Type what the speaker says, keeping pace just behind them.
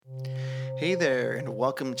Hey there, and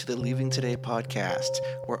welcome to the Leaving Today podcast,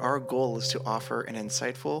 where our goal is to offer an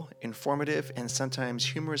insightful, informative, and sometimes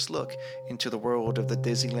humorous look into the world of the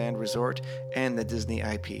Disneyland Resort and the Disney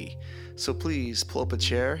IP. So please pull up a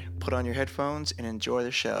chair, put on your headphones, and enjoy the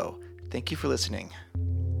show. Thank you for listening.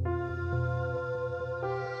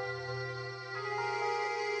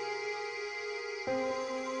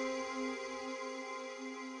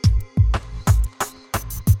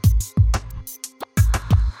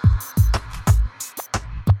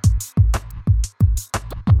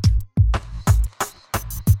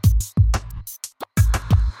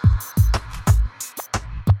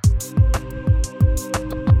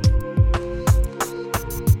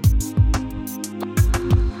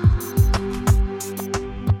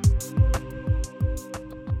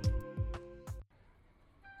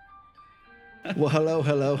 Well,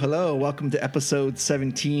 hello. Welcome to episode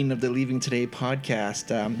 17 of the Leaving Today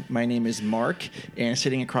podcast. My name is Mark, and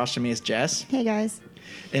sitting across from me is Jess. Hey, guys.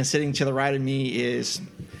 And sitting to the right of me is,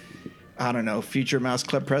 I don't know, future Mouse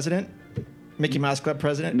Club president? Mickey Mouse Club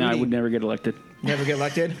president? No, I would never get elected. Never get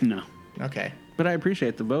elected? No. Okay. But I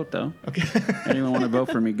appreciate the vote, though. Okay. Anyone want to vote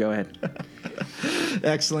for me, go ahead.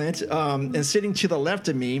 Excellent. And sitting to the left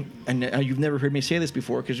of me, and you've never heard me say this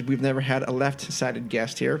before because we've never had a left-sided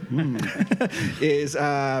guest here, is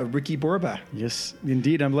Ricky Borba. Yes,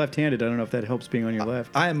 indeed. I'm left-handed. I don't know if that helps being on your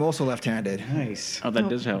left. I am also left-handed. Nice. Oh, that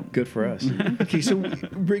does help. Good for us. Okay, so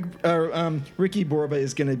Ricky Borba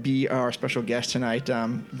is going to be our special guest tonight.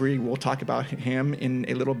 We'll talk about him in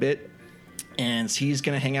a little bit. And he's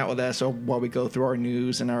going to hang out with us while we go through our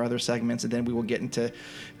news and our other segments, and then we will get into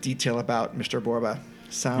detail about Mr. Borba.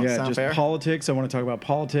 Sound just fair? Politics. I want to talk about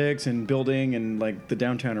politics and building and like the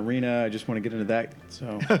downtown arena. I just want to get into that.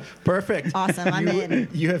 So perfect. Awesome. I'm in.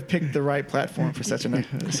 You have picked the right platform for such a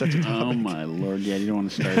topic. Oh my Lord! Yeah, you don't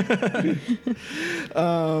want to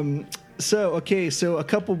start. So a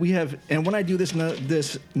couple we have, and when I do this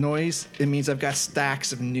noise, it means I've got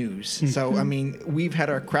stacks of news. So I mean, we've had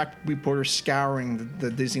our crack reporters scouring the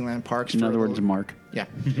Disneyland parks. In other words, Mark. Yeah.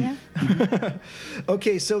 Yeah.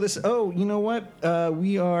 Okay, so you know what?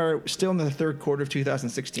 We are still in the third quarter of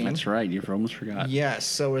 2016. That's right. You almost forgot. Yes,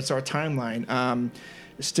 so it's our timeline.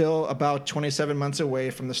 Still about 27 months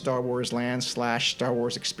away from the Star Wars land / Star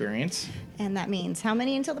Wars experience. And that means how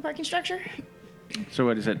many until the parking structure? So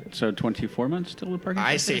what is it? So 24 months till the parking?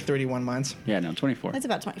 I say 31 months. Yeah, no, 24. That's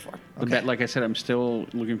about 24. But that, like I said, I'm still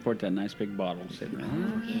looking forward to that nice big bottle sitting right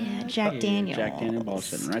there. Oh, yeah. Jack Daniels. Jack Daniel bottle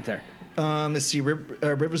sitting right there. Let's see.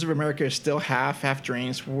 Rivers of America is still half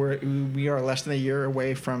drains. We are less than a year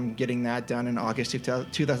away from getting that done in August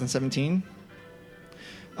 2017.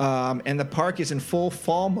 And the park is in full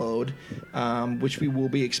fall mode, which we will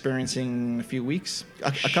be experiencing in a few weeks,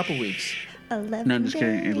 a couple weeks. 11 No, I'm just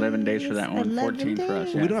kidding. 11 days for that one. 14 for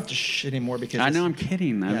us. We don't have to shit anymore because I know. I'm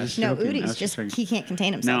kidding. I'm just No, joking. Udi's he can't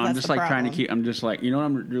contain himself. No, I'm That's just the like problem. trying to keep. I'm just like, you know what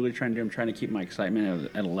I'm really trying to do? I'm trying to keep my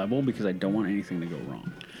excitement at a level because I don't want anything to go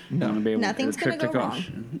wrong. No. I want to be able Nothing's to trip gonna to go go.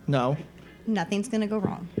 wrong. No. Nothing's going to go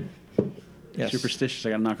wrong. Yes. Superstitious. I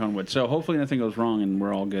got to knock on wood. So hopefully nothing goes wrong and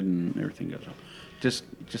we're all good and everything goes well. Just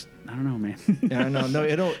I don't know, man. Yeah, no.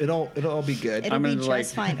 It'll all be good. It'll I'm be gonna, just like,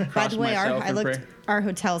 fine. By cross the way, myself and pray. our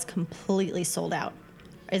hotel's completely sold out.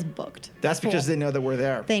 Is booked. That's because Full. they know that we're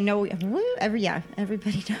there. They know.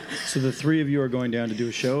 Everybody knows. So the three of you are going down to do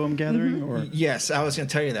a show, I'm gathering? Or Yes, I was going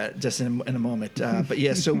to tell you that just in a moment. But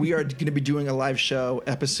yeah, so we are going to be doing a live show,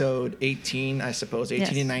 episode 18, I suppose. 18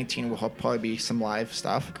 Yes. and 19 will probably be some live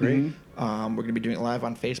stuff. Great. We're going to be doing it live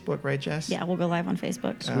on Facebook, right, Jess? Yeah, we'll go live on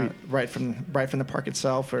Facebook. Right from the park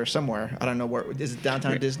itself or somewhere. I don't know where. Is it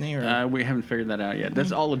downtown Disney or? We haven't figured that out yet.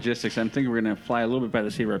 That's all logistics. I'm thinking we're going to fly a little bit by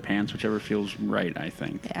the seat of our pants, whichever feels right, I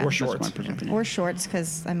think. Yeah. Or That's shorts. my personal opinion. Or shorts,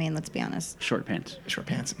 because, I mean, let's be honest. Short pants. Short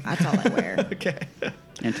pants. That's all I wear. Okay.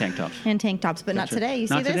 And tank tops. And tank tops, but not today. You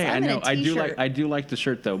see Not this? today. I'm I know. in a t-shirt. I do like the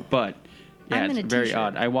shirt though, but yeah, I'm in it's a very t-shirt.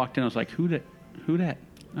 odd. I walked in, I was like, who that?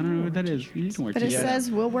 I don't know who that is. You can wear But it t-shirts. says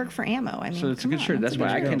we'll work for ammo. I mean, So it's a come good on, shirt. That's a why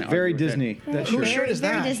good I shirt. can very argue with that. Disney. That Whose shirt. shirt is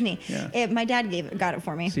Very that? Disney. Yeah. My dad got it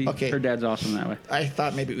for me. See, Okay. her dad's awesome that way. I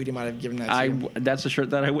thought maybe Udi might have given that to you. That's a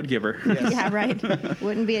shirt that I would give her. Yes. Yeah, right.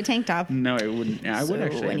 Wouldn't be a tank top. No, it wouldn't. Yeah, I would So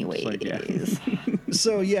actually. anyways. It's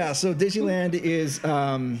like, yeah. So Disneyland is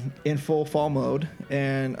in full fall mode,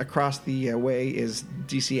 and across the way is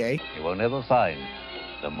DCA. You will never find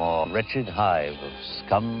the more wretched hive of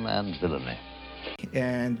scum and villainy.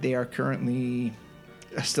 And they are currently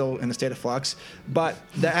still in a state of flux. But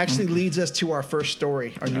that actually leads us to our first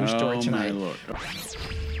story, our news story Oh, tonight. my Lord.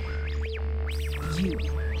 You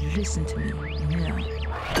listen to me now.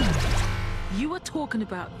 You are talking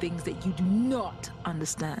about things that you do not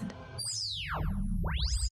understand.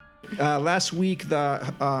 Last week,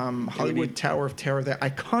 the Hollywood Tower of Terror, the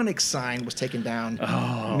iconic sign, was taken down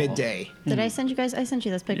midday. Did I send you guys? I sent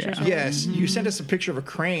you those pictures. Yeah. Right? Yes, you sent us a picture of a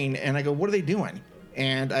crane, and I go, "What are they doing?"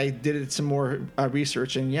 And I did some more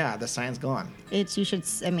research, and yeah, the sign's gone.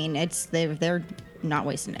 They're not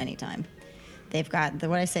wasting any time. They've got they're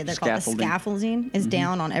called the scaffolding is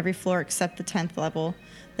down on every floor except the 10th level.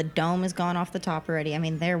 The dome is gone off the top already. I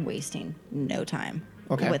mean, they're wasting no time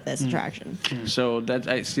with this attraction. So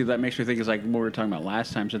I see that makes me think it's like what we were talking about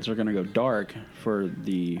last time, since they're going to go dark for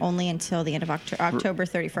the Only until the end of October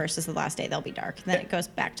 31st is the last day they'll be dark. Then it goes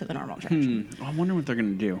back to the normal attraction. I wonder what they're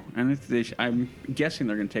going to do. And if I'm guessing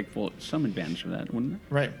they're going to take some advantage of that, wouldn't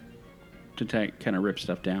they? Right. To kind of rip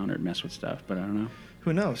stuff down or mess with stuff, but I don't know.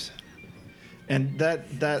 Who knows? And they're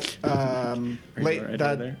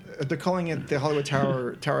calling it the Hollywood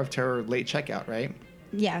Tower of Terror late checkout, right?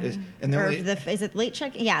 Yeah. Is it late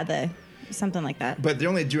check? Yeah, something like that. But they're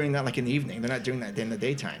only doing that like in the evening. They're not doing that in the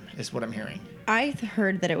daytime, is what I'm hearing. I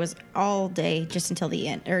heard that it was all day just until the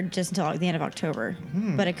end, or just until the end of October.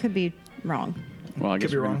 But it could be wrong. Well, I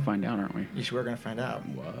guess be we're going wrong. to find out, aren't we? Yes, we're going to find out.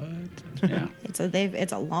 What? Yeah.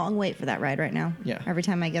 It's a long wait for that ride right now. Yeah. Every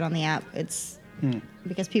time I get on the app, it's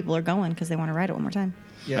because people are going because they want to ride it one more time.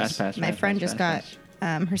 Yes. Fast pass. My friend just got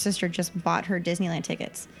her sister just bought her Disneyland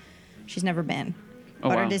tickets. She's never been. Oh,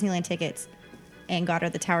 Bought her wow. Disneyland tickets and got her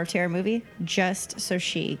the Tower of Terror movie just so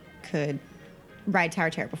she could ride Tower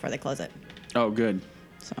of Terror before they close it. Oh, good.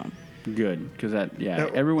 So Good. Because hold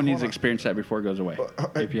everyone needs to on. experience that before it goes away.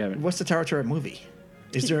 If you haven't. What's the Tower of Terror movie?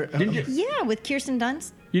 Is there yeah, with Kirsten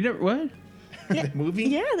Dunst. You never, what? Yeah. the movie?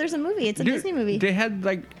 Yeah, there's a movie. It's a Dude, Disney movie. They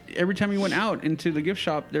had every time you went out into the gift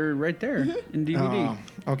shop, they're right there in DVD.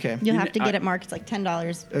 Oh, okay. You'll have to get it marked. It's like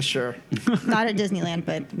 $10. Sure. Not at Disneyland,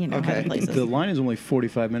 but Okay. other places. The line is only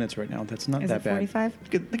 45 minutes right now. That's not Is that it bad. 45?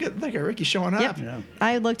 Look at Ricky showing up. Yep. Yeah.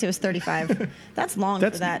 I looked. It was 35. That's long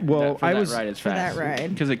That's for that. well. For I that was ride, it's for fast. that ride.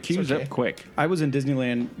 Because it queues okay. up quick. I was in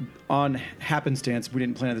Disneyland on happenstance. We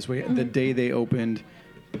didn't plan it this way. The day they opened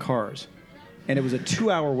Cars, and it was a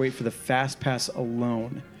 2-hour wait for the Fast Pass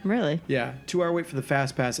alone. Really? Yeah, 2-hour wait for the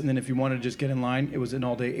Fast Pass, and then if you wanted to just get in line, it was an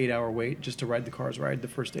all-day 8-hour wait just to ride the Cars ride the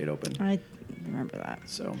first day it opened. I remember that.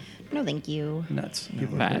 So No, thank you. nuts.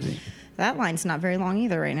 People are Pass. crazy. That line's not very long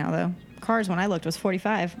either right now, though. Cars, when I looked, was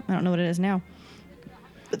 45. I don't know what it is now.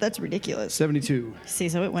 But that's ridiculous. 72. See,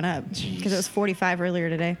 so it went up because it was 45 earlier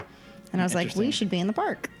today. And I was like, we Interesting. should be in the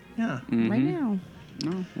park Yeah. right now.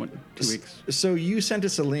 No, what, 2 weeks. So you sent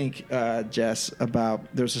us a link, Jess, about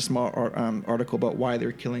there's a small article about why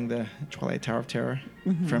they're killing the Twilight Tower of Terror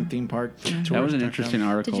from theme park. That was an interesting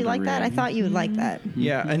article. Did you to like that? I read. thought you would like that.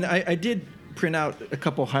 Yeah, and I did print out a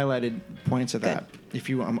couple highlighted points of that. If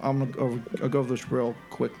you, I'll go over this real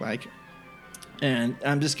quick, like. And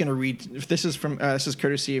I'm just going to read. This is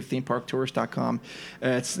courtesy of themeparktourist.com.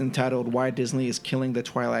 It's entitled "Why Disney is Killing the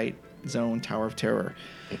Twilight Zone Tower of Terror."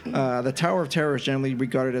 The Tower of Terror is generally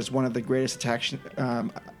regarded as one of the greatest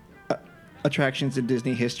attractions in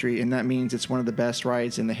Disney history, and that means it's one of the best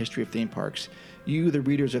rides in the history of theme parks. You, the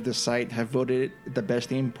readers of this site, have voted it the best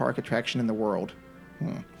theme park attraction in the world.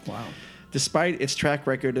 Wow. Despite its track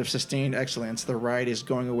record of sustained excellence, the ride is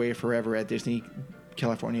going away forever at Disney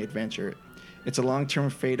California Adventure. It's a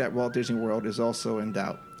long-term fate at Walt Disney World is also in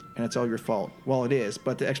doubt, and it's all your fault. Well, it is,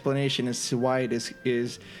 but the explanation as to why it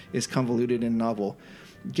is convoluted and novel.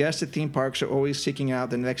 Guests at theme parks are always seeking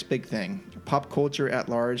out the next big thing. Pop culture at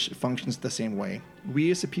large functions the same way.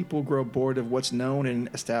 We as a people grow bored of what's known and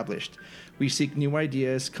established. We seek new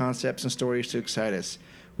ideas, concepts, and stories to excite us.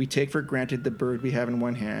 We take for granted the bird we have in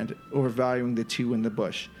one hand, overvaluing the two in the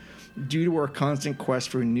bush. Due to our constant quest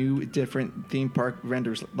for new, different theme park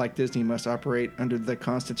vendors like Disney must operate under the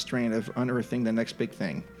constant strain of unearthing the next big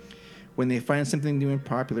thing. When they find something new and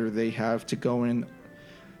popular, they have to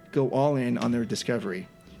go all in on their discovery.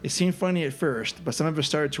 It seemed funny at first, but some of us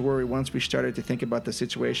started to worry once we started to think about the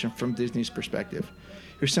situation from Disney's perspective.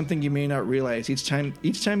 Here's something you may not realize. Each time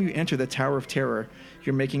you enter the Tower of Terror,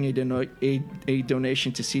 you're making a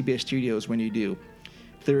donation to CBS Studios when you do.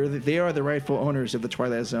 They are the rightful owners of the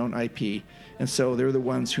Twilight Zone IP, and so they're the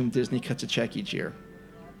ones whom Disney cuts a check each year.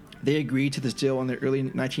 They agreed to this deal in the early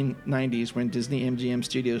 1990s when Disney MGM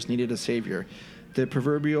Studios needed a savior, the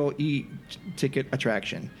proverbial e-ticket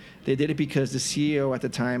attraction. They did it because the CEO at the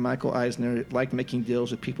time, Michael Eisner, liked making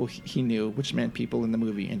deals with people he knew, which meant people in the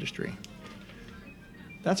movie industry.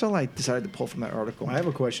 That's all I decided to pull from that article. I have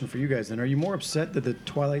a question for you guys then. Are you more upset that the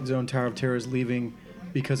Twilight Zone Tower of Terror is leaving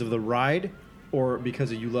because of the ride, or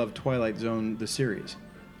because you love Twilight Zone, the series?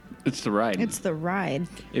 It's the ride. It's the ride.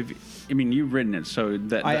 You've ridden it, so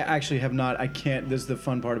that I actually have not. I can't. This is the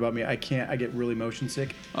fun part about me. I can't. I get really motion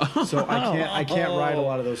sick, so I can't ride a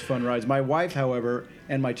lot of those fun rides. My wife, however,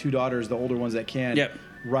 and my 2 daughters, the older ones that can,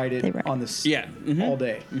 ride it on the all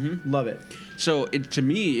day. Mm-hmm. Love it. So to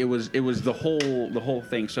me, it was the whole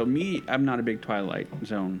thing. So I'm not a big Twilight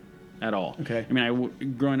Zone at all. Okay. I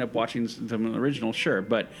mean, growing up watching the original, sure,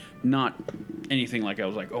 but not anything like I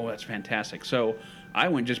was like, oh, that's fantastic. So I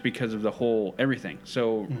went just because of the whole everything.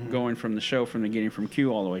 So going from the show, from the beginning, from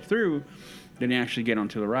Q all the way through, then you actually get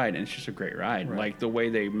onto the ride, and it's just a great ride. Right. Like the way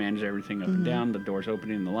they manage everything up and down, the doors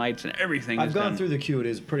opening, the lights, and everything. I've gone through the Q. It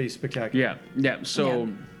is pretty spectacular. Yeah. So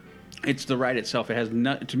it's the ride itself. It has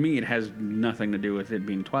to me, it has nothing to do with it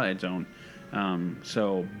being Twilight Zone.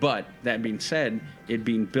 But that being said, it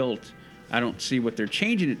being built, I don't see what they're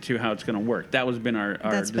changing it to, how it's going to work. That was been our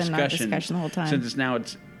discussion. Been our discussion the whole time. Since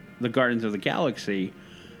it's the Guardians of the Galaxy.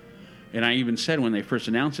 And I even said when they first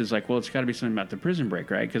announced it, it's like, well, it's got to be something about the prison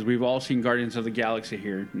break, right? Because we've all seen Guardians of the Galaxy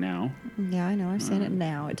here now. Yeah, I know. I've seen it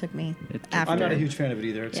now. It took me after. I'm not a huge fan of it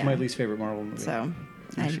either. It's my least favorite Marvel movie. So,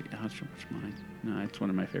 actually, what's mine? No, it's one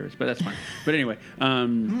of my favorites, but that's fine. But anyway,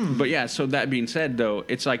 but yeah. So that being said, though,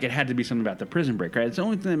 it's like it had to be something about the prison break, right? It's the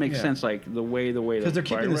only thing that makes sense, like the way because they're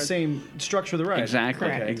keeping the same structure of the ride. Exactly,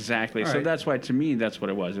 Correct. exactly. All So right. that's why, to me, that's what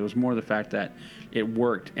it was. It was more the fact that it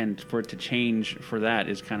worked, and for it to change for that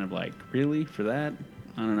is kind of like, really, for that?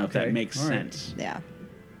 I don't know if that makes sense. Yeah.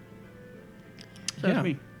 So that's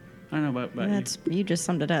me. I don't know about you just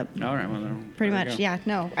summed it up. All right, well, pretty much. Yeah.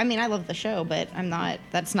 No, I mean, I love the show, but I'm not.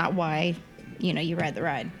 That's not why. You ride the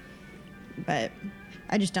ride. But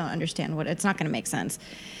I just don't understand it's not going to make sense.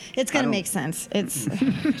 It's going to make sense. It's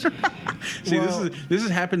See, this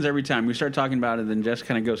happens every time we start talking about it. Then Jess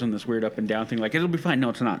kind of goes on this weird up and down thing, like it'll be fine. No,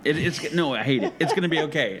 it's not. No, I hate it. It's going to be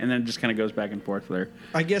okay, and then it just kind of goes back and forth there.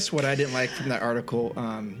 I guess what I didn't like from that article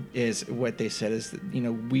is what they said is that,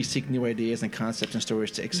 we seek new ideas and concepts and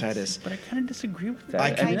stories to excite us. But I kind of disagree with that.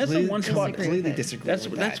 I that's the one spot. completely disagree.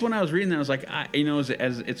 That's when I was reading that. I was like,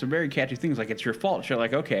 as it's a very catchy thing. It's like it's your fault. You're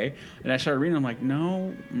like, okay, and I started reading. I'm like,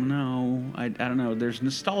 no, I don't know. There's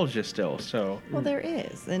nostalgia still. So well, there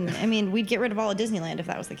is, and I mean, we'd get rid of all of Disneyland if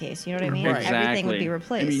that was the case. You know what I mean? Right. Exactly. Everything would be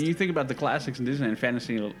replaced. I mean, you think about the classics in Disneyland,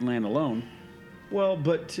 Fantasyland alone. Well,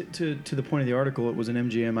 but to the point of the article, it was an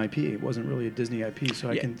MGM IP. It wasn't really a Disney IP, so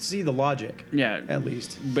I can see the logic. Yeah, at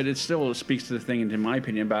least. But it still speaks to the thing, in my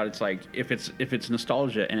opinion, about it's like if it's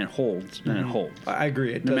nostalgia and it holds, then it holds. I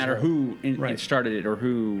agree. No matter who started it or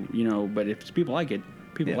who But if people like it,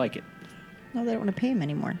 people like it. No, they don't want to pay him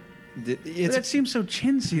anymore. That seems so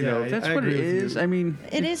chintzy, though. That's what it is. I mean,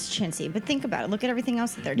 it is chintzy, but think about it. Look at everything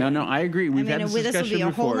else that they're doing. No, I agree. We've had this discussion would be a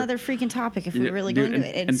before. whole other freaking topic if we really go into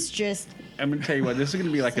it. It's just. I'm going to tell you what. This is going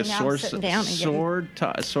to be like a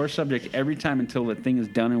sore subject every time until the thing is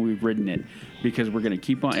done and we've ridden it, because we're going to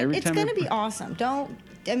keep on every time. It's going to be awesome.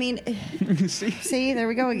 See, there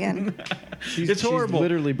we go again. It's horrible. She's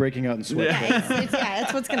literally breaking out in sweat.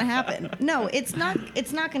 That's what's going to happen. No, it's not.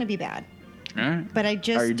 It's not going to be bad. All right. But I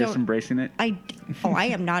just Are you just embracing it? I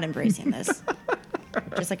am not embracing this.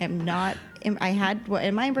 Just like I'm not. Am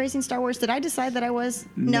I embracing Star Wars? Did I decide that I was?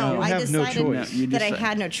 No, I decided that I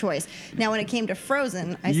had no choice. Now, when it came to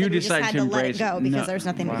Frozen, I said we just had to let it go because there's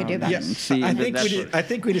nothing we could do about it. See, I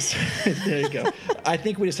think we decided. There you go. I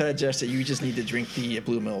think we decided, Jess, that you just need to drink the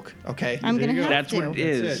blue milk. Okay. I'm gonna have That's to. what it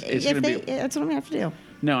is. That's what I'm gonna have to do.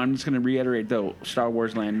 No, I'm just going to reiterate, though, Star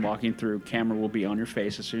Wars Land, walking through, camera will be on your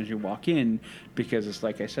face as soon as you walk in, because it's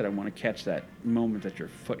like I said, I want to catch that moment that your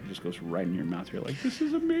foot just goes right in your mouth. You're like, this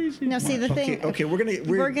is amazing. Now, see, the thing... Okay, we're getting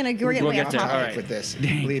way off topic with this.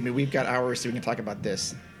 Dang. Believe me, we've got hours so we can talk about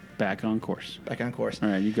this. Back on course. All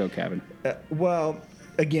right, you go, Kevin. Well,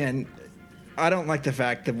 again, I don't like the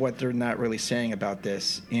fact of what they're not really saying about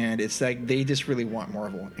this, and it's like they just really want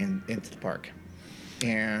Marvel into the park.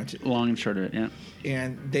 And long and short of it, yeah.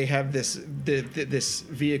 And they have this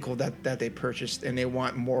vehicle that they purchased, and they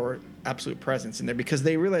want more absolute presence in there because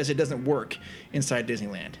they realize it doesn't work inside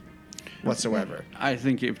Disneyland whatsoever. I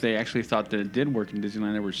think if they actually thought that it did work in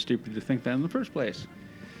Disneyland, they were stupid to think that in the first place.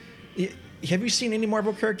 Have you seen any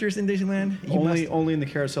Marvel characters in Disneyland? Only in the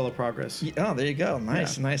Carousel of Progress. Oh, there you go.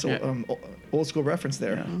 Nice old school reference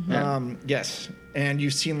there. Yeah. Yes, and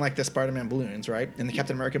you've seen like the Spider-Man balloons, right? And the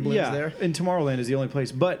Captain America balloons there. And Tomorrowland is the only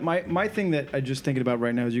place. But my thing that I'm just thinking about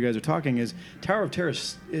right now as you guys are talking is Tower of Terror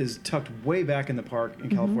is tucked way back in the park in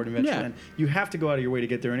California Adventureland. You have to go out of your way to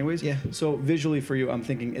get there anyways. Yeah. So visually for you, I'm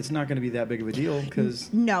thinking it's not going to be that big of a deal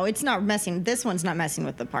because no, it's not messing. This one's not messing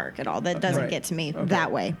with the park at all. That doesn't get to me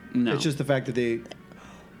that way. No. It's just the fact that they.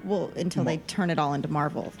 Well, until they turn it all into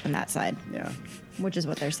Marvel on that side. Yeah. Which is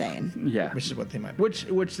what they're saying. Yeah. Which is what they might. Which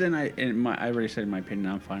then I already said in my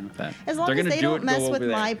opinion, I'm fine with that. As long as they don't mess with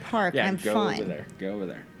my park, I'm fine. Go over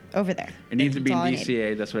there. Over there. It needs to be in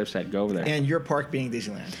DCA. That's what I've said. Go over there. And your park being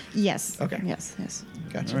Disneyland. Yes. Okay. Yes.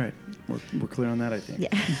 Gotcha. All right. We're clear on that, I think. Yeah.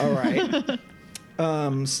 All right.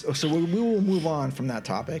 So we will move on from that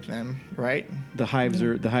topic then, right? The hives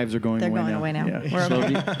are going They're away now. going away now.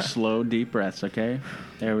 Yeah. We're Slow, deep breaths. Okay,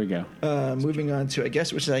 there we go. Moving on to, I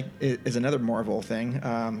guess, which is another Marvel thing.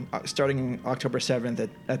 Starting October 7th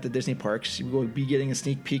at the Disney parks, we will be getting a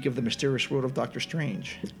sneak peek of the mysterious world of Doctor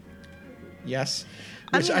Strange. Yes.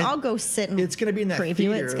 I'll go sit and it's going to be in that preview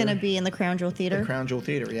theater. It's going to be in the Crown Jewel Theater. The Crown Jewel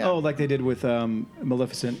Theater, yeah. Oh, like they did with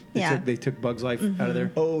Maleficent. They took Bug's Life out of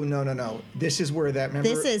there. Oh, no. This is where that, remember?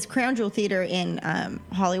 This is Crown Jewel Theater in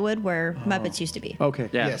Hollywood, where Muppets used to be. Okay.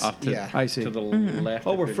 Yeah, Yes, off to, yeah. I see. to the left.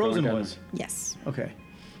 Oh, if where you're Frozen going down was. Yes. Okay.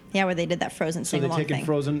 Yeah, where they did that Frozen So they're sing-along taking thing.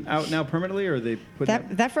 Frozen out now permanently, or are they putting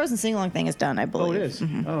That Frozen sing-along thing is done, I believe. Oh, it is?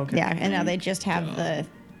 Oh, okay. Yeah, and now they just have the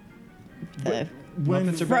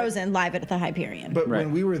Muppets are back? Frozen live at the Hyperion. But Right.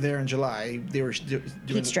 when we were there in July, they were doing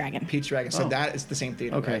Pete's Dragon. Pete's Dragon. So Oh. that is the same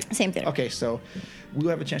theater. Okay. Right? Same theater. Okay, so we'll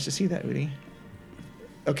have a chance to see that, Udi.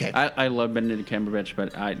 Okay. I love Benedict Cumberbatch,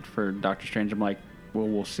 but for Doctor Strange, I'm like, well,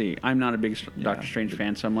 we'll see. I'm not a big Doctor Strange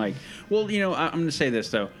fan, so I'm like, well, I'm going to say this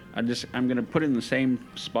though. I'm going to put it in the same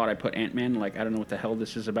spot I put Ant-Man. Like, I don't know what the hell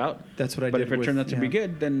this is about. That's what I but did if it with- turns out to be yeah.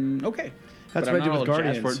 good, then okay. That's But what I I'm did not with all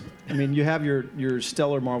jazzed Guardians. for it. I mean, you have your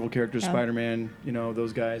stellar Marvel characters, Oh. Spider-Man,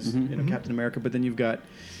 those guys, Mm-hmm. Captain America, but then you've got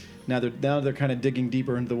now they're kind of digging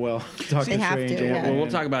deeper into the well. Doctor They have Strange, to, yeah. Well,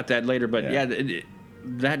 we'll talk about that later, but Yeah.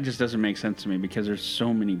 that just doesn't make sense to me because there's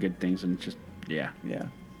so many good things and just Yeah.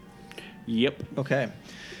 Yep. Okay.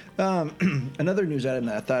 Another news item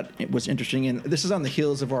that I thought it was interesting, and this is on the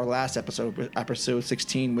heels of our last episode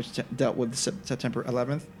 16, which dealt with September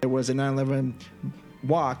 11th. There was a 9/11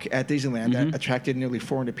 walk at Disneyland that attracted nearly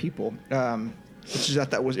 400 people, which I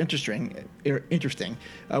thought was interesting.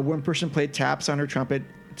 One person played taps on her trumpet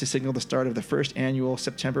to signal the start of the first annual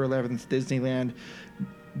September 11th Disneyland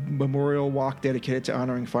Memorial Walk dedicated to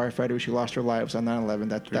honoring firefighters who lost their lives on 9/11.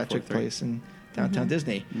 That took place in downtown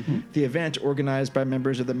Disney. The event, organized by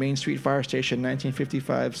members of the Main Street Fire Station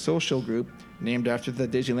 1955 social group, named after the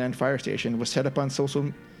Disneyland fire station, was set up on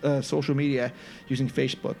social media using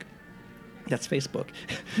Facebook. That's Facebook.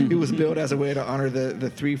 It was built as a way to honor the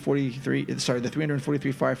 343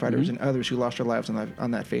 firefighters and others who lost their lives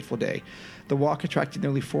on that fateful day. The walk attracted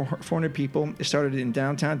nearly 400 people. It started in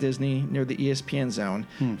downtown Disney near the ESPN zone.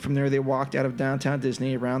 From there, they walked out of downtown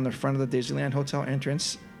Disney around the front of the Disneyland Hotel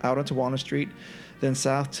entrance, out onto Walnut Street, then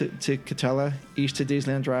south to Catella, east to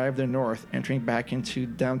Disneyland Drive, then north, entering back into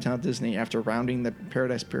downtown Disney after rounding the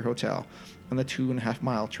Paradise Pier Hotel on the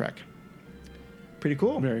 2.5-mile trek. Pretty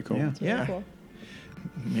cool. Very cool. Yeah. Yeah. Cool.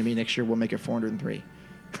 Maybe next year we'll make it 403.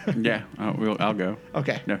 Yeah, I'll go.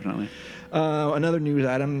 Okay. Definitely. Another news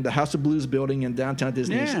item: the House of Blues building in downtown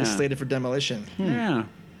Disney is slated for demolition. Yeah.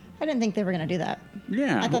 I didn't think they were going to do that.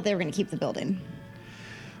 Yeah. I thought they were going to keep the building.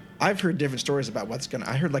 I've heard different stories about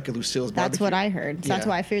I heard like a Lucille's barbecue. That's what I heard. So That's Yeah.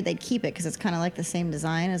 why I figured they'd keep it, because it's kind of like the same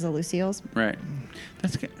design as a Lucille's. Right.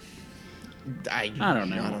 That's good. I don't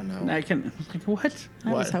know. I don't know. I can. Like, what?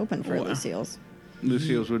 I was What? hoping for What? Lucille's.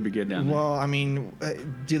 Lucille's would be good down there. Well, I mean,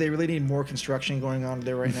 do they really need more construction going on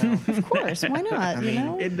there right now? Of course. Why not? You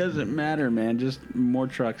know? It doesn't matter, man. Just more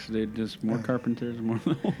trucks, dude. Just more carpenters, more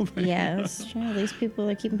the whole thing. Yeah, that's true. These people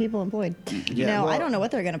are keeping people employed. Yeah, I well- don't know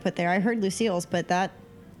what they're going to put there. I heard Lucille's, but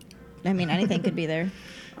anything could be there.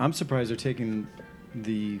 I'm surprised they're taking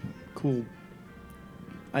the cool.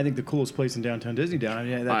 I think the coolest place in downtown Disney down. I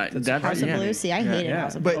mean, that's that's- House of yeah. Blue. See, I hated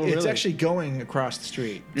House of But Blue. it's really? actually going across the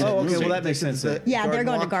street. Oh, okay. Moving. Well, that makes This is sense. the Yeah, they're Garden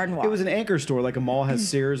going to Walk. Garden Walk. It was an anchor store, like a mall has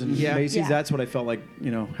Sears and Yeah. Macy's. Yeah. That's what I felt like.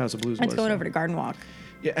 House of Blues was. It's going over to Garden Walk.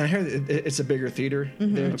 Yeah, and I heard it's a bigger theater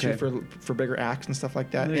there too Okay. for bigger acts and stuff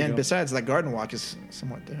like that. There you And go. besides, that Garden Walk is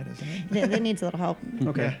somewhat dead, isn't it? It needs a little help.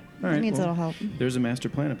 Okay. All It right. needs a little help. There's a master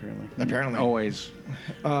plan apparently. Apparently. Always.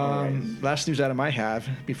 Last news item I have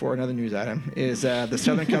before another news item is the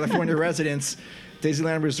Southern California residents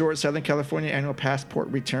Disneyland Resort Southern California annual passport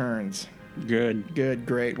returns. Good. Good,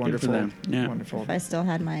 great, wonderful. them. Yeah. Wonderful. If I still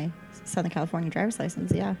had my Southern California driver's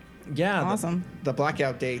license, yeah. Yeah, Awesome. The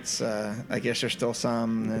blackout dates, I guess there's still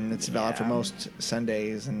some, and it's valid for most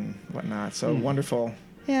Sundays and whatnot. So wonderful.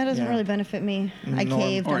 Yeah, it doesn't Yeah. really benefit me. I No,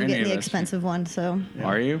 caved. or I'm any getting of the us. expensive one, so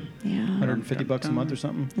Are you? yeah. $150 a month or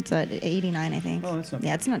something. It's at 89, I think. Oh, that's not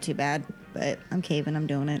Yeah, it's not too bad, but I'm caving. I'm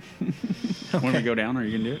doing it. When we go down, are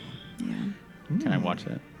you gonna do it? Yeah. Can I watch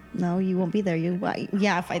that? No, you won't be there.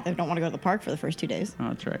 Yeah, if I don't want to go to the park for the first 2 days. Oh,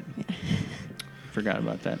 that's right. Yeah. Forgot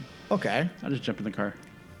about that. Okay. I'll just jump in the car.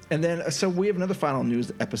 And then, so we have another final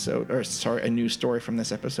news episode, a news story from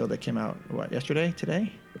this episode that came out, yesterday,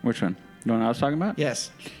 today? Which one? The one I was talking about?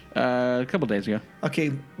 Yes. A couple days ago.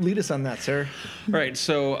 Okay, lead us on that, sir. Right,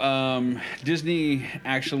 so Disney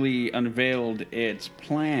actually unveiled its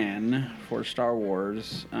plan for Star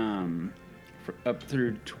Wars up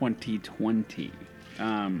through 2020.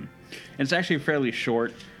 It's actually fairly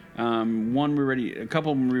short. A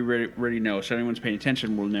couple of them we already know. So anyone's paying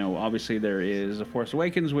attention will know. Obviously, there is The Force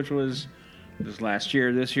Awakens, which was this last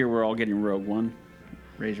year. This year, we're all getting Rogue One.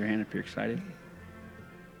 Raise your hand if you're excited.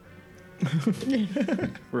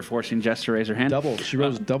 We're forcing Jess to raise her hand. She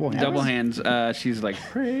rose double hands. Double hands. She's like,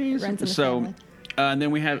 praise. So, and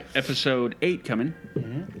then we have episode 8 coming.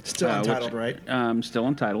 Mm-hmm. Still untitled, right? Still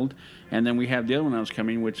untitled. And then we have the other one that was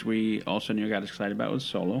coming, which we also knew got excited about, was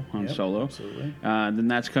Solo. Solo. Absolutely. Then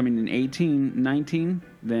that's coming in 19.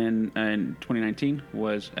 Then in 2019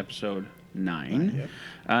 was episode 9. Yep.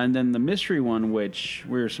 And then the mystery one, which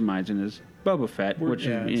we're surmising is Boba Fett, which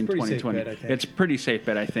is in 2020. It's pretty safe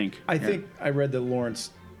bet, I think. I think I read that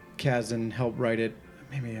Lawrence Kasdan helped write it.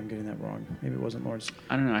 Maybe I'm getting that wrong. Maybe it wasn't Lawrence.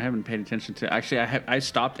 I don't know. I haven't paid attention to. Actually, I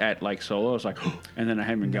stopped at like Solo. I was like, and then I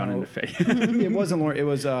haven't gone into Fett. It wasn't Lawrence. It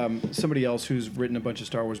was somebody else who's written a bunch of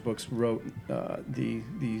Star Wars books. Wrote the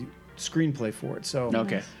screenplay for it. So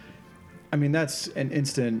okay. I mean, that's an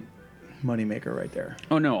instant moneymaker right there.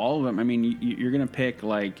 Oh no, all of them. I mean, you're gonna pick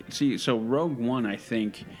so Rogue One, I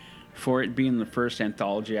think. For it being the first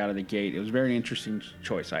anthology out of the gate, it was a very interesting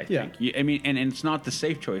choice, I think. Yeah. I mean, and it's not the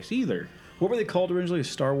safe choice either. What were they called originally? A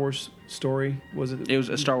Star Wars story? Was it? It was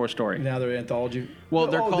a Star Wars story. Now they're anthology. Well,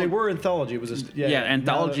 they were anthology. It was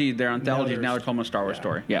anthology. They're anthology. Now they're called a Star Wars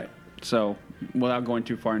story. Yeah. Right. So without going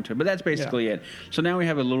too far into it, but that's basically it. So now we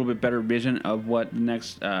have a little bit better vision of what the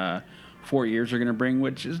next 4 years are going to bring,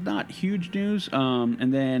 which is not huge news.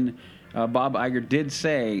 And then. Bob Iger did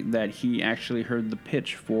say that he actually heard the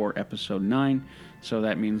pitch for episode 9, so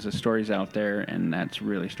that means the story's out there, and that's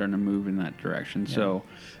really starting to move in that direction. Yeah. So,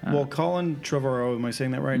 Colin Trevorrow, am I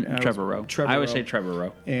saying that right? Trevorrow. I would say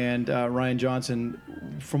Trevorrow. And Ryan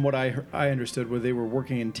Johnson, from what I understood, where they were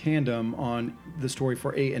working in tandem on the story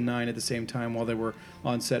for 8 and 9 at the same time while they were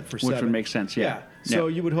on set for 7. Which would make sense, yeah. So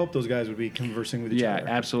you would hope those guys would be conversing with each other.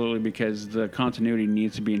 Yeah, absolutely, because the continuity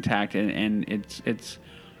needs to be intact, and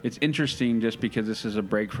it's interesting just because this is a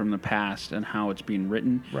break from the past and how it's being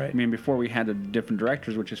written. Right. I mean, before we had the different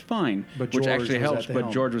directors, which is fine, which actually helps, but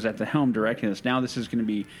George was at the helm directing this. Now this is going to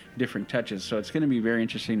be different touches, so it's going to be very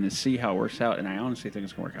interesting to see how it works out, and I honestly think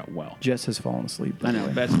it's going to work out well. Jess has fallen asleep. I know.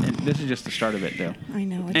 This is just the start of it, though. I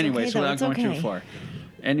know. It's anyway, okay, so without going too far.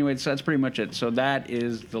 Anyway, so that's pretty much it. So that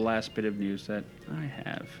is the last bit of news that I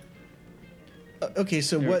have. Okay,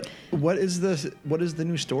 so what is the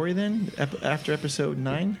new story then after episode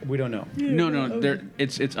 9? We don't know. No,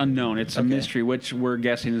 it's unknown. It's a mystery, which we're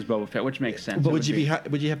guessing is Boba Fett, which makes sense. But would you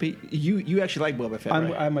happy? You actually like Boba Fett,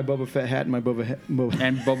 right? I have my Boba Fett hat and my Boba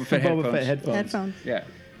Fett headphones. Yeah.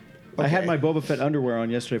 Okay. I had my Boba Fett underwear on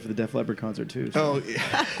yesterday for the Def Leppard concert too. So.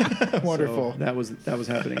 Oh, wonderful! So that was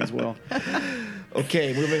happening as well.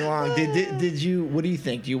 Okay, moving along. Did you? What do you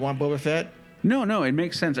think? Do you want Boba Fett? No, it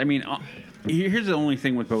makes sense. I mean. Here's the only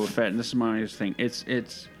thing with Boba Fett, and this is my honest thing.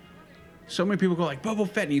 It's so many people go like Boba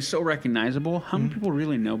Fett, and he's so recognizable. How many people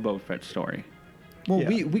really know Boba Fett's story? Well,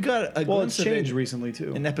 we got a glimpse of it. Changed recently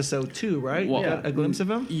too. In episode 2, right? Well, got a glimpse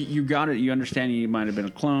of him. You got it. You understand he might have been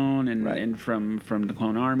a clone, and from the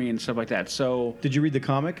clone army and stuff like that. So, did you read the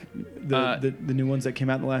comic, the new ones that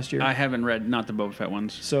came out in the last year? I haven't read not the Boba Fett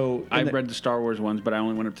ones. So I've read the Star Wars ones, but I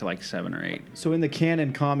only went up to like 7 or 8. So in the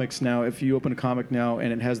canon comics now, if you open a comic now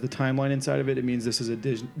and it has the timeline inside of it, it means this is a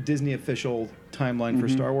Disney official timeline for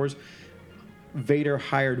Star Wars. Vader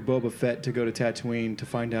hired Boba Fett to go to Tatooine to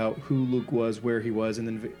find out who Luke was, where he was, and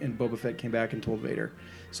then Boba Fett came back and told Vader.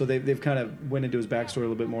 So they've kind of went into his backstory a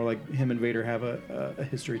little bit more, like him and Vader have a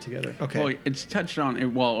history together. Okay. Well, it's touched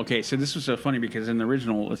on. Well, okay. So this was so funny because in the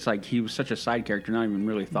original, it's like he was such a side character, not even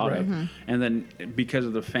really thought of, and then because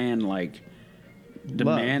of the fan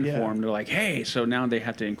demand for him, they're like, hey, so now they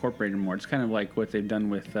have to incorporate him more. It's kind of like what they've done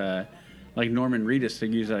with. Like Norman Reedus, to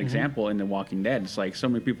use that example, in The Walking Dead. It's like so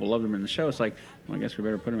many people loved him in the show. It's like, well, I guess we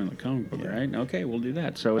better put him in the comic book, right? Okay, we'll do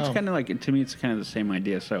that. So it's kind of like, to me, it's kind of the same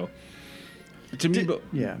idea. So to me,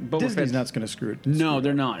 Boba Disney's not going to screw it. No,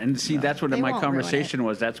 they're not. And see, that's what my conversation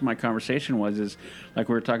was. That's what my conversation was. Is like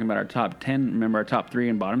we were talking about our top 10. Remember our top 3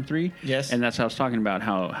 and bottom 3? Yes. And that's how I was talking about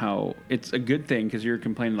how it's a good thing because you're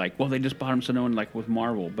complaining like, well, they just bought them, so no one like with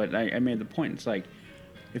Marvel. But I made the point. It's like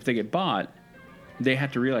if they get bought. they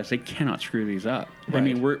have to realize they cannot screw these up. Right. I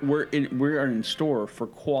mean, we're in store for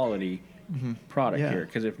quality product here,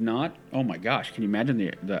 because if not, oh my gosh, can you imagine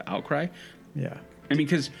the outcry? Yeah. I mean,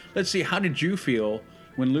 because let's see, how did you feel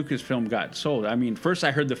when Lucasfilm got sold? I mean, first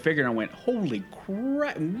I heard the figure and I went, holy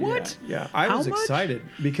crap, what? Yeah. I was excited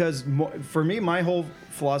because for me, my whole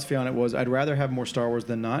philosophy on it was I'd rather have more Star Wars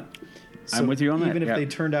than not. So I'm with you on that. Even if they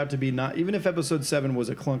turned out to be not, even if Episode 7 was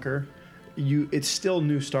a clunker, it's still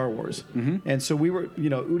new Star Wars. And so we were,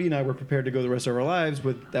 Udi and I were prepared to go the rest of our lives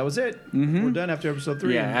with, that was it. We're done after Episode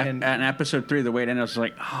 3. Yeah, and Episode 3, the way it ended, I was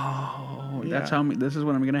like, this is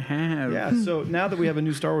what I'm going to have. Yeah, so now that we have a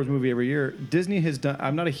new Star Wars movie every year, Disney has done,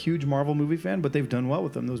 I'm not a huge Marvel movie fan, but they've done well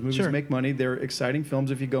with them. Those movies make money. They're exciting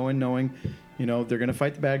films if you go in knowing, they're going to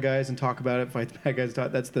fight the bad guys and talk about it, fight the bad guys.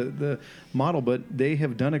 That's the model, but they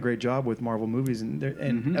have done a great job with Marvel movies, and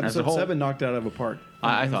Episode 7 knocked it out of a park.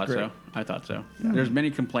 I thought so. Yeah. There's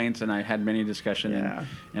many complaints, and I had many discussions,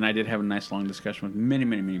 and I did have a nice long discussion with many,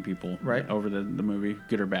 many, many people over the movie,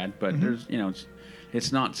 good or bad. But there's,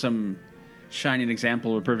 it's not some shining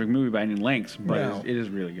example of a perfect movie by any lengths, but it is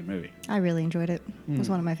a really good movie. I really enjoyed it. It was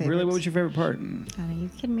one of my favorites. Really? What was your favorite part? Are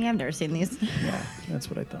you kidding me? I've never seen these. Yeah, that's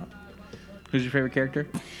what I thought. Who's your favorite character?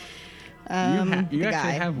 You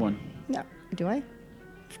actually have one. No, do I?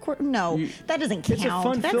 Of course, no. That doesn't count. It's a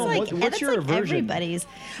fun that's film. Like, What's your aversion? Everybody's.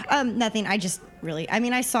 Nothing. I just really. I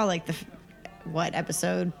mean, I saw like what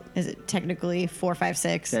episode is it? Technically 4, 5,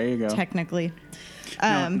 6. There you go. Technically.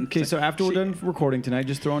 Okay, so after we're done recording tonight,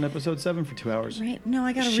 just throw on Episode 7 for 2 hours. Right? No,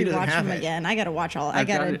 I gotta rewatch them again. I gotta watch all. I've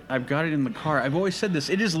got it in the car. I've always said this.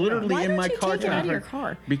 It is literally in my car. Why don't you take it out of your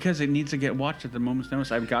car? Because it needs to get watched at the moment's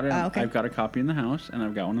notice. I've got it. Okay. I've got a copy in the house, and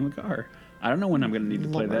I've got one in the car. I don't know when I'm going to need to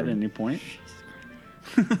play that at any point.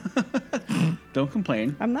 Don't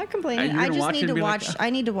complain. I'm not complaining. I just need to watch. I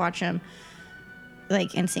need to watch them,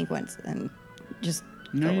 like in sequence, and just.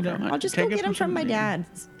 No, you don't. I'll just go get them from my dad.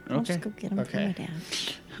 Okay. I'll just go get them from my dad.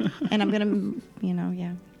 And I'm gonna,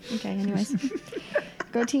 Okay. Anyways,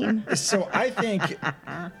 go team. So I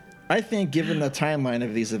think, given the timeline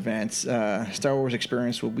of these events, Star Wars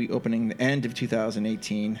Experience will be opening the end of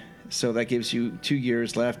 2018. So that gives you 2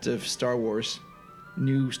 years left of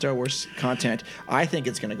new Star Wars content. I think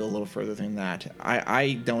it's going to go a little further than that.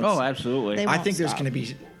 I don't. Oh, absolutely. I think there's going to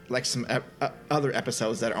be like some other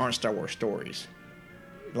episodes that aren't Star Wars stories,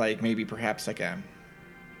 like maybe perhaps like a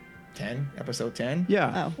episode 10.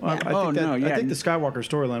 Yeah. Oh, yeah. I think the Skywalker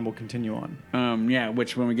storyline will continue on.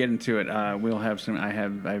 Which when we get into it, we'll have some.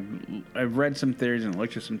 I've read some theories and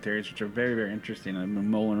looked at some theories which are very, very interesting. I've been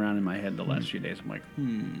mulling around in my head the last few days. I'm like,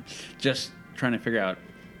 just trying to figure out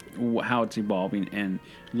how it's evolving and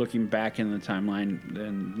looking back in the timeline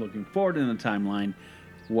and looking forward in the timeline,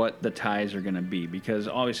 what the ties are going to be, because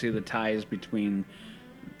obviously the ties between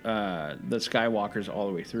the Skywalkers all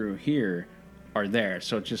the way through here are there.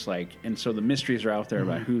 So it's just like, and so the mysteries are out there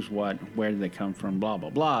about who's what, where did they come from, blah, blah,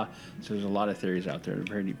 blah. So there's a lot of theories out there.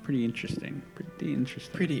 Pretty interesting. Pretty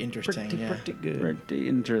interesting. Pretty good. Pretty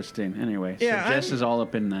interesting. Anyway, so Yeah, Jess is all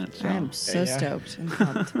up in that. So. I am so stoked and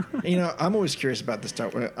pumped. I'm always curious about this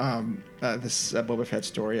Boba Fett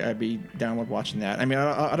story. I'd be down with watching that. I mean,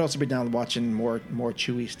 I'd also be down with watching more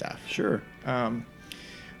Chewie stuff. Sure.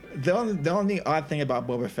 The only odd thing about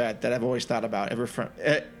Boba Fett that I've always thought about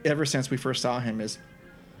ever since we first saw him is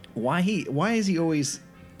why is he always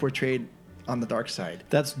portrayed on the dark side?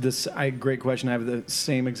 That's great question. I have the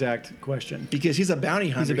same exact question. Because he's a bounty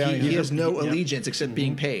hunter. He has no allegiance except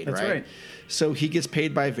being paid. That's right. So he gets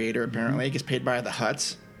paid by Vader. Apparently, he gets paid by the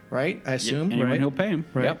Hutts. Right? I assume. Anyone who'll pay him.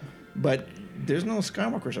 Right. Yep. But there's no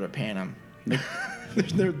Skywalkers that are paying him.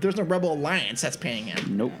 There's no Rebel Alliance that's paying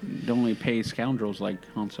him. Nope. They only pay scoundrels like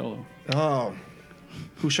Han Solo. Oh.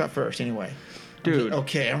 Who shot first anyway? Dude.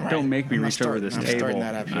 Okay, I'm right. Don't make me reach over this table. Starting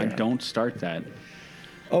that up here. Don't start that.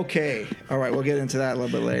 Okay. All right, we'll get into that a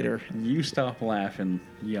little bit later. You stop laughing,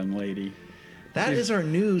 young lady. That is our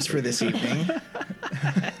news for this evening.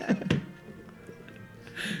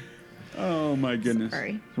 Oh my goodness!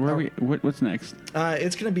 Sorry. What's next?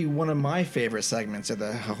 It's going to be one of my favorite segments of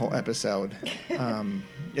the whole episode.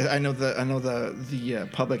 I know the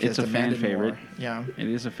public has demanded fan favorite. More. Yeah, it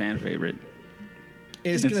is a fan favorite.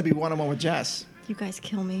 It's going to be one-on-one with Jess. You guys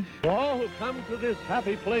kill me. To all who come to this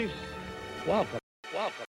happy place, welcome.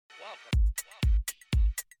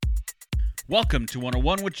 Welcome to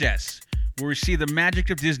 101 with Jess, where we see the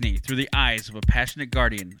magic of Disney through the eyes of a passionate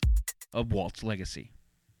guardian of Walt's legacy.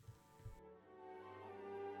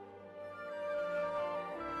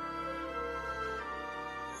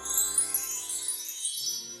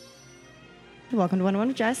 Welcome to 101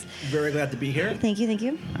 with Jess. Very glad to be here. Thank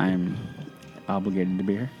you. I'm obligated to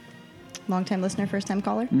be here. Long-time listener, first-time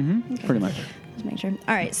caller? Mm-hmm. Okay. Pretty much. Just make sure.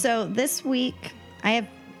 All right, so this week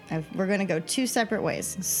we're going to go two separate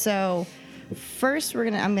ways. So first,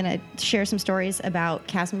 I'm going to share some stories about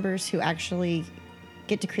cast members who actually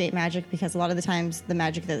get to create magic, because a lot of the times the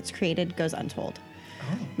magic that's created goes untold.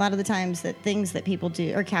 A lot of the times that things that people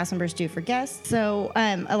do or cast members do for guests. So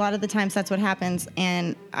a lot of the times that's what happens,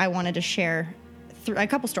 and I wanted to share a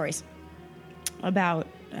couple stories about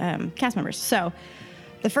cast members. So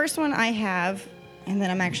the first one I have, and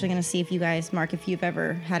then I'm actually going to see if you guys, Mark, if you've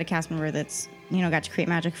ever had a cast member that's, got to create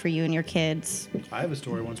magic for you and your kids. I have a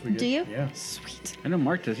story once we get. Do you? Yeah. Sweet. I know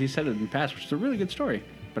Mark does. He said it in the past, which is a really good story,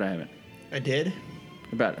 but I haven't. I did?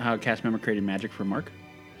 About how a cast member created magic for Mark.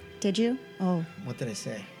 Did you? Oh. What did I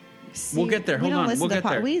say? See, we'll get there. Hold on. We'll get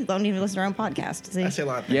there. We don't even listen to our own podcast. See? I say a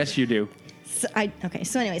lot of things. Yes, you do. So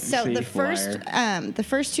the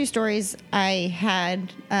first two stories, I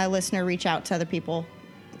had a listener reach out to other people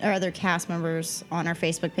or other cast members on our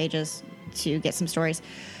Facebook pages to get some stories.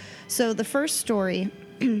 So the first story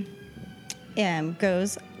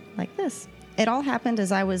goes like this. It all happened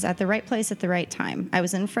as I was at the right place at the right time. I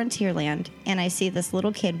was in Frontierland, and I see this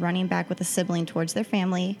little kid running back with a sibling towards their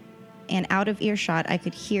family, and out of earshot, I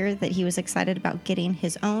could hear that he was excited about getting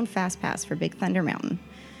his own fast pass for Big Thunder Mountain.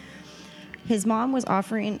 His mom was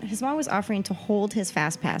offering to hold his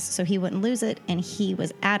fast pass so he wouldn't lose it, and he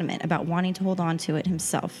was adamant about wanting to hold on to it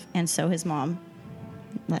himself, and so his mom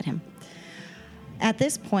let him. At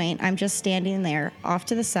this point, I'm just standing there off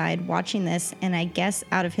to the side watching this, and I guess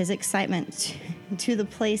out of his excitement to the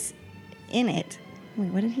place in it.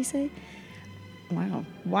 Wait, what did he say? Wow.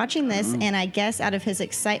 Watching this, and I guess out of his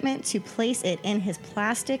excitement to place it in his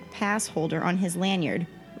plastic pass holder on his lanyard,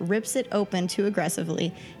 rips it open too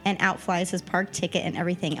aggressively, and out flies his park ticket and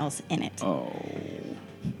everything else in it. Oh.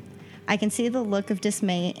 I can see the look of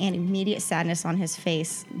dismay and immediate sadness on his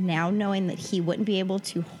face, now knowing that he wouldn't be able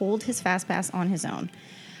to hold his fast pass on his own.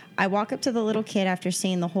 I walk up to the little kid after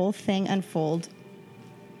seeing the whole thing unfold,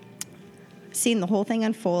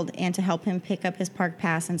 and to help him pick up his park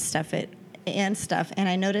pass and stuff, and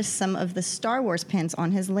I notice some of the Star Wars pins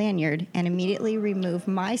on his lanyard and immediately remove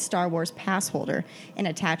my Star Wars pass holder and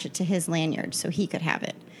attach it to his lanyard so he could have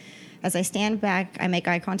it. As I stand back, I make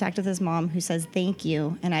eye contact with his mom, who says thank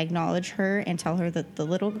you, and I acknowledge her and tell the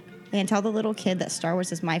little kid that Star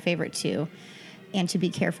Wars is my favorite too, and to be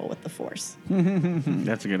careful with the Force.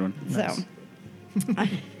 That's a good one. So,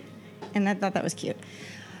 and I thought that was cute.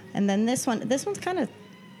 And then this one's kind of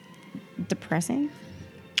depressing.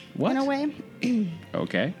 What? In a way.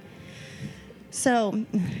 Okay. So,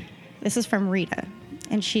 this is from Rita.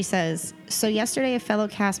 And she says, so yesterday a fellow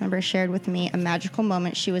cast member shared with me a magical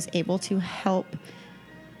moment she was able to help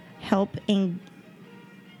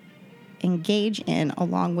engage in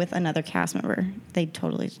along with another cast member. They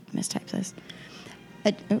totally mistyped this.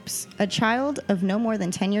 A child of no more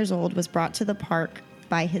than 10 years old was brought to the park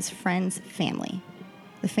by his friend's family.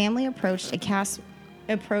 The family approached cast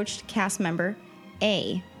member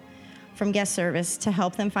A from guest service to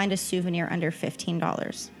help them find a souvenir under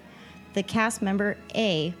 $15. The cast member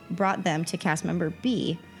A brought them to cast member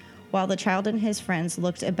B, while the child and his friends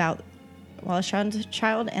looked about. The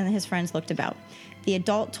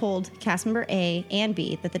adult told cast member A and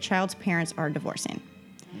B that the child's parents are divorcing.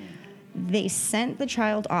 They sent the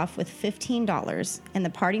child off with $15 and the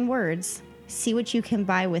parting words, "See what you can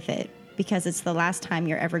buy with it, because it's the last time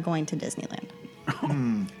you're ever going to Disneyland."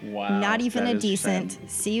 Wow. Not even a decent,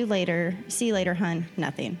 sad. see you later, hun,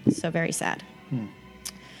 nothing. So very sad.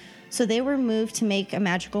 So they were moved to make a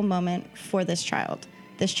magical moment for this child.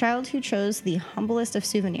 This child who chose the humblest of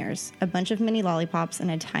souvenirs, a bunch of mini lollipops and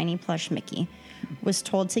a tiny plush Mickey, was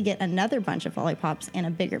told to get another bunch of lollipops and a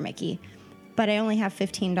bigger Mickey. But I only have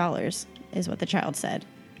 $15, is what the child said.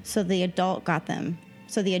 So the adult got them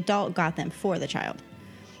for the child.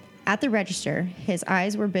 At the register, his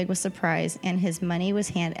eyes were big with surprise, and his money was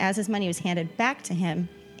handed back to him,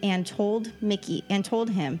 and told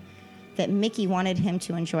him that Mickey wanted him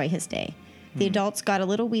to enjoy his day. The adults got a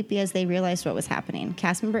little weepy as they realized what was happening.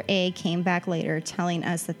 Cast member A came back later, telling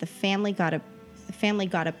us that the family got a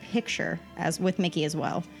picture with Mickey as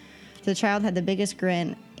well. The child had the biggest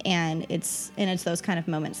grin, and it's those kind of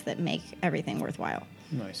moments that make everything worthwhile.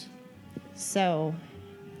 Nice. So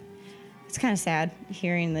it's kind of sad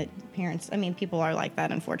hearing that parents. I mean, people are like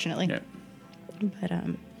that, unfortunately. Yeah. But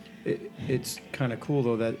it's kind of cool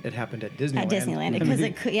though that it happened at Disneyland. At Disneyland, because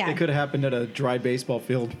it could have happened at a dry baseball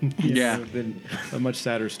field. Yeah, it would have been a much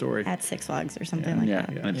sadder story. At Six Flags or something like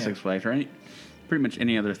that. At Six Flags or pretty much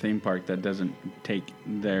any other theme park that doesn't take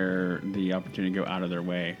the opportunity to go out of their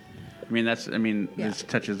way. This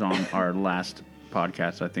touches on our last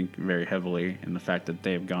podcast, I think, very heavily in the fact that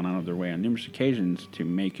they have gone out of their way on numerous occasions to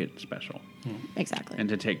make it special. Exactly. And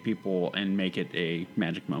to take people and make it a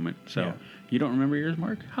magic moment. So you don't remember yours,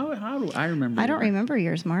 Mark? How do I remember? I don't remember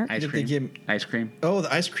yours, Mark. Ice cream. Ice cream. Oh,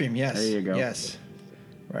 the ice cream. Yes. There you go. Yes.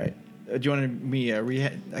 Right. Do you want me I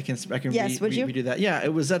can redo that. Yeah,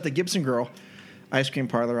 it was at the Gibson Girl ice cream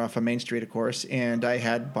parlor off of Main Street, of course, and I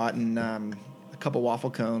had bought a couple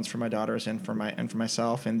waffle cones for my daughters and for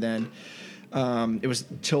myself, and then it was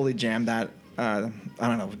totally jammed. That I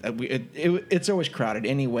don't know. It's always crowded.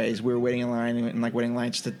 Anyways, we were waiting in line and waiting in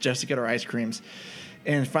line just to get our ice creams.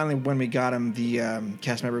 And finally, when we got them, the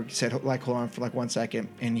cast member said, hold on for 1 second.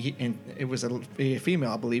 And it was a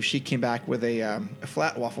female, I believe. She came back with a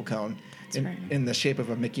flat waffle cone in the shape of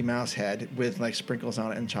a Mickey Mouse head with sprinkles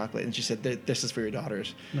on it and chocolate. And she said, this is for your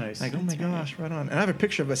daughters. Nice. Oh my gosh, right on. And I have a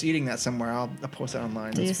picture of us eating that somewhere. I'll post that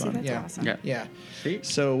online. Do you That's see? fun. That's awesome. Yeah. See?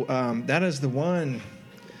 So that is the one.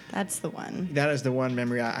 That's the one. That is the one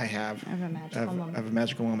memory I have of a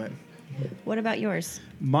magical moment. What about yours?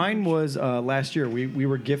 Mine was last year. We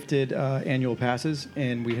were gifted annual passes,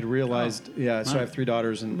 and we had realized, so I have 3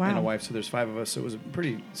 daughters and a wife, so there's 5 of us, so it was a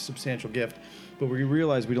pretty substantial gift. But we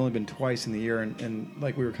realized we'd only been twice in the year, and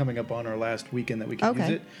we were coming up on our last weekend that we could use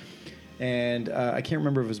it. And I can't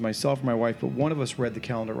remember if it was myself or my wife, but one of us read the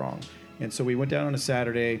calendar wrong. And so we went down on a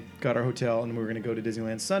Saturday, got our hotel, and we were going to go to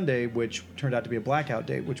Disneyland Sunday, which turned out to be a blackout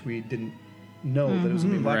date, which we didn't know that it was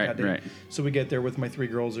going to be a blackout day. Right. So we get there with my 3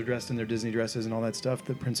 girls. They're dressed in their Disney dresses and all that stuff,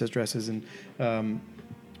 the princess dresses. And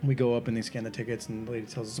we go up and they scan the tickets, and the lady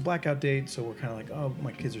tells us a blackout date. So we're kind of like, oh,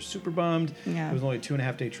 my kids are super bummed. Yeah. It was only a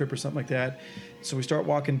 2.5-day trip or something like that. So we start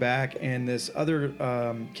walking back, and this other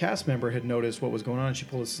cast member had noticed what was going on. And she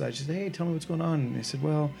pulled us aside. She said, hey, tell me what's going on. And I said,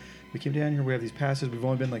 well, we came down here. We have these passes. We've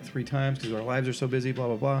only been 3 times because our lives are so busy, blah,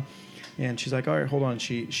 blah, blah. And she's like, all right, hold on.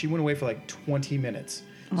 She went away for 20 minutes.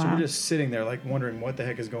 So we're just sitting there wondering what the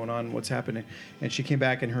heck is going on, what's happening. And she came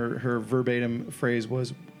back, and her verbatim phrase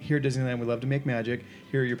was, here at Disneyland, we love to make magic.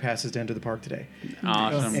 Here are your passes to enter the park today.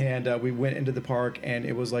 Awesome. And we went into the park, and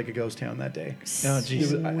it was like a ghost town that day. Oh,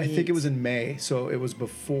 geez. I think it was in May. So it was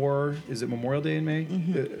before, is it Memorial Day in May?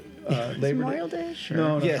 Labor Memorial Day? Sure.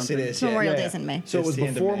 No, yes, it is. Memorial Day's in May. So it was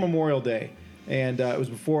before Memorial Day. And it was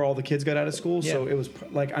before all the kids got out of school. So it was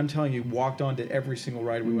I'm telling you, walked on to every single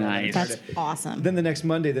ride we went on. That's awesome. Then the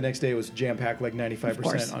next day was jam-packed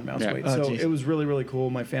 95% on Mouse Weight. So it was really, really cool.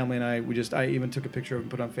 My family and I even took a picture of it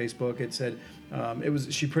and put it on Facebook. It said,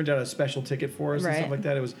 she printed out a special ticket for us and stuff like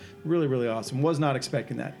that. It was really, really awesome. Was not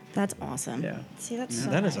expecting that. That's awesome. Yeah. See, that's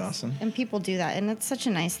so that nice. is awesome. And people do that, and it's such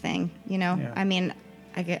a nice thing, Yeah. I mean,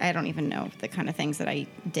 I don't even know the kind of things that I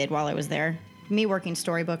did while I was there. Me working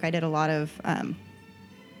Storybook, I did a lot of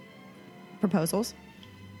proposals.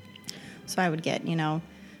 So I would get,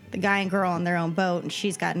 the guy and girl on their own boat, and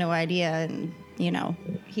she's got no idea, and,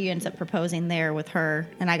 he ends up proposing there with her,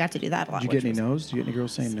 and I got to do that a lot. Did you get any no's? Did you get any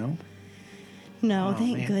girls saying no? No,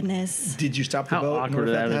 thank goodness. Did you stop the boat? How awkward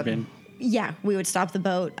would that have been? Yeah, we would stop the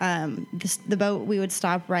boat. The boat, we would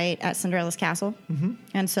stop right at Cinderella's castle. Mm-hmm.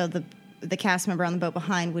 And so the cast member on the boat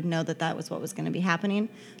behind would know that was what was going to be happening,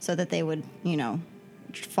 so that they would,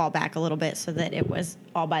 fall back a little bit so that it was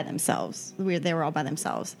all by themselves. They were all by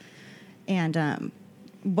themselves. And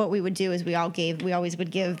what we would do is we always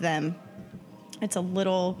would give them, it's a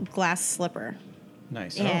little glass slipper.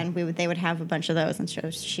 Nice. And they would have a bunch of those, and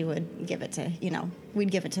so she would give it to,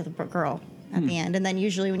 we'd give it to the girl at the end. And then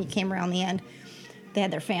usually when you came around the end, they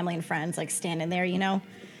had their family and friends standing there,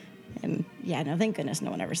 And thank goodness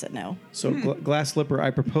no one ever said no. So glass slipper, I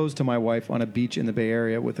proposed to my wife on a beach in the Bay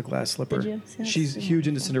Area with a glass slipper. Did you? She's huge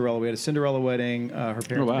into Cinderella. We had a Cinderella wedding. Her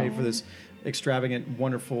parents paid for this extravagant,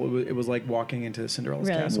 wonderful. It was like walking into Cinderella's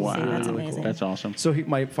castle. Wow, that's really amazing. Cool. That's awesome. So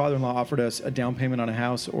my father-in-law offered us a down payment on a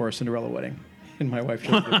house or a Cinderella wedding. And my wife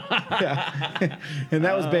chose it. Yeah. And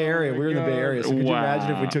that was Bay Area. We were in the Bay Area. So could you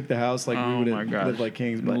imagine if we took the house? We would have lived like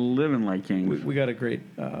kings. But living like kings. We got a great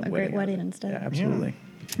wedding. Great wedding instead. Yeah, absolutely.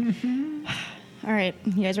 Yeah. All right.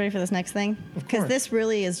 You guys ready for this next thing? Because this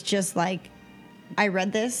really is just I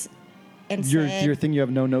read this and said... Your thing you have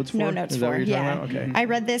no notes for? No notes is that for, what you're yeah. talking about? Okay. I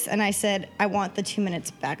read this and I said, I want the 2 minutes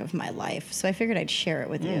back of my life. So I figured I'd share it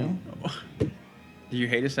with you. Do you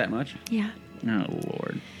hate us that much? Yeah. Oh,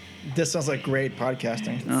 Lord. This sounds like great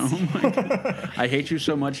podcasting. Oh, my God. I hate you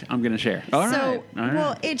so much, I'm going to share. All right.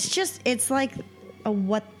 Well, it's like a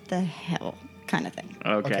what the hell kind of thing.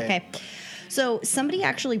 Okay. So somebody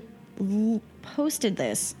actually posted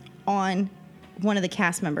this on one of the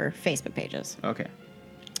cast member Facebook pages. Okay.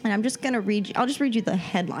 And I'm just going to read you, I'll just read you the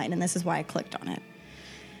headline, and this is why I clicked on it.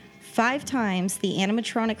 5 times the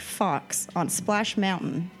animatronic fox on Splash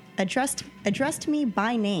Mountain addressed me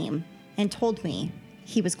by name and told me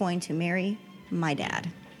he was going to marry my dad.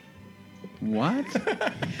 What?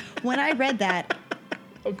 When I read that,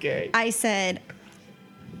 I said,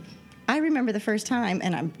 I remember the first time,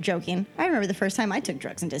 and I'm joking, I remember the first time I took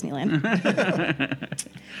drugs in Disneyland.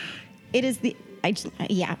 It is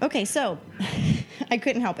so I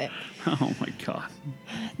couldn't help it. Oh my God.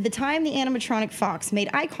 The time the animatronic fox made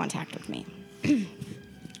eye contact with me.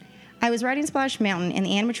 I was riding Splash Mountain, and the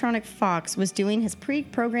animatronic fox was doing his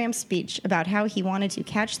pre-programmed speech about how he wanted to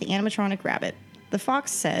catch the animatronic rabbit. The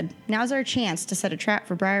fox said, "Now's our chance to set a trap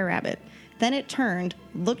for Briar Rabbit." Then it turned,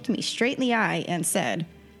 looked me straight in the eye, and said,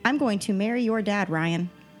 "I'm going to marry your dad, Ryan."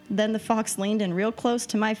 Then the fox leaned in real close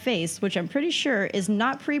to my face, which I'm pretty sure is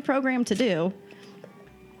not pre-programmed to do.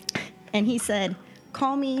 And he said,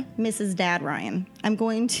 "Call me Mrs. Dad Ryan. I'm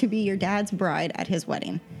going to be your dad's bride at his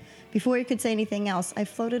wedding." Before he could say anything else, I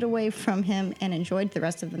floated away from him and enjoyed the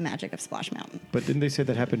rest of the magic of Splash Mountain. But didn't they say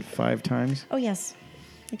that happened 5 times? Oh, yes.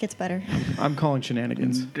 It gets better. I'm calling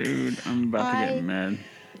shenanigans. Dude, I'm about to get mad.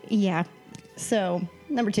 Yeah. So,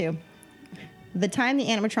 number 2. The time the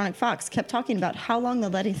animatronic fox kept talking about how long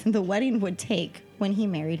the wedding would take when he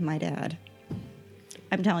married my dad.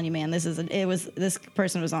 I'm telling you, man, this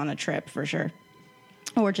person was on a trip for sure.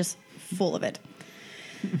 Or just full of it.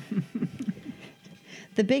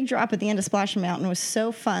 The big drop at the end of Splash Mountain was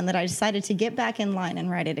so fun that I decided to get back in line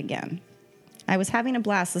and ride it again. I was having a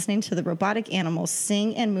blast listening to the robotic animals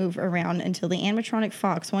sing and move around until the animatronic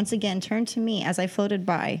fox once again turned to me as I floated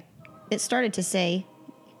by. It started to say,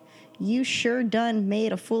 "You sure done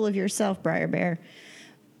made a fool of yourself, Briar Bear."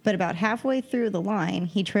 But about halfway through the line,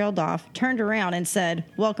 he trailed off, turned around, and said,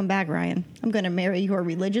 "Welcome back, Ryan. I'm going to marry your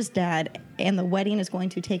religious dad, and the wedding is going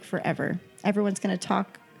to take forever. Everyone's going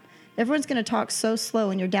to talk so slow,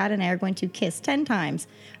 and your dad and I are going to kiss 10 times.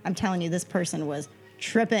 I'm telling you, this person was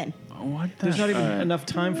tripping. What the There's not even enough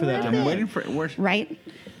time for that. I'm waiting for it. Right?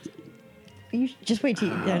 You just wait till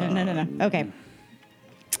you... No. Okay.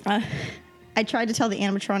 I tried to tell the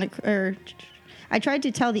animatronic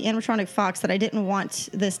fox that I didn't want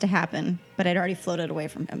this to happen, but I'd already floated away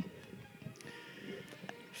from him.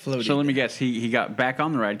 Floated. So let me guess, he got back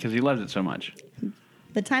on the ride because he loves it so much.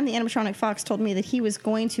 The time the animatronic fox told me that he was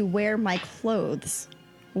going to wear my clothes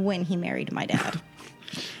when he married my dad.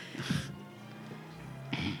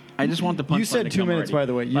 I just want the punchline. You said 2 minutes, already. by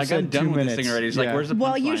the way. You like, said I'm done 2 with minutes. this thing already. It's like, where's the punchline?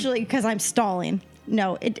 Well, usually because I'm stalling.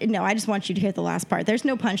 No, I just want you to hear the last part. There's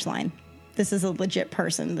no punchline. This is a legit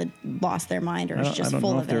person that lost their mind or is just full of it. I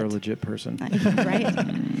don't know if they're a legit person. Right?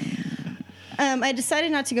 I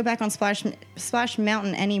decided not to go back on Splash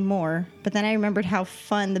Mountain anymore, but then I remembered how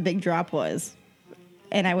fun the big drop was,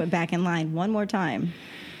 and I went back in line one more time.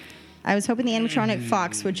 I was hoping the animatronic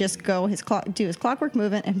fox would just do his clockwork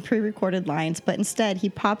movement and pre-recorded lines, but instead he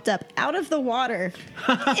popped up out of the water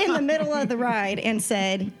in the middle of the ride and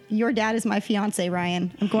said, "Your dad is my fiance,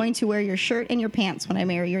 Ryan. I'm going to wear your shirt and your pants when I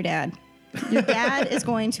marry your dad. Your dad is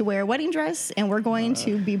going to wear a wedding dress, and we're going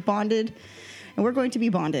to be bonded.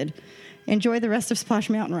 Enjoy the rest of Splash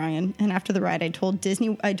Mountain, Ryan." And after the ride, I told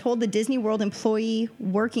the Disney World employee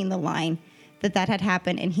working the line that had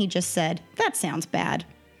happened, and he just said, "That sounds bad."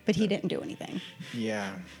 But he didn't do anything. Yeah.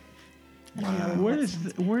 Where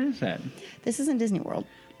is that? This is in Disney World.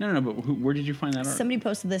 No, but where did you find that article? Somebody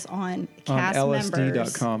posted this on cast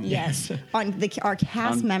LSD.com. Yes. On our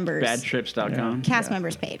cast members. Badtrips.com. Cast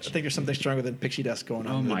members page. I think there's something stronger than Pixie Dust going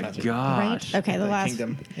on. Oh my gosh. Right? Okay, the last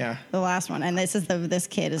Kingdom. Yeah. The last one. And this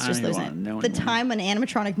kid is just losing it. The time an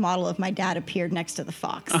animatronic model of my dad appeared next to the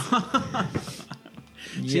fox.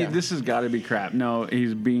 See, this has got to be crap. No,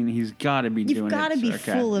 he's got to be doing it. You've got to be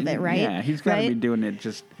full of it, right? Yeah, he's got to be doing it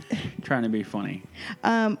just trying to be funny.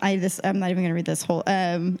 I'm not even going to read this whole.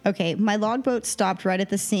 Okay, my logboat stopped right at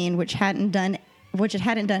the scene, which it hadn't done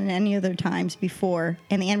any other times before,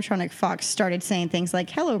 and the animatronic fox started saying things like,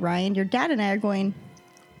 "Hello, Ryan. Your dad and I are going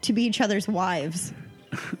to be each other's wives."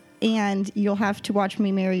 And you'll have to watch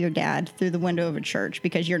me marry your dad through the window of a church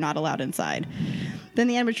because you're not allowed inside. Then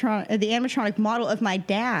the animatronic model of my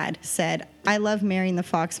dad said, "I love marrying the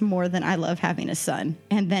fox more than I love having a son."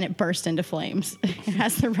 And then it burst into flames. And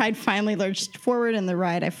as the ride finally lurched forward in the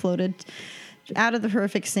ride, I floated out of the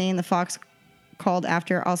horrific scene. The fox called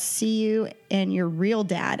after, "I'll see you and your real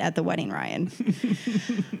dad at the wedding, Ryan."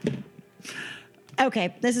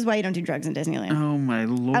 Okay, this is why you don't do drugs in Disneyland. Oh, my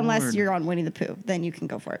Lord. Unless you're on Winnie the Pooh. Then you can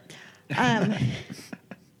go for it.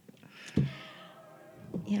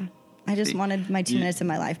 Yeah. I just wanted my 2 minutes of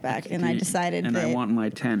my life back, and I decided and I want my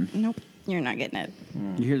 10. Nope, you're not getting it.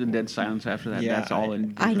 You hear the dead silence after that? Yeah, That's all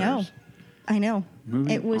it deserves. I know. I know.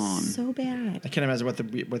 Moving it was on. so bad. I can't imagine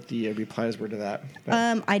what the replies were to that.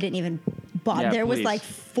 But. I didn't even bother. Yeah, There was please. like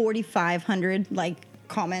 4,500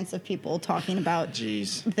 comments of people talking about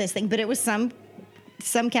this thing, but it was some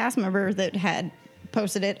cast member that had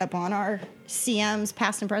posted it up on our CM's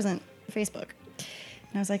past and present Facebook,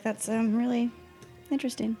 and I was like, that's really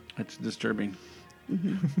interesting. It's disturbing.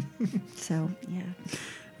 Mm-hmm. So yeah,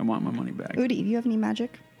 I want my money back. Udi, do you have any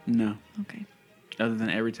magic? No. Okay. Other than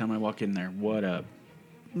every time I walk in there, what up?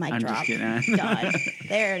 Mic I'm drop. just kidding. God,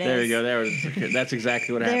 there it is. There you go. That's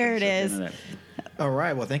exactly what There happens. it is. All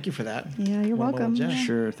right. Well, thank you for that. Yeah, you're welcome. Yeah.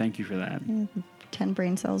 Sure. Thank you for that. Yeah, 10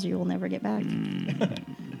 brain cells you will never get back.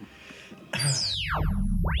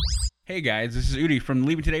 Hey guys, this is Udi from the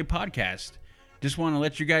Leaving Today podcast. Just want to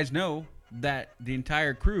let you guys know that the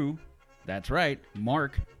entire crew, that's right,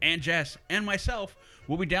 Mark and Jess and myself,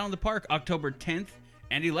 will be down in the park October 10th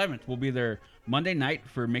and 11th. We'll be there Monday night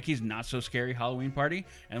for Mickey's Not So Scary Halloween party,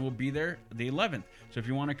 and we'll be there the 11th. So if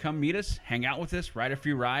you want to come meet us, hang out with us, ride a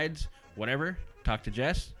few rides, whatever, talk to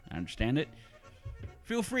Jess, I understand it,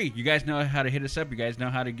 feel free. You guys know how to hit us up. You guys know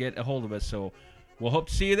how to get a hold of us. So we'll hope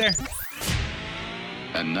to see you there.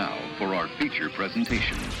 And now for our feature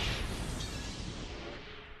presentation.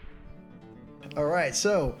 All right.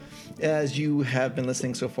 So, as you have been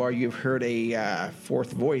listening so far, you've heard a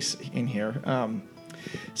fourth voice in here.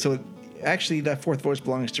 So, actually, that fourth voice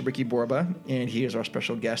belongs to Ricky Borba, and he is our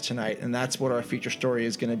special guest tonight. And that's what our feature story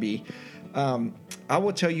is going to be. I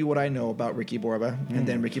will tell you what I know about Ricky Borba, and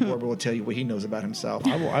then Ricky Borba will tell you what he knows about himself.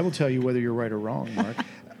 I will tell you whether you're right or wrong, Mark.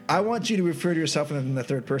 I want you to refer to yourself in the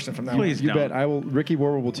third person from that Please on. You bet. I will. Ricky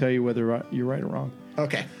Borba will tell you whether you're right or wrong.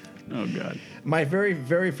 Okay. Oh, God. My very,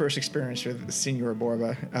 very first experience with Senor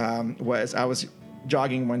Borba was I was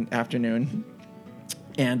jogging one afternoon,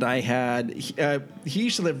 and I had he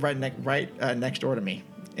used to live right next door to me.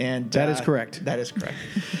 And that is correct. That is correct.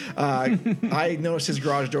 I noticed his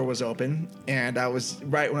garage door was open, and I was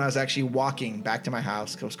right when I was actually walking back to my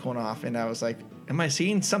house. I was going off, and I was like, "Am I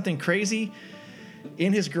seeing something crazy?"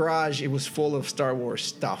 In his garage, it was full of Star Wars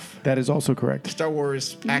stuff. That is also correct. Star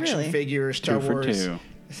Wars action figures, Star Wars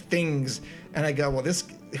things, and I go, "Well,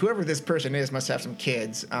 whoever this person is must have some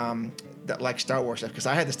kids that like Star Wars stuff." Because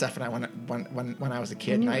I had the stuff when I was a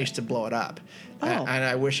kid, and I used to blow it up, and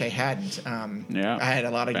I wish I hadn't. I had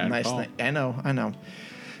a lot of nice things. I know.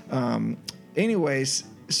 Anyways,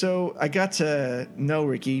 so I got to know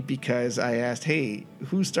Ricky because I asked, "Hey,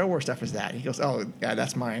 whose Star Wars stuff is that?" He goes, "Oh, yeah,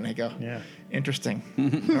 that's mine." I go, "Yeah, interesting."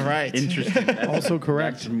 All right, interesting. Also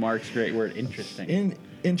correct. That's Mark's great word. Interesting.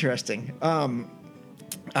 Interesting.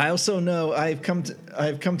 I also know I've come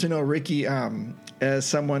to know Ricky as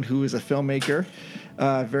someone who is a filmmaker,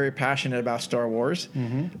 very passionate about Star Wars.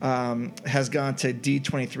 Has gone to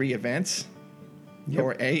D23 events. Yep.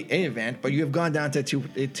 Or a event, but you have gone down to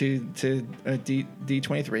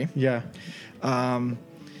D23. Yeah. And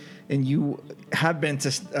you have been to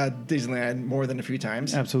Disneyland more than a few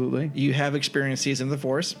times. Absolutely. You have experienced Season of the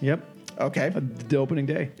Force. Yep. Okay. The opening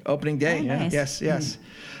day. Opening day. Oh, nice. Yes.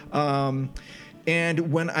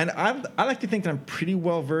 And when I like to think that I'm pretty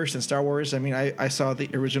well versed in Star Wars. I mean, I saw the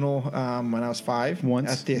original when I was 5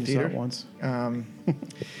 once at the theater. Once.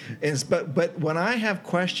 But when I have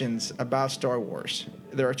questions about Star Wars,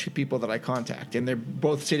 there are two people that I contact, and they're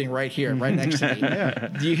both sitting right here, right next to me.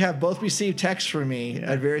 Yeah. You have both received texts from me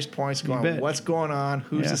at various points going, "What's going on?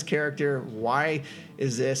 Who's this character? Why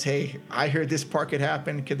is this? Hey, I heard this part could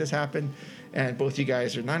happen. Could this happen?" And both you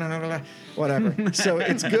guys are, no, whatever. So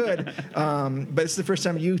it's good. But it's the first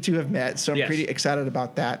time you two have met, so I'm pretty excited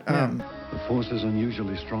about that. The Force is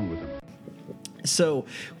unusually strong with them. So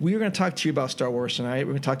we're going to talk to you about Star Wars tonight.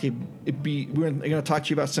 We're going to talk to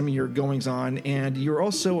you about some of your goings on, and you're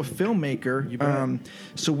also a filmmaker.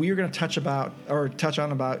 So we're going to touch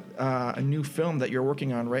on a new film that you're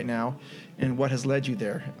working on right now, and what has led you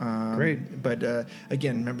there. Great. But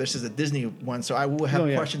again, remember, this is a Disney one, so I will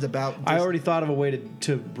have questions about this. I already thought of a way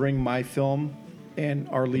to bring my film and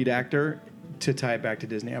our lead actor to tie it back to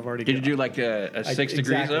Disney. I've already. Did you do like a 6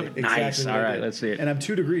 degrees up? Nice. All right, let's see it. And I'm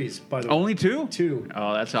 2 degrees, by the way. Only 2? 2.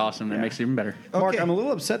 Oh, that's awesome. That makes it even better. Mark, I'm a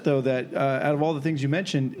little upset though that out of all the things you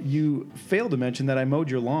mentioned, you failed to mention that I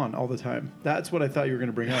mowed your lawn all the time. That's what I thought you were going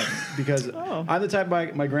to bring up because I'm the type.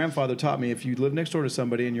 My grandfather taught me if you live next door to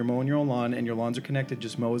somebody and you're mowing your own lawn and your lawns are connected,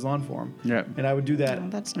 just mow his lawn for him. Yeah. And I would do that. Oh,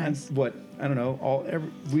 that's nice. And I don't know.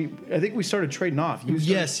 I think we started trading off.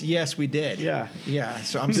 Yes, we did. Yeah.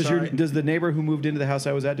 So I'm sorry. Does the neighbor who moved into the house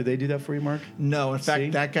I was at, do they do that for you, Mark? No, in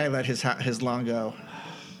fact, that guy let his lawn go.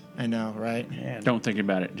 I know, right? Man. Don't think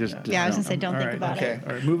about it. Just I was going to say, don't think about it.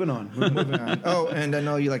 All right, moving on. Moving on. Oh, and I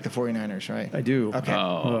know you like the 49ers, right? I do. Okay.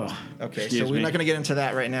 Oh. Okay, Excuse so we're me. not going to get into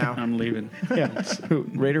that right now. I'm leaving. Yeah. Who,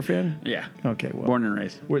 Raider fan? Yeah. Okay, well. Born and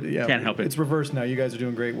raised. Can't help it. It's reversed now. You guys are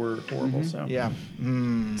doing great. We're horrible, so. Yeah.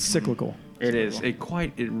 It's cyclical. It is. It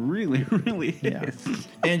really, really is.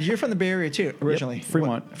 And you're from the Bay Area, too, originally? Yep.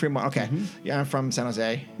 Fremont. Fremont, okay. Yeah, I'm from San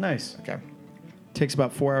Jose. Nice. Okay. Takes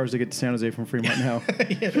about 4 hours to get to San Jose from Fremont now.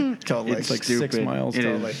 Totally. It's like stupid. 6 miles. It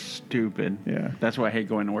totally. is stupid. Yeah. That's why I hate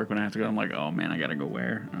going to work when I have to go. I'm like, oh, man, I got to go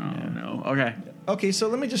where? Oh, no. Okay. Okay, so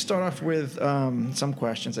let me just start off with some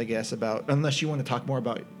questions, I guess, about, unless you want to talk more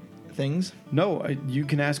about things. No, you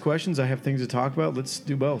can ask questions. I have things to talk about. Let's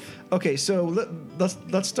do both. Okay, so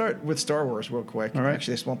let's start with Star Wars real quick. All right.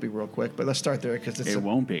 Actually, this won't be real quick, but let's start there because It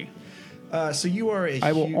won't be. So you are a.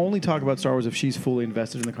 I will only talk about Star Wars if she's fully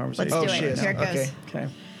invested in the conversation. Let's do she it. is. Here it goes. Okay. Okay.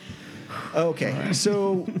 Okay,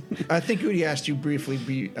 so I think Udi asked you briefly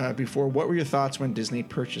before. What were your thoughts when Disney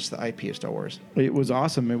purchased the IP of Star Wars? It was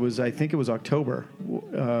awesome. I think it was October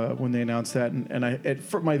when they announced that, and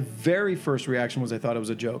my very first reaction was I thought it was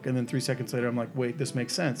a joke, and then 3 seconds later I'm like, wait, this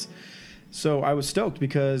makes sense. So I was stoked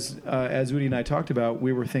because as Udi and I talked about,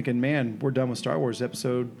 we were thinking, man, we're done with Star Wars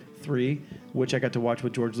Episode 3, which I got to watch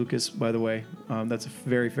with George Lucas, by the way. That's a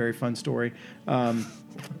very, very fun story.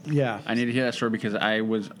 Yeah, I need to hear that story because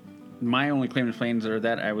my only claim to fame are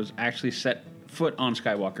that I was actually set foot on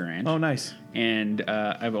Skywalker Ranch. Oh, nice. And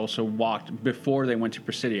I've also walked before they went to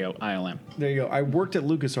Presidio, ILM. There you go. I worked at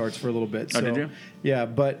LucasArts for a little bit. Oh, did you? Yeah,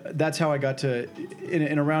 but that's how I got to,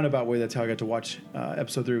 in a roundabout way, that's how I got to watch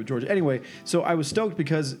Episode 3 with George. Anyway, so I was stoked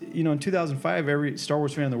because, in 2005, every Star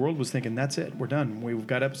Wars fan in the world was thinking, that's it, we're done. We've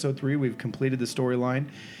got Episode 3, we've completed the storyline.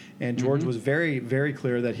 And George was very, very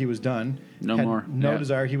clear that he was done. No Had more. No Yeah.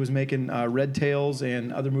 desire. He was making Red Tails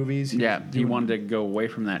and other movies. He wanted to go away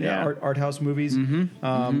from that. Yeah. Art house movies.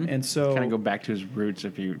 And so kind of go back to his roots,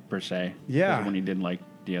 per se. Yeah. When he did like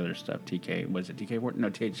the other stuff, was it TK?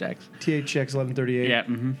 No, THX. THX 1138.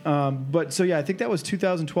 Yeah. But so I think that was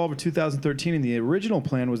 2012 or 2013, and the original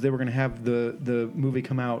plan was they were going to have the movie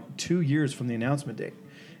come out 2 years from the announcement date.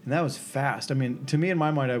 And that was fast. I mean, to me, in my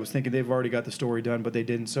mind, I was thinking they've already got the story done, but they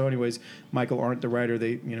didn't. So anyways, Michael Arndt, the writer,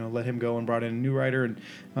 they let him go and brought in a new writer,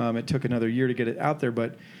 and it took another year to get it out there.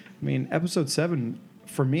 But, I mean, Episode 7,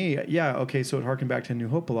 for me, okay, so it harkened back to New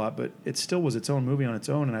Hope a lot, but it still was its own movie on its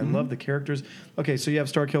own, and I love the characters. Okay, so you have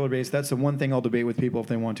Starkiller Base. That's the one thing I'll debate with people if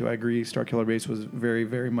they want to. I agree, Starkiller Base was very,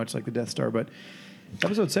 very much like the Death Star, but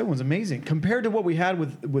Episode 7 was amazing. Compared to what we had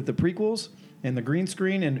with the prequels and the green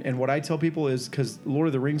screen, and what I tell people is, because Lord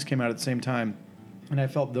of the Rings came out at the same time, and I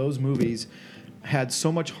felt those movies had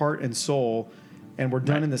so much heart and soul and were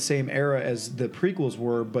done in the same era as the prequels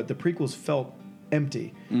were, but the prequels felt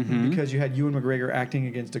empty because you had Ewan McGregor acting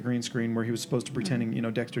against a green screen where he was supposed to pretending,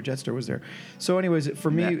 Dexter Jettster was there. So anyways,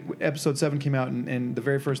 for me, Episode 7 came out, and the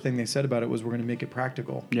very first thing they said about it was we're going to make it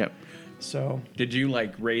practical. Yep. So did you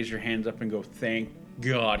raise your hands up and go, thank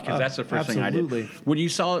God? Because that's the first absolutely. thing I did. When you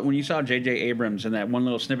saw J.J. Abrams and that one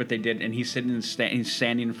little snippet they did, and he's standing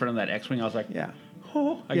in front of that X-wing, I was like,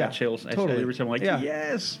 I got chills. Totally. I'm like,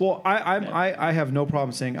 yes. Well, I have no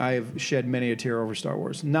problem saying I have shed many a tear over Star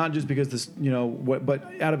Wars. Not just because this,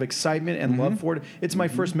 but out of excitement and love for it. It's my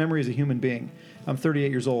first memory as a human being. I'm 38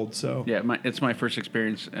 years old, so it's my first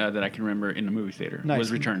experience that I can remember in the movie theater. Nice.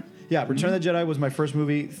 Was Return. Yeah, Return of the Jedi was my first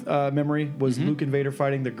movie memory. Was Luke and Vader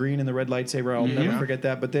fighting the green and the red lightsaber? I'll never forget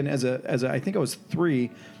that. But then, as I think I was 3.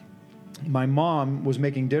 My mom was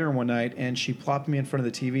making dinner one night, and she plopped me in front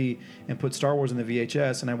of the TV and put Star Wars in the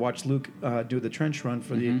VHS, and I watched Luke do the trench run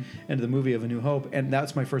for the end of the movie of A New Hope, and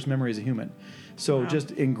that's my first memory as a human. So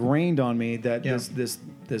just ingrained on me that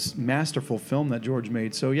this masterful film that George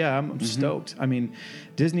made. So I'm stoked. I mean,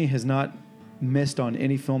 Disney has not missed on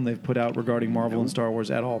any film they've put out regarding Marvel and Star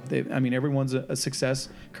Wars at all. Everyone's a success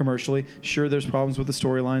commercially. Sure, there's problems with the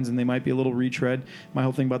storylines, and they might be a little retread. My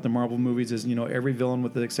whole thing about the Marvel movies is, every villain,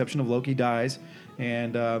 with the exception of Loki, dies,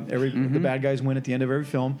 and the bad guys win at the end of every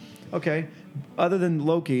film. Okay, other than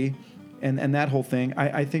Loki and that whole thing,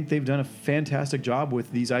 I think they've done a fantastic job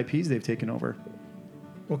with these IPs they've taken over.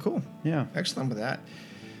 Well, cool. Yeah. Excellent with that.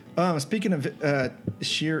 Speaking of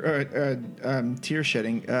tear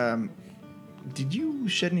shedding, did you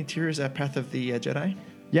shed any tears at Path of the Jedi?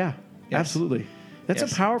 Yeah, yes. Absolutely. That's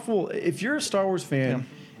a powerful. If you're a Star Wars fan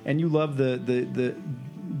and you love the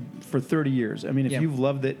for 30 years, if you've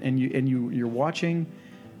loved it and you're watching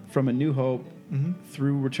from A New Hope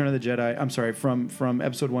through Return of the Jedi. I'm sorry, from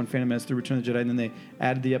Episode 1 Phantom Menace through Return of the Jedi, and then they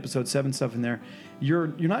added the Episode 7 stuff in there.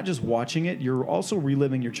 You're not just watching it; you're also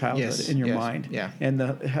reliving your childhood in your mind, and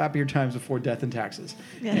the happier times before death and taxes.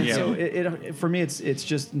 Yeah. And so it for me, it's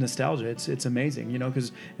just nostalgia. It's amazing,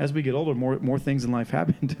 because as we get older, more things in life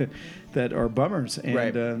happen that are bummers,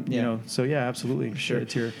 and So absolutely, sure.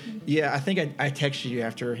 It's here. Yeah, I think I texted you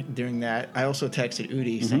after doing that. I also texted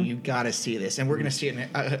Udi saying you got to see this, and we're going to see it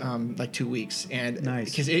in like 2 weeks, and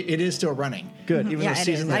because it is still running. Good, even though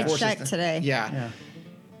season I checked today. Yeah.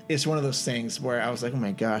 It's one of those things where I was like, oh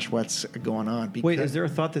my gosh, what's going on? Wait, is there a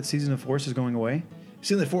thought that Season of Force is going away?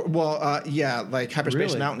 Season of Force, like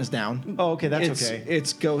Hyperspace Mountain is down. Oh, okay, that's okay.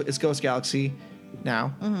 It's Ghost Galaxy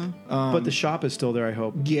now. But the shop is still there, I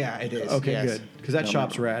hope. Yeah, it is. Okay, good. Because that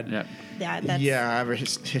shop's rad. Yeah. I have a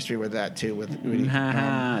history with that too. With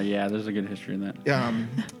Udi. Yeah, there's a good history in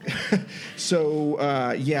that. So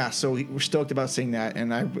we're stoked about seeing that,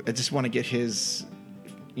 and I just want to get his.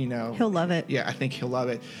 He'll love it. Yeah, I think he'll love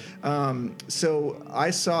it. So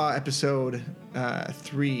I saw episode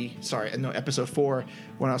 4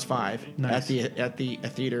 when I was 5 at the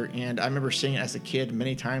theater, and I remember seeing it as a kid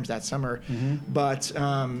many times that summer. But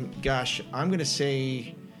gosh, I'm gonna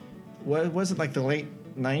say, what was it, like the late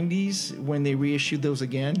 90s when they reissued those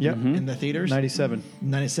again in the theaters? 97.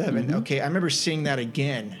 Okay, I remember seeing that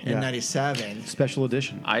again in 97. Special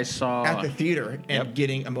edition. I saw at the theater and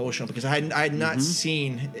getting emotional because I had not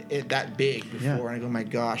seen it that big before, and I go, my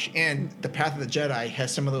gosh. And The Path of the Jedi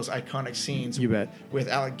has some of those iconic scenes. You bet. With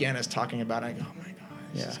Alec Guinness talking about it. I go, oh my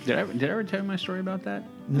gosh. Yeah. Did I ever tell you my story about that?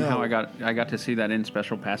 No. How I got to see that in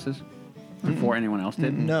special passes before anyone else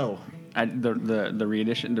did? No. The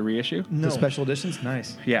reissue? No. The special editions?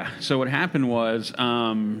 Nice. Yeah. So what happened was,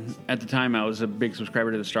 at the time, I was a big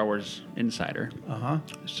subscriber to the Star Wars Insider.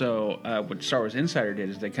 So what Star Wars Insider did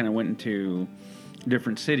is they kind of went into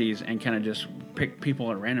different cities and kind of just picked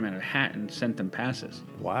people at random out of a hat and sent them passes.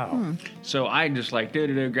 Wow. So I just like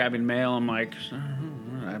grabbing mail. I'm like,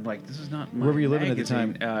 this is not my Where were you living magazine.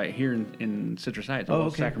 at the time? Here in Citrus Heights,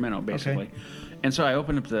 Sacramento, basically. Okay. And so I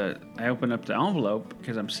opened up the envelope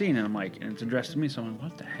because I'm seeing it. I'm like, and it's addressed to me. So I'm like,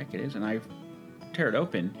 what the heck it is? And I tear it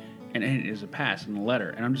open, and it is a pass and a letter.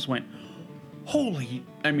 And I'm just went, holy!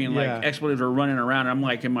 I mean, like expletives are running around. I'm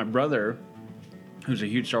like, and my brother, who's a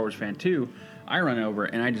huge Star Wars fan too, I run over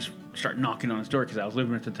and I just start knocking on his door because I was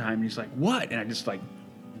living at the time. And he's like, what? And I just like,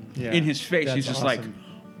 in his face, he's just like,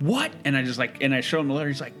 what? And I just and I show him the letter.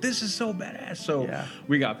 He's like, this is so badass. So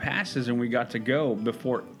we got passes and we got to go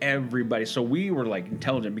before everybody. So we were like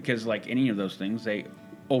intelligent because like any of those things, they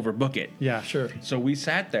overbook it. Yeah, sure. So we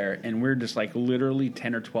sat there and we're just like literally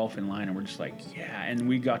 10 or 12 in line, and we're just like, and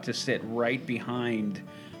we got to sit right behind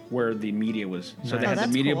where the media was. So they had the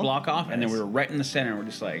media block off, and then we were right in the center. And we're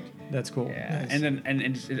just like, that's cool. Yeah. Nice. And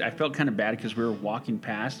then I felt kind of bad because we were walking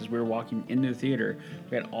past as we were walking into the theater.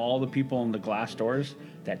 We had all the people on the glass doors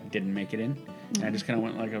that didn't make it in. And I just kind of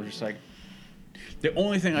went I was just like, the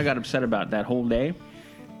only thing I got upset about that whole day,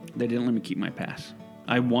 they didn't let me keep my pass.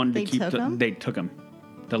 I wanted to keep them. They took them.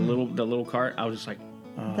 The little cart. I was just like,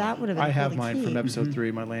 that would have been I have really mine key. from episode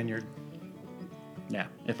 3, my lanyard. Yeah,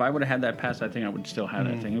 if I would have had that pass, I think I would still have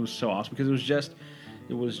that thing. It was so awesome because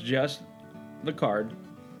it was just the card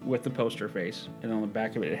with the poster face, and on the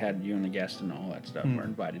back of it, it had you and the guest and all that stuff. We're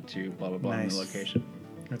invited to blah blah blah in the location.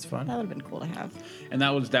 That's fun. That would have been cool to have. And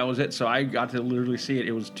that was it. So I got to literally see it.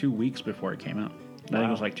 It was 2 weeks before it came out. I think it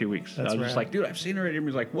was like 2 weeks. I was just like, dude, I've seen it already.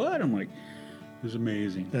 Everybody's like, what? I'm like, it was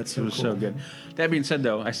amazing. That's so It was cool. so good. That being said,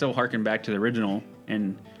 though, I still harken back to the original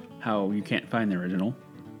and how you can't find the original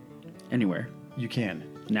anywhere. You can.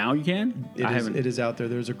 Now you can? It is out there.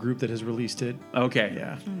 There's a group that has released it. Okay.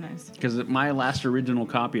 Yeah. Oh, nice. Because my last original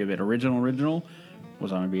copy of it, original,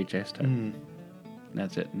 was on a VHS tape.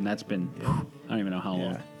 That's it. And that's been, I don't even know how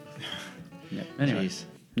long. Yeah. Anyway. Jeez.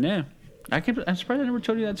 Yeah. I'm surprised I never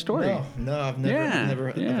told you that story. No, I've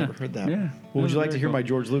never heard that. Yeah. Well, would you like to hear cool. my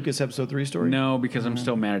George Lucas episode 3 story? No, because I'm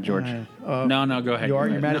still mad at George. No, go ahead. You are?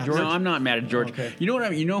 You're mad at George? No, I'm not mad at George. Okay. You know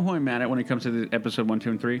what you know who I'm mad at when it comes to the episode 1,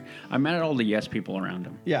 2, and 3? I'm mad at all the yes people around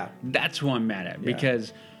him. Yeah. That's who I'm mad at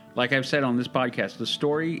because, like I've said on this podcast, the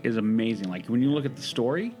story is amazing. Like when you look at the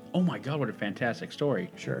story, oh my God, what a fantastic story.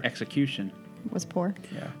 Sure. Execution Was poor.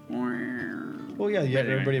 Yeah. Well, yeah, you have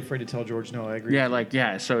everybody afraid to tell George no. I agree.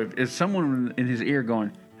 Yeah, So if someone in his ear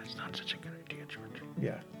going, that's not such a good idea, George.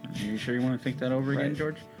 Yeah. Are you sure you want to think that over again,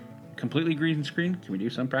 George? Completely green screen? Can we do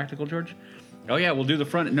some practical, George? Oh, yeah, we'll do the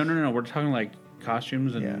front. No. We're talking like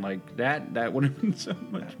costumes and like that would have been so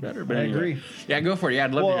much better. But I anyway. agree. Yeah, go for it. Yeah,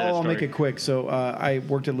 I'd love to hear that I'll story. make it quick. So I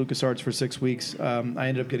worked at LucasArts for 6 weeks. I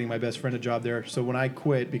ended up getting my best friend a job there. So when I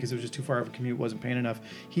quit because it was just too far of a commute, wasn't paying enough,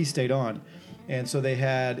 he stayed on. And so they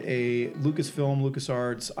had a Lucasfilm,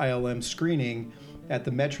 LucasArts, ILM screening at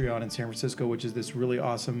the Metreon in San Francisco, which is this really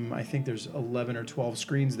awesome, I think there's 11 or 12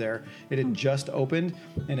 screens there. It had just opened,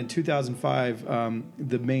 and in 2005,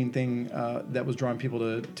 the main thing that was drawing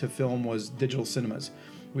people to film was digital cinemas.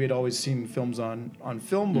 We had always seen films on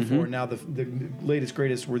film before. Now the latest,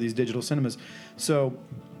 greatest were these digital cinemas. So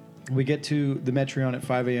we get to the Metreon at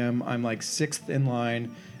 5 a.m. I'm like 6th in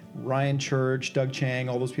line. Ryan Church, Doug Chang,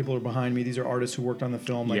 all those people are behind me. These are artists who worked on the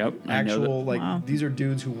film. Like actual, like these are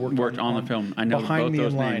dudes who worked on the film. I know behind both me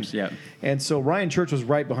those in line. names. Yeah. And so Ryan Church was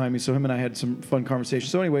right behind me. So him and I had some fun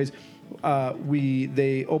conversations. So anyways,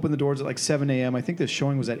 they opened the doors at like 7 a.m. I think the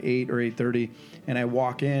showing was at 8 or 8:30. And I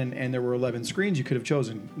walk in and there were 11 screens you could have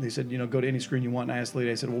chosen. They said, go to any screen you want. And I asked the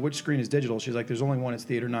lady, I said, well, which screen is digital? She's like, there's only one. It's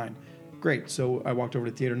Theater 9. Great. So I walked over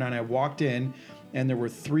to Theater 9. I walked in and there were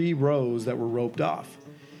 3 rows that were roped off.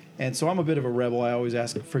 And so I'm a bit of a rebel. I always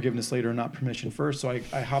ask forgiveness later and not permission first. So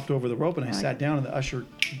I hopped over the rope and I sat down, and the usher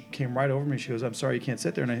came right over me. She goes, I'm sorry, you can't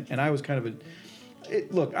sit there. And I was kind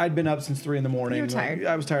of look, I'd been up since 3 in the morning. You were tired.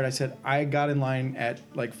 I was tired. I said, I got in line at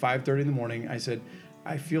like 5:30 in the morning. I said,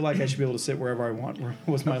 I feel like I should be able to sit wherever I want. Where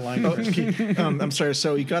was my line? I'm sorry.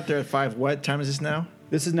 So you got there at 5. What time is this now?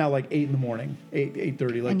 This is now like 8 in the morning,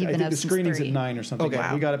 8:30. Like I think the screening's 3. at 9 or something. Okay.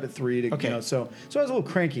 Wow. We got up at 3 to, so I was a little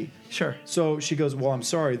cranky. Sure. So she goes, well, I'm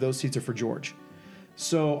sorry, those seats are for George.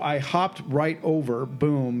 So I hopped right over,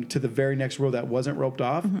 boom, to the very next row that wasn't roped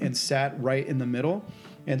off and sat right in the middle.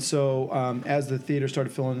 And so as the theater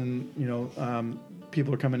started filling in,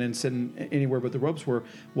 people are coming in, sitting anywhere but the ropes were.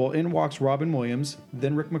 Well, in walks Robin Williams,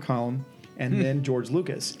 then Rick McCallum, and then George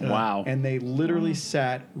Lucas. Wow. And they literally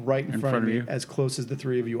sat right in front of me, as close as the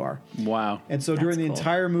 3 of you are. Wow. And so during the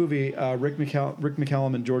entire movie, Rick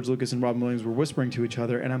McCallum and George Lucas and Robin Williams were whispering to each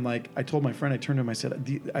other. And I'm like, I told my friend, I turned to him, I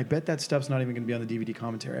said, I bet that stuff's not even going to be on the DVD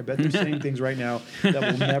commentary. I bet they're saying things right now that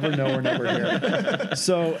we'll never know or never hear.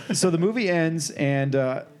 So the movie ends, and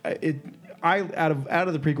out of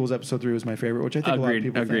the prequels, episode 3 was my favorite, which I think a lot of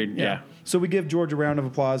people think. Yeah. So we give George a round of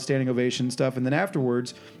applause, standing ovation stuff, and then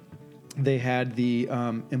afterwards, they had the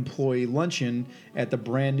employee luncheon at the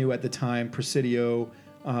brand new at the time Presidio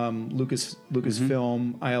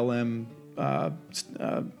Lucasfilm ILM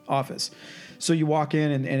office. So you walk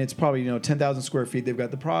in and it's probably 10,000 square feet. They've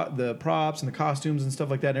got the props and the costumes and stuff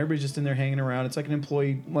like that. And everybody's just in there hanging around. It's like an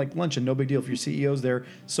employee luncheon. No big deal. If your CEO's there,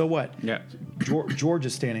 so what? Yeah. George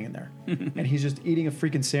is standing in there and he's just eating a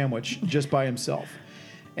freaking sandwich just by himself.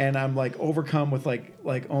 And I'm like overcome with like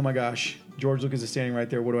oh my gosh, George Lucas is standing right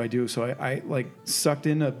there. What do I do? So I like sucked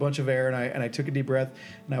in a bunch of air and I took a deep breath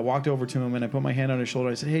and I walked over to him and I put my hand on his shoulder.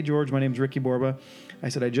 I said, hey George, my name's Ricky Borba. I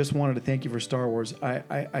said, I just wanted to thank you for Star Wars.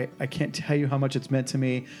 I can't tell you how much it's meant to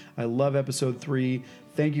me. I love Episode 3.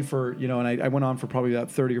 Thank you for and I went on for probably about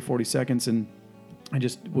 30 or 40 seconds and I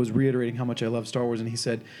just was reiterating how much I love Star Wars. And he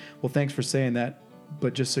said, well, thanks for saying that.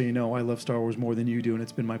 But just so you know, I love Star Wars more than you do, and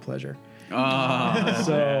it's been my pleasure. Oh,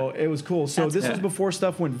 so it was cool. So this was before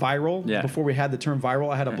stuff went viral. Yeah. Before we had the term viral,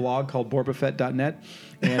 I had a blog called borbafett.net,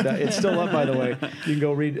 and it's still up, by the way. You can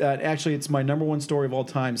go read. Actually, it's my number 1 story of all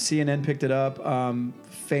time. CNN picked it up.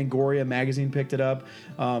 Fangoria magazine picked it up.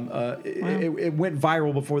 It went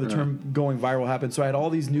viral before the term going viral happened. So I had all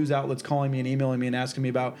these news outlets calling me and emailing me and asking me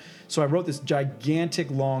about. So I wrote this gigantic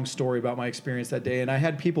long story about my experience that day, and I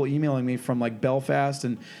had people emailing me from like Belfast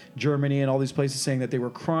and Germany and all these places saying that they were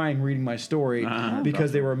crying reading my story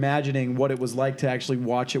because they were imagining what it was like to actually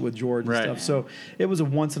watch it with George and stuff. So it was a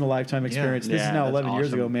once in a lifetime experience. This is now 11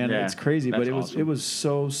 years ago, man. It's crazy, but it was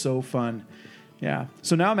so fun. Yeah.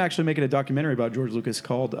 So now I'm actually making a documentary about George Lucas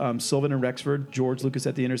called Sylvan and Rexford, George Lucas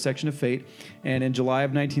at the Intersection of Fate. And in July of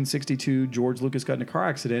 1962, George Lucas got in a car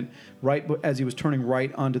accident right as he was turning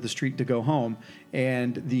right onto the street to go home.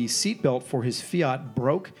 And the seatbelt for his Fiat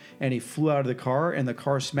broke, and he flew out of the car, and the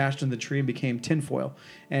car smashed into the tree and became tinfoil.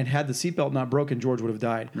 And had the seatbelt not broken, George would have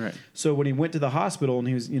died. Right. So when he went to the hospital, and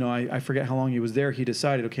he was, I forget how long he was there, he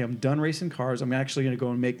decided, okay, I'm done racing cars. I'm actually going to go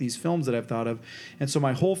and make these films that I've thought of. And so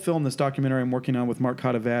my whole film, this documentary I'm working on with Mark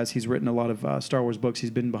Cadavaz, he's written a lot of Star Wars books.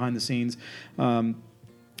 He's been behind the scenes.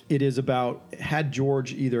 It is about, had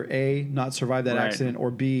George either A, not survived that accident,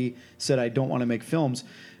 or B, said, I don't want to make films.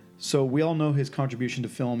 So we all know his contribution to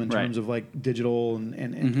film in terms of like digital and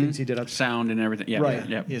things he did. Sound and everything. Yeah, right.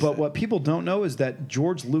 Yeah. Yes. But what people don't know is that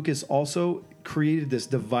George Lucas also created this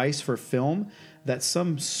device for film that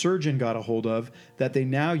some surgeon got a hold of that they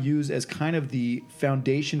now use as kind of the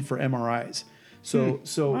foundation for MRIs. So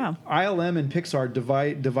wow. ILM and Pixar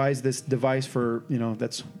devised this device for,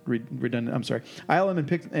 that's redundant. I'm sorry.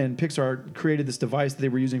 ILM and Pixar created this device that they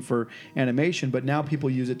were using for animation, but now people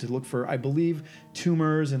use it to look for, I believe,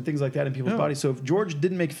 tumors and things like that in people's bodies. So if George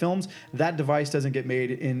didn't make films, that device doesn't get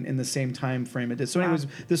made in the same time frame it did. So anyways,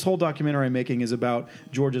 this whole documentary I'm making is about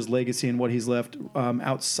George's legacy and what he's left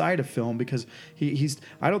outside of film, because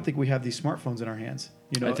I don't think we have these smartphones in our hands.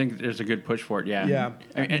 I think there's a good push for it. Yeah. Yeah.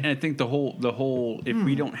 And I think the whole if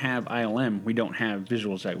we don't have ILM, we don't have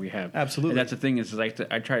visuals that we have. Absolutely. And that's the thing is like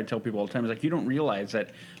I try to tell people all the time, is like, you don't realize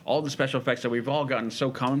that all the special effects that we've all gotten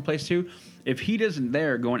so commonplace to, if he isn't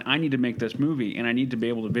there going, I need to make this movie and I need to be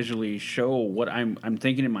able to visually show what I'm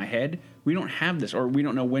thinking in my head, we don't have this, or we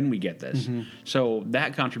don't know when we get this. Mm-hmm. So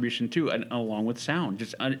that contribution too, and along with sound,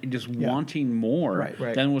 just wanting more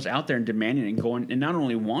than was out there and demanding it and going, and not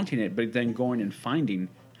only wanting it, but then going and finding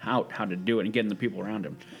how to do it and getting the people around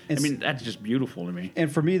him. I mean, that's just beautiful to me.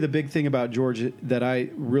 And for me, the big thing about George that I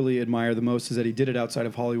really admire the most is that he did it outside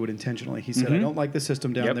of Hollywood intentionally. He said, I don't like the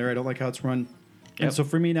system down there. I don't like how it's run. And so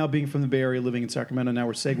for me now, being from the Bay Area, living in Sacramento, now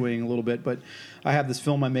we're segueing a little bit, but I have this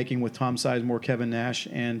film I'm making with Tom Sizemore, Kevin Nash,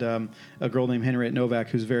 and a girl named Henriette Novak,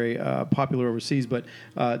 who's very popular overseas. But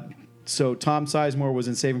so Tom Sizemore was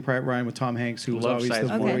in Saving Private Ryan with Tom Hanks, who was always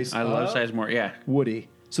the voice. I love Sizemore, Woody.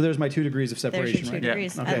 So there's my 2 degrees of separation. There's your 2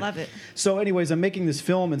 degrees. Okay. I love it. So anyways, I'm making this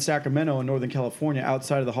film in Sacramento in Northern California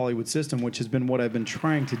outside of the Hollywood system, which has been what I've been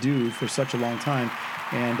trying to do for such a long time.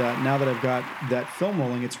 And now that I've got that film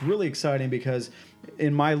rolling, it's really exciting because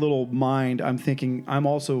in my little mind, I'm thinking I'm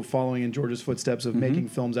also following in George's footsteps of making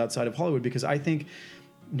films outside of Hollywood, because I think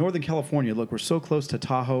Northern California, look, we're so close to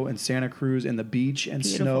Tahoe and Santa Cruz and the beach and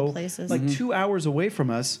beautiful snow. Places. Like 2 hours away from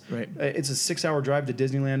us. Right. It's a 6-hour drive to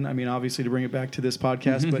Disneyland. I mean, obviously, to bring it back to this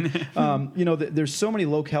podcast. But, there's so many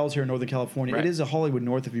locales here in Northern California. Right. It is a Hollywood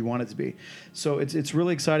North if you want it to be. So it's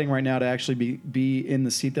really exciting right now to actually be in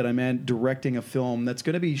the seat that I'm in, directing a film that's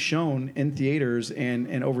going to be shown in theaters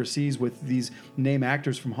and overseas with these name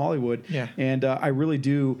actors from Hollywood. Yeah. And I really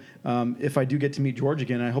do, if I do get to meet George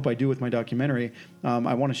again, I hope I do with my documentary,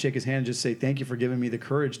 I want to shake his hand and just say thank you for giving me the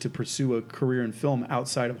courage to pursue a career in film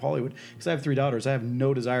outside of Hollywood. Because I have 3 daughters. I have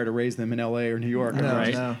no desire to raise them in L.A. or New York.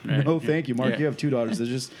 No, thank you, Mark. You have 2 daughters.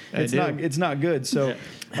 It's not good. So,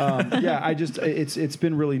 it's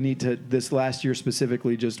been really neat to this last year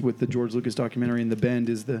specifically, just with the George Lucas documentary, and The Bend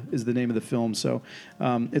is the name of the film. So,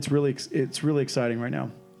 it's really exciting right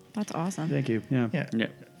now. That's awesome. Thank you. Yeah.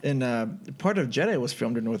 And part of Jedi was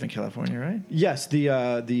filmed in Northern California, right? Yes,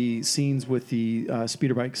 the scenes with the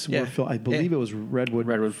speeder bikes were filmed. I believe it was Redwood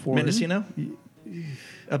Forest. Mendocino?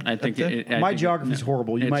 I think my geography is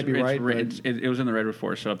horrible. You might be right. It was in the Redwood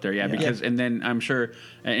Forest, so up there, because and then I'm sure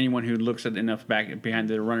anyone who looks at enough back behind,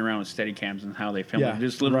 they're running around with Steadicams and how they film it,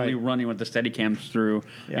 just literally running with the Steadicams through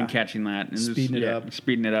and catching that and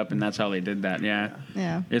speeding it up, and that's how they did that.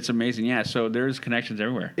 Yeah, it's amazing. Yeah, so there's connections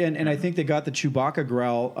everywhere. And I think they got the Chewbacca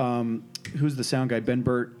growl. Who's the sound guy? Ben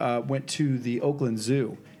Burt went to the Oakland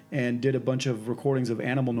Zoo and did a bunch of recordings of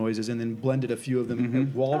animal noises and then blended a few of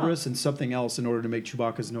them, walrus and something else, in order to make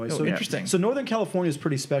Chewbacca's noise. So interesting. So Northern California is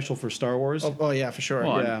pretty special for Star Wars. Oh yeah, for sure.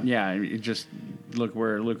 Well, it just look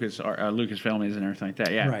where Lucasfilm is and everything like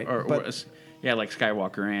that. Yeah, right. Or like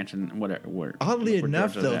Skywalker Ranch and whatever. Oddly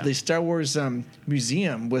enough, though, the Star Wars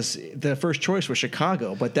museum was the first choice was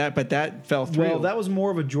Chicago, but that fell through. Well, that was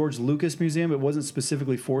more of a George Lucas museum. It wasn't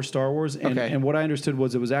specifically for Star Wars. And what I understood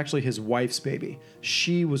was it was actually his wife's baby.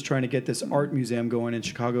 She was trying to get this art museum going in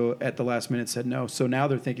Chicago. At the last minute, said no. So now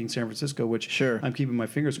they're thinking San Francisco, which I'm keeping my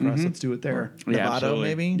fingers crossed. Let's do it there. Nevada,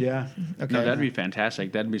 maybe. Yeah. Okay. No, that'd be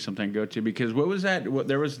fantastic. That'd be something to go to, because what was that?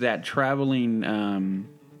 There was that traveling.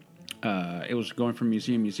 It was going from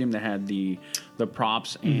museum that had the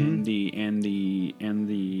props and the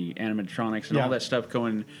animatronics and all that stuff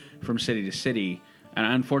going from city to city. And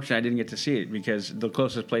unfortunately, I didn't get to see it because the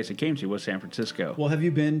closest place it came to was San Francisco. Well, have you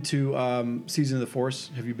been to Season of the Force?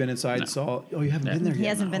 Have you been inside? No. You haven't been there yet. He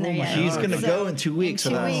hasn't been there yet. He's going to go in 2 weeks.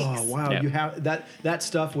 Oh wow! Yeah. You have that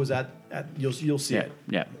stuff was at you'll see it.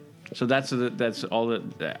 Yeah. So that's all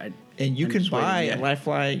that. And you can buy a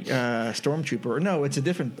Lifeline Stormtrooper. No, it's a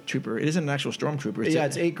different trooper. It isn't an actual Stormtrooper.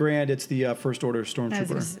 It's $8,000. It's the First Order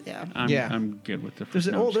Stormtrooper. I'm good with the first.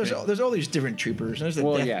 There's all these different troopers. There's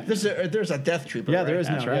a Death Trooper. Yeah, there is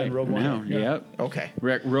now. That's right. In Rogue One. Yep. Okay.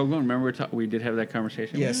 Rogue One. Remember we did have that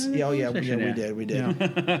conversation. Yes. We did.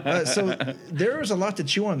 Yeah. So there was a lot to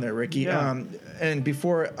chew on there, Ricky. Yeah. And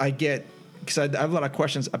before I get, because I have a lot of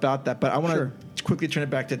questions about that, but I want to quickly turn it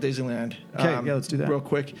back to Disneyland. Okay. Let's do that real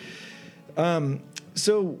quick.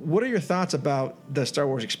 So, what are your thoughts about the Star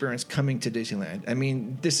Wars experience coming to Disneyland? I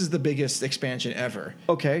mean, this is the biggest expansion ever.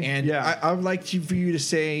 Okay. And I would like for you to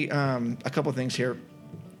say a couple of things here.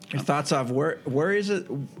 Your thoughts of where is it?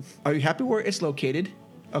 Are you happy where it's located?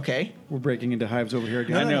 Okay. We're breaking into hives over here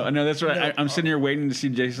again. I know. That's what I'm sitting here waiting to see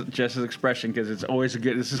Jess's expression because it's always a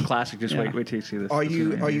good. This is classic. Just wait till you see this. Are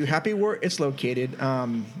you happy where it's located?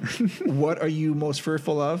 What are you most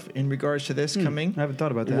fearful of in regards to this coming? I haven't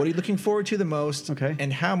thought about that. What are you looking forward to the most? Okay.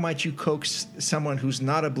 And how might you coax someone who's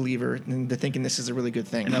not a believer into thinking this is a really good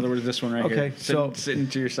thing? In other words, this one right here. So sitting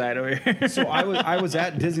to your side over here. So I was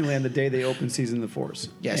at Disneyland the day they opened Season of the Force.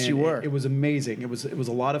 Yes, you were. It was amazing. It was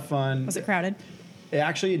a lot of fun. Was it crowded?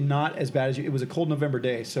 Actually, not as bad as it was a cold November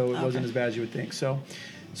day, so it wasn't as bad as you would think. So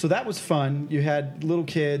that was fun. You had little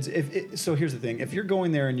kids. So here's the thing: if you're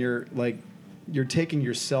going there and you're taking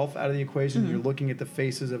yourself out of the equation, you're looking at the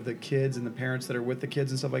faces of the kids and the parents that are with the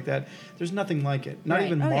kids and stuff like that. There's nothing like it. Not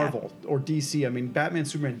even Marvel or DC. I mean, Batman,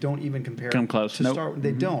 Superman don't even compare. Come close. To Star Wars.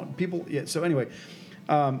 They don't. People. Yeah. So anyway.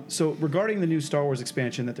 So regarding the new Star Wars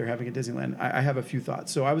expansion that they're having at Disneyland, I have a few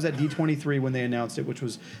thoughts. So I was at D23 when they announced it, which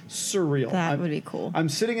was surreal. That would be cool. I'm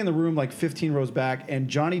sitting in the room like 15 rows back, and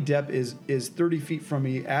Johnny Depp is 30 feet from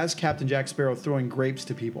me as Captain Jack Sparrow throwing grapes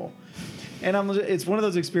to people. And it's one of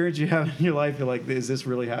those experiences you have in your life. You're like, is this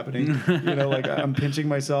really happening? Like I'm pinching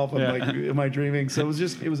myself. I'm like, am I dreaming? So it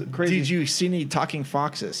was crazy. Did you see any talking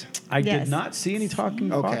foxes? I did not see any talking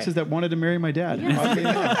foxes that wanted to marry my dad.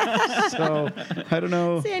 So I don't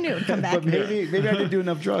know. See, I knew it would come back. But maybe I didn't do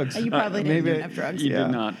enough drugs. You probably didn't do enough drugs. You did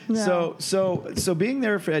not. No. So being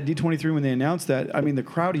there at D23 when they announced that, I mean, the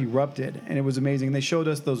crowd erupted, and it was amazing. They showed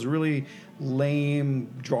us those really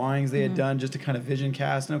lame drawings they had done just to kind of vision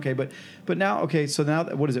cast. And but now, so now,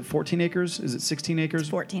 what is it, 14 acres? Is it 16 acres?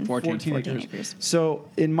 14 acres. So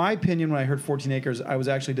in my opinion, when I heard 14 acres, I was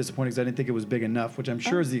actually disappointed because I didn't think it was big enough, which I'm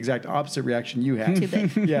sure is the exact opposite reaction you had. Too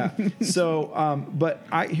big. Yeah. So, but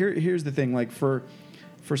here's the thing, like for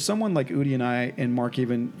someone like Udi and I and Mark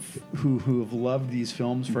even who have loved these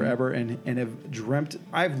films forever and have dreamt,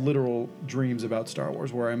 I have literal dreams about Star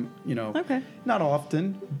Wars where I'm, not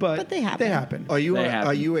often, but they happen. Are you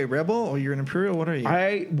a rebel or you're an Imperial? What are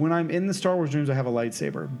you? When I'm in the Star Wars dreams, I have a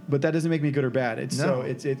lightsaber, but that doesn't make me good or bad.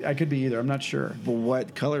 I could be either. I'm not sure. But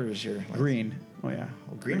what color is your lightsaber? Green? Oh yeah.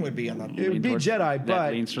 Well, green would be on the. It would be Jedi, but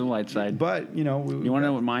that leans to the light side. But you want to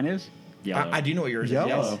know what mine is? Yellow. I do know what yours is. Yellow.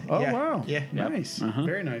 Yes. Oh yeah. wow. Yeah. Nice.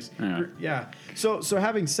 Very nice. Yeah. So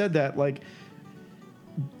having said that, like,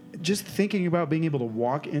 just thinking about being able to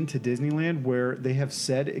walk into Disneyland where they have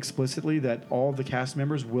said explicitly that all of the cast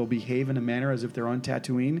members will behave in a manner as if they're on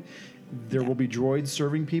Tatooine. There will be droids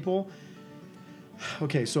serving people.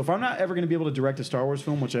 Okay, so if I'm not ever going to be able to direct a Star Wars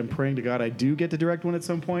film, which I'm praying to God I do get to direct one at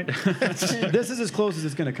some point, this is as close as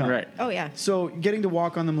it's going to come. Right. Oh, yeah. So getting to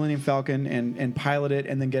walk on the Millennium Falcon and pilot it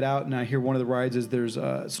and then get out, and I hear one of the rides is there's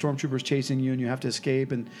stormtroopers chasing you and you have to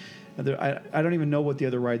escape, and I don't even know what the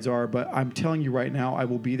other rides are, but I'm telling you right now, I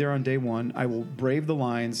will be there on day one. I will brave the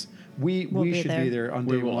lines. We should be there on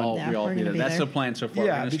day one. We all be there. That's the plan so far.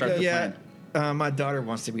 Yeah, we're going to start the plan. My daughter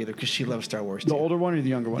wants to be there because she loves Star Wars too. The older one or the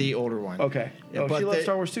younger one? The older one. Okay. Yeah, she loves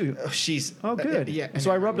Star Wars too. She's good. Yeah.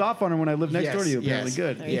 So I rubbed off on her when I lived next door to you. Apparently,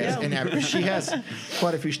 good. Yes, and she has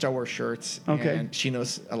quite a few Star Wars shirts. Okay. And she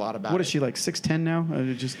knows a lot about. What is she, like 6'10" now?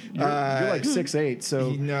 You're like 6'8".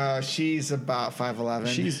 So no, she's about 5'11".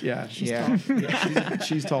 She's tall.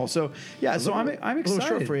 She's tall. So So I'm excited. A little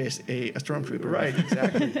short for a stormtrooper. Right.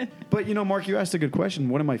 Exactly. But Mark, you asked a good question.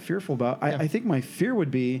 What am I fearful about? I think my fear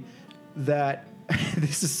would be that.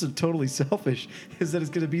 This is so totally selfish, is that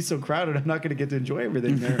it's going to be so crowded I'm not going to get to enjoy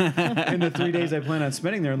everything there in the 3 days I plan on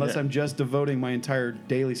spending there unless I'm just devoting my entire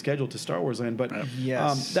daily schedule to Star Wars Land. But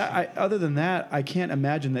other than that, I can't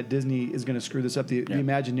imagine that Disney is going to screw this up. The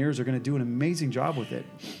Imagineers are going to do an amazing job with it.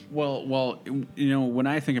 Well, when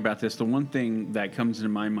I think about this, the one thing that comes into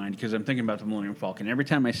my mind, because I'm thinking about the Millennium Falcon, every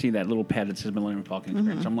time I see that little pad that says Millennium Falcon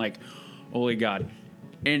Experience, I'm like, holy God.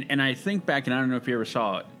 And I think back, and I don't know if you ever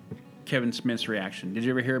saw it, Kevin Smith's reaction. Did you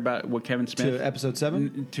ever hear about what Kevin Smith to episode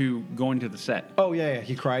 7 to going to the set? Oh yeah,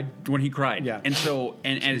 he cried when he cried. Yeah, and so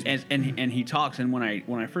and he talks. And when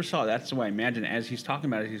I first saw it, that's the way I imagined as he's talking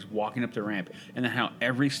about it. He's walking up the ramp, and then how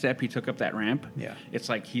every step he took up that ramp, it's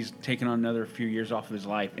like he's taken on another few years off of his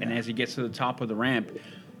life. And as he gets to the top of the ramp,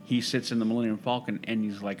 he sits in the Millennium Falcon, and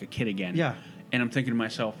he's like a kid again. Yeah. And I'm thinking to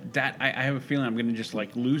myself, that I have a feeling I'm going to just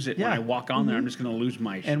like lose it when I walk on there. I'm just going to lose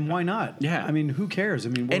my. And why not? Yeah. I mean, who cares? I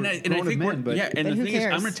mean, we're grown men, but and the thing is,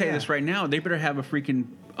 I'm going to tell you this right now. They better have a freaking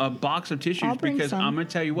box of tissues because I'm going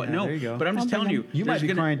to tell you what. No, there you go. But I'm just telling you, you might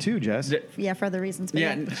be crying too, Jess. For other reasons.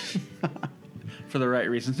 But for the right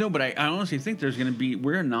reasons. No, but I honestly think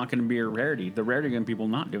we're not going to be a rarity. The rarity are going to be people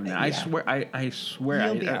not doing that. Yeah. I swear.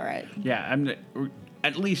 You'll be all right. Yeah,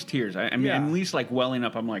 at least tears. I mean, at least like welling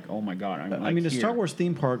up. I'm like, oh my God. The Star Wars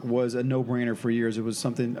theme park was a no-brainer for years. It was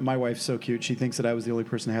something. My wife's so cute. She thinks that I was the only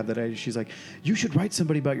person to have that idea. She's like, you should write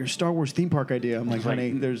somebody about your Star Wars theme park idea. I'm like,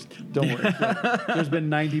 honey, don't worry. There's been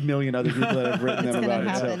 90 million other people that have written them about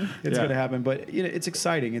it. So it's going to happen. But it's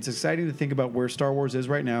exciting. It's exciting to think about where Star Wars is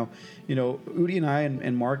right now. Udi and I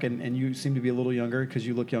and Mark and you seem to be a little younger because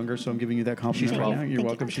you look younger. So I'm giving you that compliment right now. You're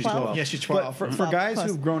welcome. She's 12. Yeah, she's 12. But for guys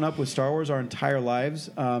who've grown up with Star Wars our entire lives,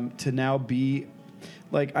 to now be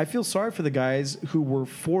like, I feel sorry for the guys who were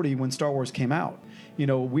 40 when Star Wars came out.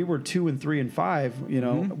 We were 2 and 3 and 5,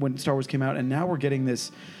 when Star Wars came out, and now we're getting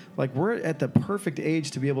this, like, we're at the perfect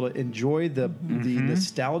age to be able to enjoy the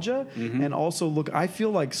nostalgia and also look. I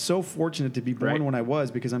feel like so fortunate to be born when I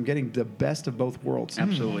was, because I'm getting the best of both worlds.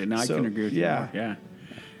 Absolutely. No, I can agree with you. Yeah.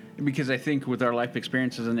 Because I think with our life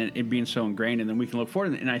experiences and it being so ingrained, and then we can look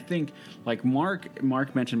forward. And I think, like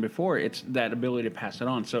Mark mentioned before, it's that ability to pass it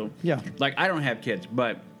on. So, like, I don't have kids,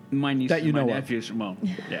 but my nieces and my nephews, well,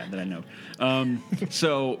 that I know.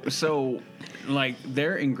 So, like,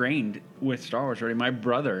 they're ingrained with Star Wars already. My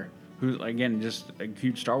brother, who's, again, just a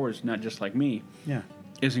huge Star Wars, not just like me,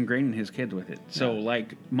 is ingraining his kids with it. So,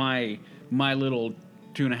 like, my little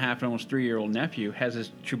 2.5, almost 3-year-old nephew has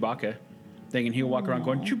his Chewbacca thing, and he'll walk around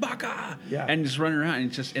going Chewbacca, and just running around,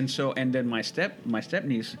 and then my step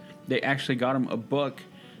niece, they actually got him a book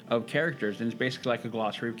of characters, and it's basically like a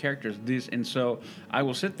glossary of characters. And so I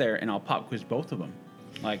will sit there and I'll pop quiz both of them.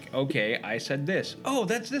 Like, okay, I said this. Oh,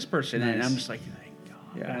 that's this person, and I'm just like, thank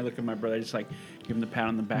God. And I look at my brother, just like give him the pat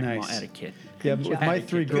on the back. Nice. At a kid. Yeah, with my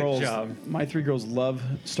 3 girls, my 3 girls love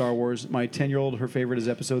Star Wars. My 10-year-old, her favorite is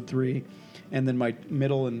Episode 3. And then my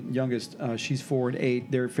middle and youngest, she's 4 and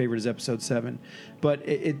 8. Their favorite is Episode 7. But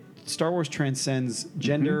Star Wars transcends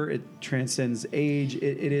gender. It transcends age.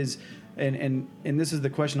 It is, and this is the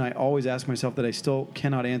question I always ask myself that I still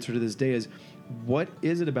cannot answer to this day: is what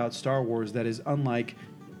is it about Star Wars that is unlike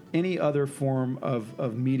any other form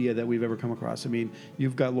of media that we've ever come across? I mean,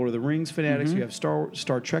 you've got Lord of the Rings fanatics, you have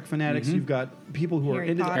Star Trek fanatics, you've got people who are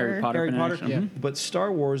into Harry Potter. But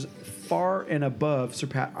Star Wars far and above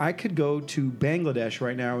surpass. I could go to Bangladesh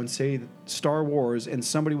right now and say Star Wars, and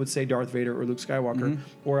somebody would say Darth Vader or Luke Skywalker,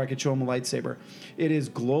 or I could show them a lightsaber. It is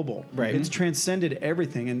global. Right. It's transcended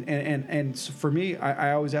everything. And for me,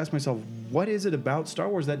 I always ask myself, what is it about Star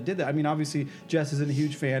Wars that did that? I mean, obviously, Jess isn't a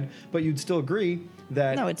huge fan, but you'd still agree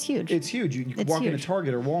that... No, it's huge. It's huge. You can walk into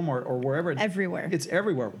Target or Walmart or wherever. Everywhere. It's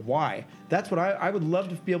everywhere. Why? That's what I would love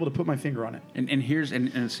to be able to put my finger on it.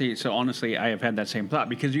 And see, so honestly, I have had that same thought,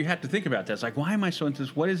 because you have to think about this. Like, why am I so into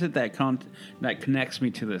this? What is it that connects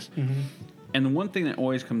me to this? And the one thing that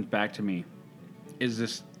always comes back to me is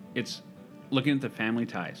this: it's looking at the family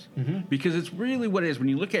ties, because it's really what it is. When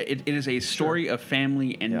you look at it, it is a story of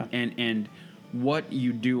family and what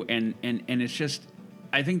you do, and it's just,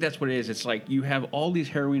 I think that's what it is. It's like you have all these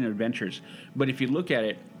harrowing adventures, but if you look at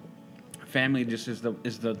it, family just is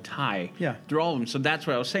the tie through all of them. So that's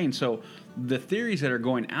what I was saying. So the theories that are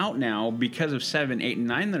going out now because of 7, 8, and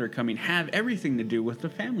 9 that are coming have everything to do with the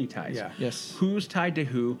family ties. Yeah. Yes. Who's tied to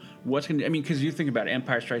who? What's going to... I mean, because you think about it,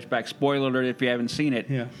 Empire Strikes Back, spoiler alert if you haven't seen it,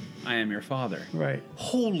 I am your father. Right.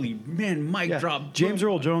 Holy man, mic drop. James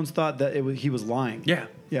Earl Jones thought that he was lying. Yeah.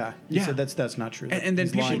 Yeah. He said that's not true. And then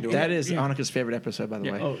that is Annika's favorite episode, by the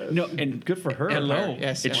way. Oh, no, and good for her. Hello.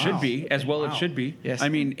 Yes. It should be, as well it should be. Yes. I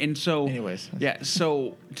mean, and so... Anyways. Yeah,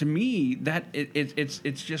 so to me, that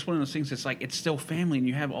it's just one of those things. It's like, it's still family, and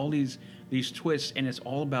you have all these twists, and it's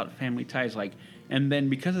all about family ties. Like, and then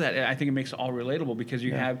because of that, I think it makes it all relatable, because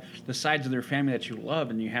you have the sides of their family that you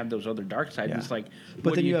love, and you have those other dark sides. It's like,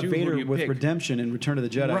 but then you have Vader with redemption and Return of the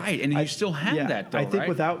Jedi, right? And you still have that. Though, I think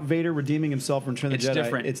without Vader redeeming himself in Return of the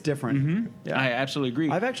Jedi, it's different. Yeah. I absolutely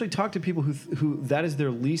agree. I've actually talked to people who that is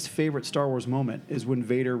their least favorite Star Wars moment, is when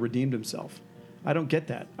Vader redeemed himself. I don't get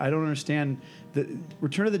that. I don't understand. The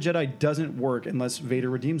Return of the Jedi doesn't work unless Vader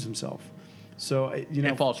redeems himself. So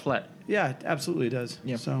it falls flat. Yeah, absolutely it does.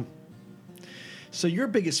 Yeah. So your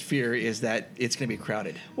biggest fear is that it's going to be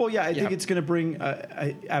crowded. Well, yeah, I think it's going to bring.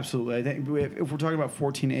 Absolutely, I think if we're talking about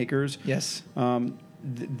 14 acres, yes.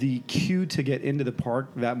 The queue to get into the park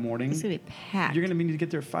that morning, it's going to be packed. You're going to need to get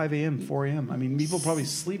there at 5 a.m., 4 a.m. I mean, people probably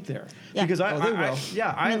sleep there. Yeah. Because they will.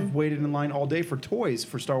 I've waited in line all day for toys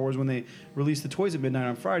for Star Wars when they released the toys at midnight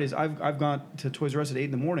on Fridays. I've gone to Toys R Us at 8 in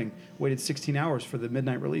the morning, waited 16 hours for the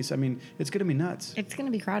midnight release. I mean, it's going to be nuts. It's going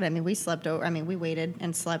to be crowded. I mean, we waited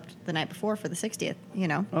and slept the night before for the 60th,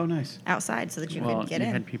 Oh, nice. outside so that you could get in.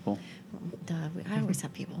 You had people. Duh, I always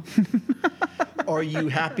have people. Are you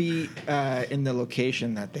happy in the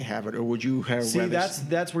location that they have it, or would you have? See,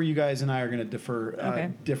 that's where you guys and I are going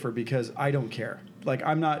to differ because I don't care. Like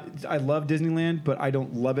I'm not. I love Disneyland, but I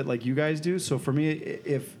don't love it like you guys do. So for me,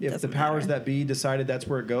 if the powers that be decided that's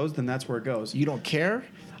where it goes, then that's where it goes. You don't care?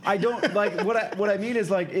 I don't like what I mean is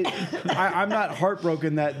like I'm not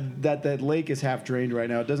heartbroken that lake is half drained right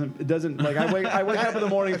now. It doesn't like I wake up in the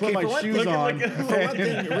morning, put my shoes on. For one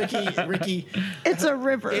thing, Ricky, it's a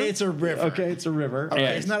river. It's a river. Okay, it's a river.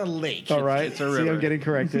 Okay, it's not a lake. All right, it's a river. See, I'm getting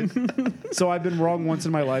corrected. So I've been wrong once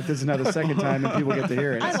in my life. This is now the second time, and people get to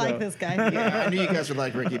hear it. I like this guy. Yeah, I knew you guys would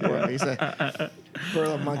like Ricky Borba. He's a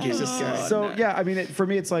Burl of Monkeys. This guy. So yeah, I mean, for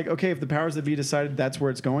me, it's like okay, if the powers that be decided that's where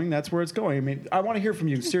it's going, that's where it's going. I mean, I want to hear from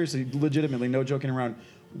you. Seriously, legitimately, no joking around.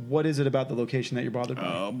 What is it about the location that you're bothered by?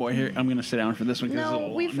 Oh boy, here I'm going to sit down for this one.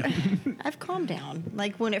 No, I've calmed down.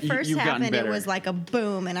 Like when it first happened, it was like a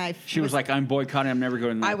boom, and She was like, "I'm boycotting. I'm never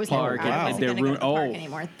going to the park." I wasn't going to go to the park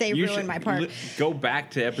anymore. They ruined my park. Go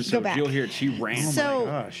back to episode. You'll hear it. She ran. So, oh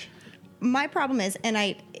my gosh. My problem is, and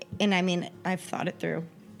I mean, I've thought it through,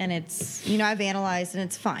 and it's I've analyzed, and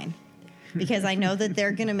it's fine. Because I know that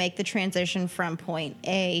they're going to make the transition from point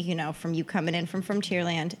A, from you coming in from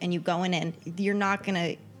Frontierland and you going in. You're not going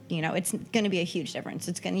to, it's going to be a huge difference.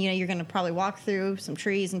 It's going to, you're going to probably walk through some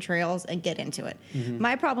trees and trails and get into it. Mm-hmm.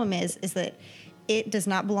 My problem is that it does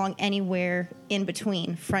not belong anywhere in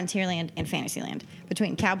between Frontierland and Fantasyland,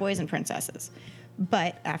 between cowboys and princesses.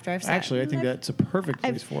 But after I've I think that's a perfect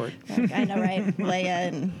place for it. I know, right? Leia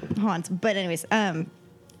and Hans. But anyways,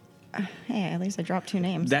 hey, at least I dropped 2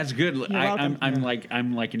 names. That's good. I'm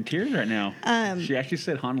like in tears right now. She actually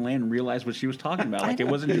said Han Land and realized what she was talking about. Like it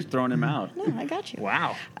wasn't just throwing him out. No, I got you.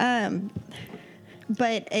 Wow.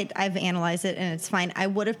 But I've analyzed it and it's fine. I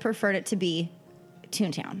would have preferred it to be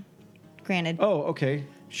Toontown. Granted. Oh, okay.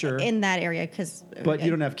 Sure. In that area, but you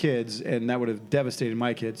don't have kids, and that would have devastated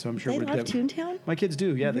my kids. So I'm sure they love Toontown. My kids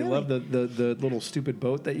do. Yeah, really? They love the little stupid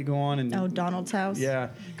boat that you go on. And Donald's house. Yeah.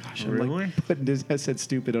 Gosh, I'm like putting I said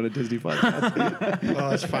stupid on a Disney podcast.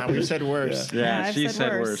 Oh, it's fine. We said worse. Yeah, she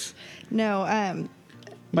said worse. No.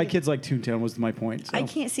 My kids like Toontown was my point. So. I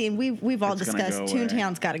can't see, and we've all discussed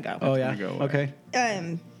Toontown's got to go. Oh yeah. Okay.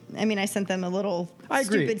 I mean, I sent them a little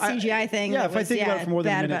stupid CGI thing. Yeah, if I think about it for more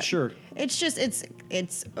than a minute, sure. It's just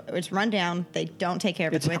it's run down. They don't take care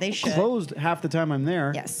of it the way they should. It's closed half the time I'm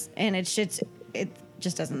there. Yes, and it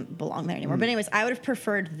just doesn't belong there anymore. But anyways, I would have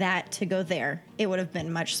preferred that to go there. It would have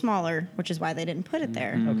been much smaller, which is why they didn't put it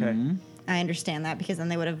there. Okay. I understand that because then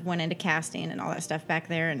they would have went into casting and all that stuff back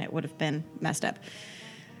there, and it would have been messed up.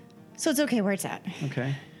 So it's okay where it's at.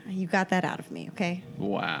 Okay. You got that out of me, okay?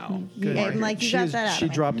 Wow. Good. I'm like, you got that out of me.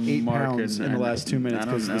 She dropped 8 pounds in the last 2 minutes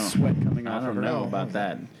because of the sweat coming off of her. I don't know about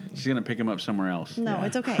that. She's going to pick him up somewhere else. No,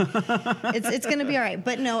 it's okay. It's going to be all right.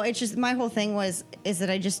 But no, it's just my whole thing is that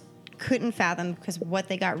I just couldn't fathom because what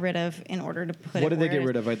they got rid of in order to put What did they get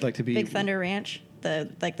rid of? I'd like to be... Big Thunder Ranch, the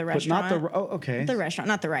restaurant. But not the... Oh, okay. The restaurant,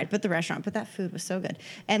 not the ride, but the restaurant. But that food was so good.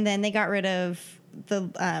 And then they got rid of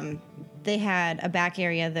the... They had a back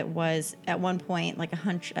area that was at one point like a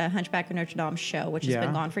Hunchback of Notre Dame show, which has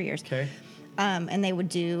been gone for years. Okay. And they would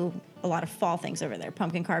do a lot of fall things over there,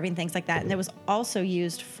 pumpkin carving, things like that. And it was also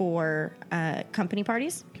used for company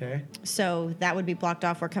parties. Okay. So that would be blocked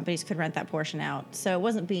off where companies could rent that portion out. So it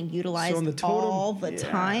wasn't being utilized all the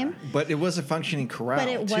time. But it was a functioning corral. But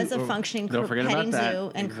it was a functioning petting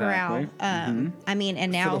zoo and corral. I mean,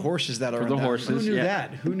 and now for the horses that are for the horses. Who knew that?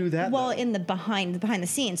 Who knew that? Well, in the behind the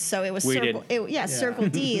scenes. So it was Circle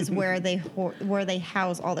D is where they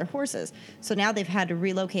house all their horses. So now they've had to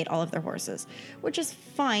relocate all of their horses, which is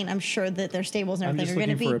fine. I'm sure that their stables and everything are going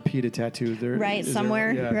to be for a PETA tattoo there, right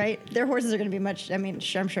somewhere, right? Their horses are going to be much. I mean,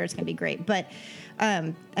 I'm sure it's going to be great, but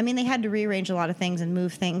I mean, they had to rearrange a lot of things and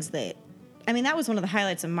move things that. I mean, that was one of the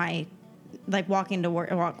highlights of my walking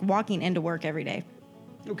into work every day.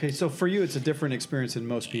 Okay, so for you, it's a different experience than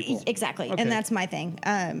most people. Exactly, okay. And that's my thing.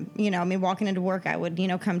 I mean, walking into work, I would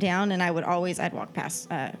come down and I'd walk past.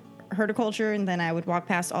 Horticulture, and then I would walk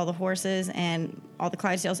past all the horses and all the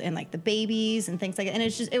Clydesdales and like the babies and things like that. And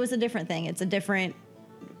it was a different thing. It's a different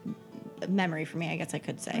memory for me, I guess I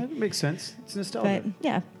could say. That makes sense. It's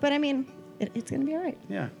nostalgia. But I mean, it's going to be all right.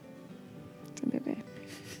 Yeah. It's going to be okay.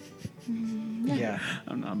 Yeah,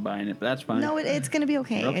 I'm not buying it, but that's fine. No, it's going to be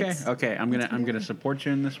okay. Okay. I'm gonna support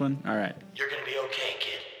you in this one. All right. You're gonna be okay,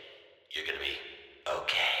 kid. You're gonna be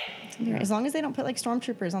okay. As long as they don't put like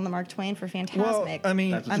stormtroopers on the Mark Twain for Fantasmic. Well, I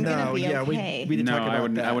mean, I'm gonna be okay. We did talk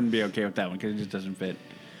about that. I wouldn't be okay with that one because it just doesn't fit.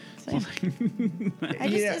 So,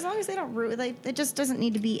 as long as they don't ruin, it just doesn't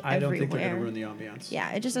need to be everywhere. I don't think they're going to ruin the ambiance.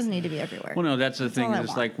 Yeah, it just doesn't need to be everywhere. Well, no, that's the thing.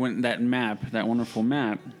 It's like when that wonderful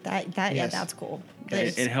map. Yeah, that's cool.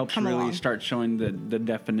 It helps really start showing the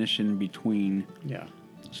definition between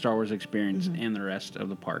Star Wars experience and the rest of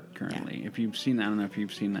the park currently. Yeah. If you've seen that, I don't know if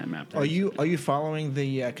you've seen that map. Are you following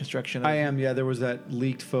the construction? I am. Yeah, there was that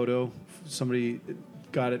leaked photo. Somebody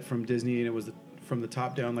got it from Disney, and it was from the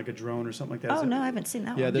top down, like a drone or something like that. Oh, no, I haven't seen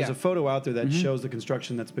that one. Yeah, there's a photo out there that shows the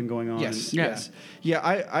construction that's been going on. Yes. Yeah,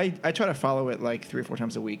 I try to follow it like 3 or 4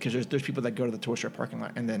 times a week because there's people that go to the Toy Store parking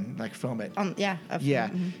lot and then like film it. Yeah.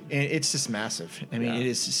 And it's just massive. I mean, it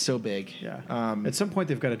is so big. Yeah. At some point,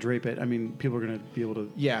 they've got to drape it. I mean, people are going to be able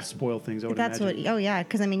to spoil things. That's imagine. Oh, yeah,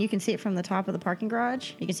 because, I mean, you can see it from the top of the parking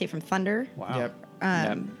garage. You can see it from Thunder. Wow. Yep.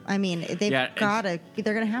 I mean, they're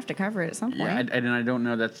going to have to cover it at some point. Yeah, and I don't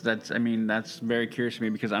know. That's very curious to me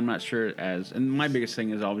because I'm not sure and my biggest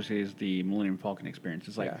thing is obviously the Millennium Falcon experience.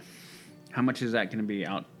 It's like, how much is that going to be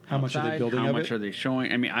out? How much are they building? How much are they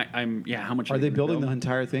showing? I mean, how much are they building the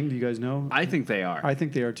entire thing? Do you guys know? I think they are. I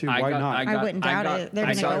think they are too. Why not? I wouldn't doubt it. They're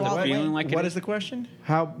going to go all the way. What is the question?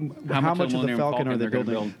 How much of the Falcon are they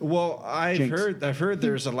building? Well, I've heard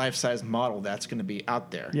there's a life-size model that's going to be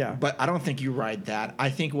out there. Yeah, but I don't think you ride that. I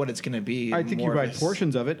think what it's going to be. I think you ride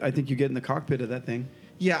portions of it. I think you get in the cockpit of that thing.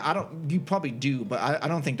 Yeah, you probably do, but I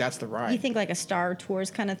don't think that's the ride. You think like a Star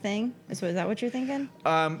Tours kind of thing? Is that what you're thinking?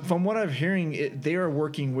 From what I'm hearing, they are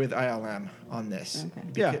working with ILM on this.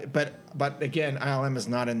 Okay. But again, ILM is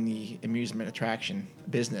not in the amusement attraction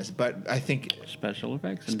business. But I think special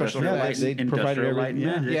effects, they provide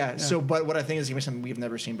everything. Yeah. So, but what I think is going to be something we've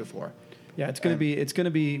never seen before. Yeah, it's going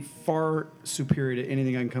to be far superior to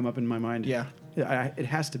anything I can come up in my mind. Yeah, it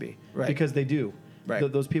has to be because they do.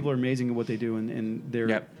 Right. Those people are amazing at what they do, and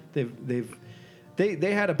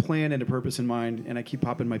they had a plan and a purpose in mind. And I keep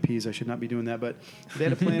popping my peas. I should not be doing that, but they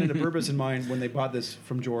had a plan and a purpose in mind when they bought this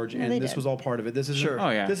from George, and this was all part of it. This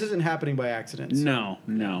isn't. This isn't happening by accident. So.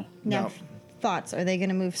 No. Now, thoughts? Are they going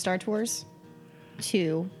to move Star Tours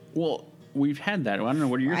to? Well, we've had that. I don't know.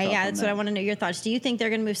 What are your thoughts? Yeah, that's what I want to know. Your thoughts. Do you think they're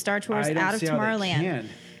going to move Star Tours out of Tomorrowland?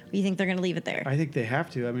 Or you think they're going to leave it there? I think they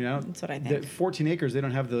have to. I mean, that's what I think. 14 acres, they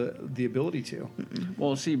don't have the ability to.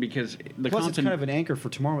 Well, see, because plus it's kind of an anchor for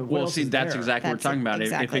tomorrow. Well, see, that's exactly what we're talking about.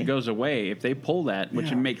 If it goes away, if they pull that,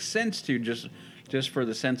 which it makes sense to just for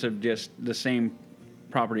the sense of just the same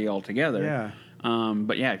property altogether. Yeah.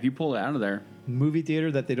 But yeah, if you pull it out of there, movie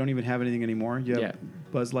theater that they don't even have anything anymore. You have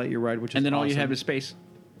Buzz Lightyear ride, which is and then all awesome. you have is space.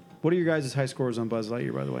 What are your guys' high scores on Buzz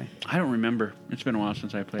Lightyear, by the way? I don't remember. It's been a while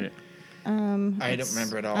since I played it. I don't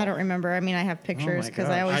remember at all. I don't remember. I mean, I have pictures because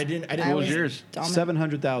I didn't. What was yours?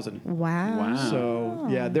 700,000. Wow. So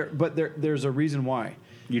yeah, there's a reason why.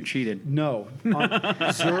 You cheated. No. When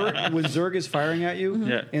Zurg is firing at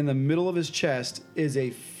you, in the middle of his chest is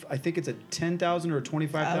I think it's a $10,000 or a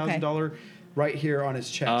 $25,000 right here on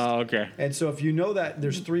his chest. Oh, okay. And so if you know that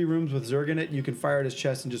there's 3 rooms with Zurg in it, you can fire at his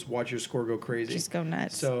chest and just watch your score go crazy. Just go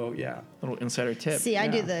nuts. So yeah, little insider tip. See, I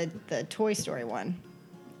do the Toy Story one.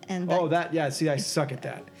 And see, I suck at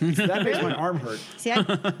that. So that makes my arm hurt. See, I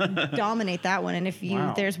dominate that one. And if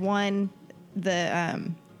there's one,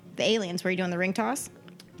 the aliens where you're doing the ring toss,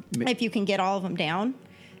 if you can get all of them down,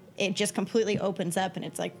 it just completely opens up and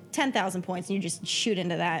it's like 10,000 points and you just shoot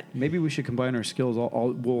into that. Maybe we should combine our skills.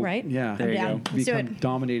 Right? Yeah. There you go. Become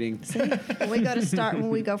dominating. See, when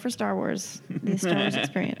we go for Star Wars, the Star Wars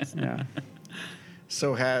experience. Yeah.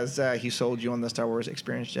 So has he sold you on the Star Wars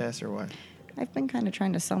experience, Jess, or what? I've been kind of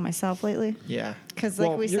trying to sell myself lately. Yeah. Because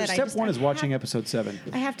we said, step one is watching episode 7.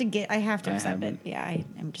 I have to accept it. Yeah,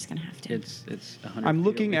 I'm just going to have to. It's 100 I'm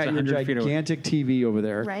looking at your gigantic TV over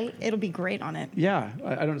there. Right? It'll be great on it. Yeah.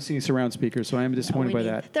 I don't see surround speakers, so I am disappointed by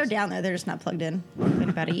that. They're down there. They're just not plugged in. It's been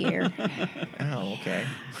about a year. Oh, okay.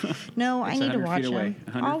 No, I need to watch them.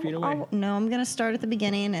 100 feet away. No, I'm going to start at the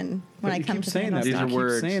beginning, and when I come to the end, these are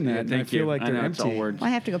words. Saying that, and I feel like they're empty. All words. I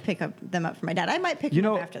have to go pick them up for my dad. I might pick them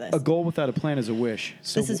up after this. A goal without a plan is a wish.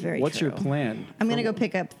 So this is very what's true. your plan? I'm going to go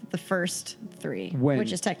pick up the first 3,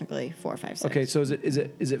 which is technically 4, 5, 6. Okay, so is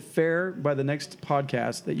it fair by the next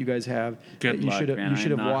podcast that you guys have Good that you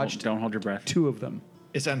should have watched don't hold your breath. 2 of them?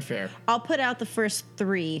 It's unfair. I'll put out the first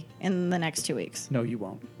 3 in the next 2 weeks. No, you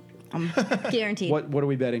won't. I'm guaranteed. What are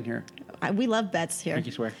we betting here? We love bets here.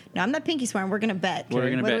 Pinky swear. No, I'm not pinky swearing. We're going to bet. What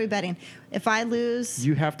are we betting? If I lose...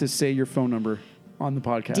 You have to say your phone number on the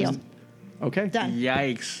podcast. Deal. Okay. Done.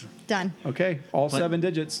 Yikes. Done. Okay. All 7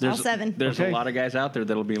 digits. All 7. There's Okay. a lot of guys out there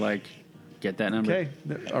that'll be like, Get that number.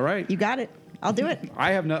 Okay. All right. You got it. I'll do it.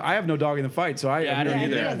 I have no dog in the fight, so I don't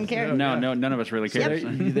either. He doesn't care. No, none of us really care.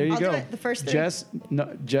 There you I'll go. do it, the first 3.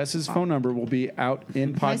 Jess's phone number will be out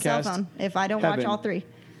in podcast. My cell phone, if I don't watch all 3.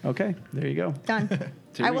 Okay, there you go. Done.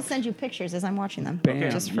 I will send you pictures as I'm watching them.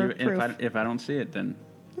 Bam. Just for proof. If I don't see it, then...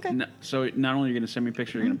 Okay. No, so not only are you going to send me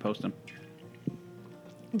pictures, you're going to post them.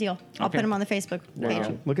 Deal. I'll put them on the Facebook page.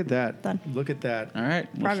 Wow. Look at that. Done. Look at that. All right.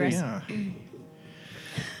 Progress. Yeah.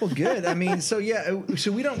 Well, good. I mean, so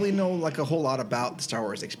we don't really know like a whole lot about the Star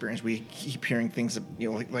Wars experience. We keep hearing things,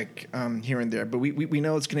 like here and there, but we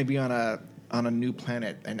know it's going to be on a new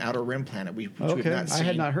planet, an outer rim planet. Which we've not seen. I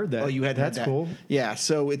had not heard that. Oh, you had That's heard that. Cool. Yeah,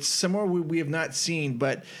 so it's somewhere we have not seen,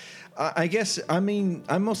 but I guess I'm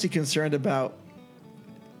mostly concerned about,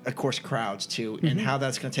 of course, crowds too, and how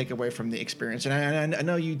that's going to take away from the experience. And I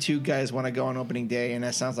know you two guys want to go on opening day, and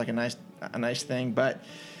that sounds like a nice thing, but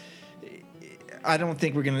I don't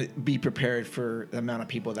think we're going to be prepared for the amount of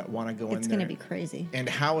people that want to go in there. It's going to be crazy. And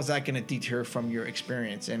how is that going to deter from your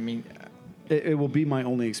experience? I mean, it will be my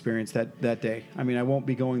only experience that day. I mean, I won't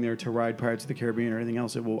be going there to ride Pirates of the Caribbean or anything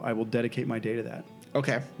else. I will dedicate my day to that.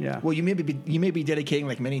 Okay. Yeah. Well, you may be dedicating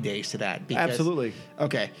like many days to that. Because, absolutely.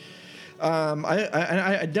 Okay.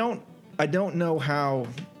 I don't know how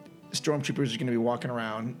stormtroopers are going to be walking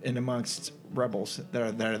around in amongst rebels that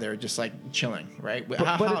are there just like chilling, right? But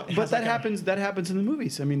that happens. That happens in the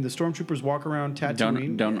movies. I mean, the stormtroopers walk around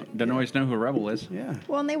Tatooine. Don't always know who a rebel is. Yeah.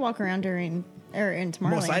 Well, and they walk around in Tomorrowland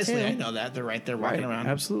Mos Eisley, too. I know that they're right there walking around.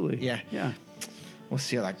 Absolutely. Yeah. Yeah. We'll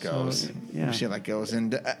see how that goes. So, yeah. We'll see how that goes.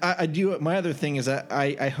 And I do. My other thing is that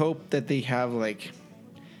I hope that they have like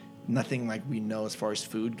nothing like we know as far as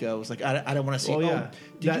food goes. Like I don't want to see. Well,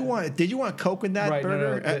 yeah. Did you want Coke in that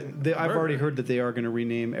burger? No. I've already heard that they are going to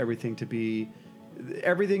rename everything to be.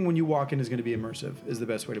 Everything when you walk in is going to be immersive. Is the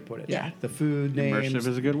best way to put it. Yeah. The food names. Immersive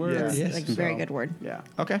is a good word. Yes, Yes. like very good word. Yeah.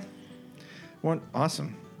 Okay. Well,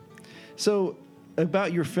 awesome. So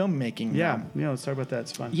about your filmmaking. Yeah. Let's talk about that.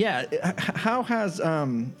 It's fun. Yeah. How has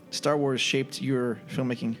Star Wars shaped your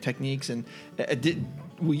filmmaking techniques? And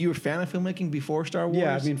were you a fan of filmmaking before Star Wars?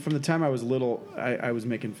 Yeah, I mean, from the time I was little, I was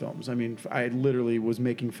making films. I mean, I literally was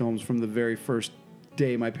making films from the very first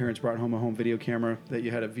day my parents brought home a home video camera that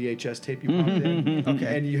you had a VHS tape you popped in.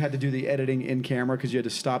 Okay. And you had to do the editing in camera because you had to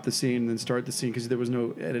stop the scene and then start the scene because there was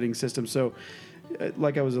no editing system. So,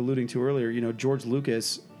 like I was alluding to earlier, George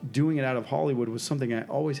Lucas doing it out of Hollywood was something I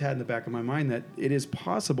always had in the back of my mind, that it is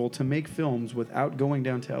possible to make films without going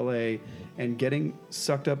down to LA and getting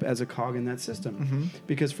sucked up as a cog in that system. Mm-hmm.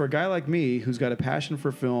 Because for a guy like me who's got a passion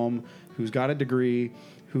for film, who's got a degree,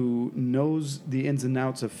 who knows the ins and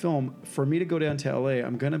outs of film, for me to go down to LA,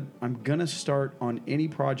 I'm gonna start on any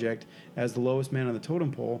project as the lowest man on the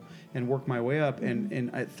totem pole and work my way up.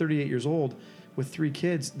 And at 38 years old, with 3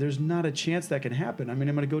 kids, there's not a chance that can happen. I mean,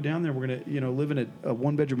 I'm going to go down there. We're going to, live in a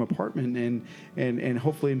 1-bedroom apartment and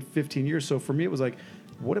hopefully in 15 years. So for me, it was like,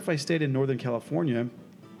 what if I stayed in Northern California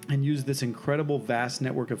and used this incredible, vast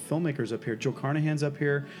network of filmmakers up here? Joe Carnahan's up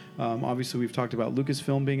here. Obviously, we've talked about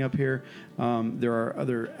Lucasfilm being up here. There are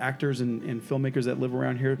other actors and filmmakers that live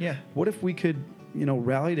around here. Yeah. What if we could,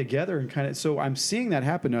 rally together and kind of... So I'm seeing that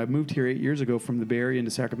happen. I moved here 8 years ago from the Bay Area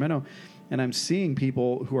into Sacramento, and I'm seeing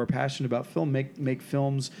people who are passionate about film make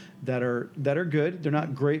films that are good. They're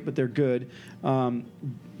not great, but they're good.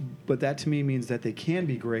 But that to me means that they can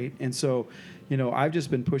be great. And so, I've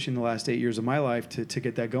just been pushing the last 8 years of my life to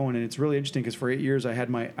get that going. And it's really interesting because for 8 years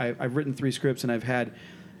I've written 3 scripts, and I've had.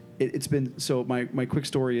 It's been so. My quick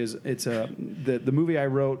story is the movie I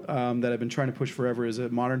wrote that I've been trying to push forever is a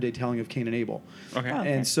modern day telling of Cain and Abel. Okay. Oh,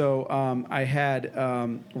 okay. And so I had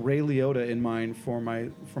Ray Liotta in mind for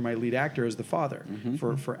my lead actor as the father,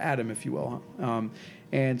 for Adam, if you will.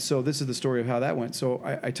 And so this is the story of how that went. So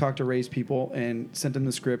I talked to Ray's people and sent them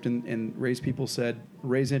the script, and Ray's people said,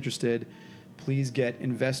 Ray's interested. Please get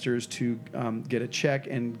investors to get a check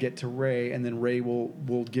and get to Ray, and then Ray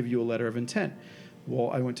will give you a letter of intent.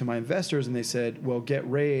 Well, I went to my investors, and they said, well, get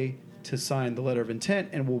Ray to sign the letter of intent,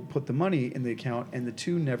 and we'll put the money in the account, and the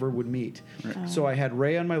two never would meet. Right. Oh. So I had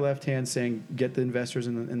Ray on my left hand saying, get the investors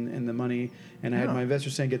and the money, and I had my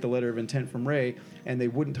investors saying, get the letter of intent from Ray, and they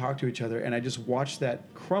wouldn't talk to each other, and I just watched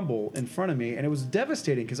that crumble in front of me, and it was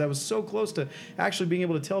devastating because I was so close to actually being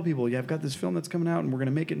able to tell people, yeah, I've got this film that's coming out, and we're going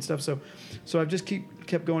to make it and stuff. So I've just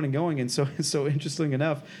kept going and going, and so interesting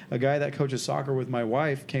enough, a guy that coaches soccer with my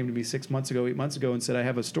wife came to me 8 months ago, and said, I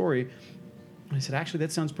have a story. And I said, actually,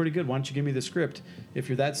 that sounds pretty good. Why don't you give me the script? If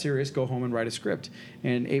you're that serious, go home and write a script.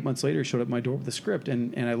 And 8 months later, he showed up at my door with the script.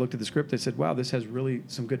 And I looked at the script. I said, wow, this has really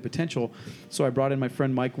some good potential. So I brought in my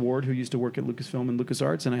friend Mike Ward, who used to work at Lucasfilm and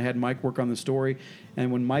LucasArts, and I had Mike work on the story. And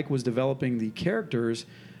when Mike was developing the characters,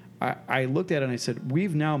 I looked at it and I said,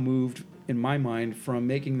 we've now moved, in my mind, from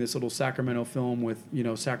making this little Sacramento film with,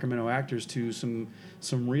 Sacramento actors to some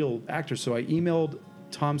real actors. So I emailed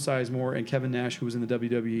Tom Sizemore and Kevin Nash, who was in the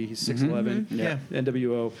WWE. He's 6'11",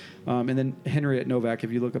 NWO. And then Henriette Novak.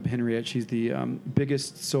 If you look up Henriette, she's the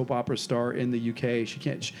biggest soap opera star in the UK.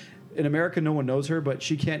 In America, no one knows her, but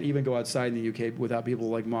she can't even go outside in the UK without people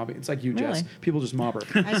like mobbing. It's like you, really? Jess. People just mob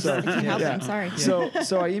her. I can't help it. I'm sorry. So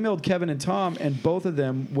I emailed Kevin and Tom, and both of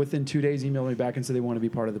them, within 2 days, emailed me back and said they want to be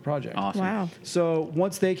part of the project. Awesome. Wow. So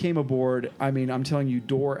once they came aboard, I'm telling you,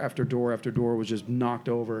 door after door after door was just knocked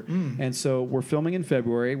over. And so we're filming in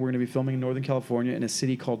February. We're going to be filming in Northern California in a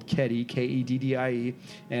city called Keddie, Keddie.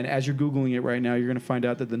 And as you're Googling it right now, you're going to find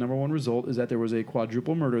out that the number one result is that there was a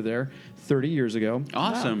quadruple murder there 30 years ago.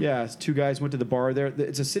 Awesome. Wow. Yeah, 2 guys went to the bar there.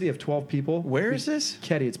 It's a city of 12 people. Where is this?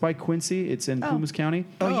 Keddie. It's by Quincy. It's in Plumas County.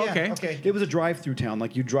 Oh, yeah. Okay. It was a drive-through town.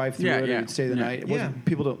 Like you drive through it and stay the night. It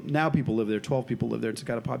wasn't, now people live there. 12 people live there. It's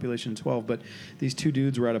got a population of 12. But these 2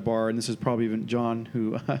 dudes were at a bar, and this is probably even John,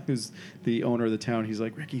 who's the owner of the town. He's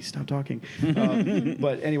like, Ricky, stop talking.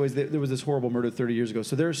 But anyways, there was this horrible murder 30 years ago.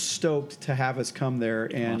 So they're stoked to have us come there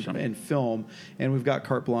and film. And we've got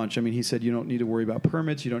carte blanche. He said, you don't need to worry about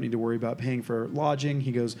permits. You don't need to worry about paying for lodging.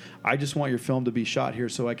 He goes, I just want your film to be shot here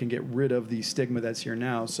so I can get rid of the stigma that's here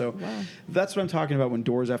now. So that's what I'm talking about when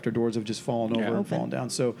doors after doors have just fallen over and fallen down.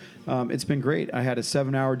 So it's been great. I had a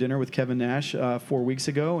 7-hour dinner with Kevin Nash 4 weeks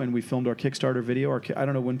ago, and we filmed our Kickstarter video. I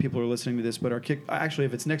don't know when people are listening to this, but actually,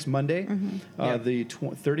 if it's next Monday, the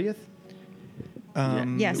 30th.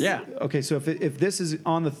 Yes. Yeah. Okay, so if this is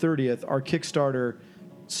on the 30th, our Kickstarter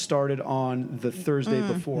started on the Thursday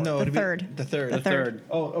before. No, the 3rd. The 3rd. The 3rd.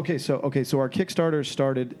 Oh, okay. So our Kickstarter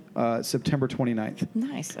started September 29th.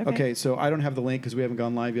 Nice. Okay, so I don't have the link because we haven't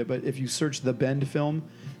gone live yet, but if you search The Bend Film,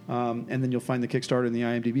 and then you'll find the Kickstarter in the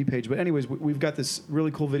IMDb page. But anyways, we've got this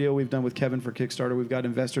really cool video we've done with Kevin for Kickstarter. We've got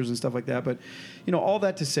investors and stuff like that. But, all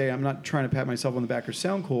that to say, I'm not trying to pat myself on the back or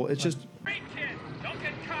sound cool. It's just...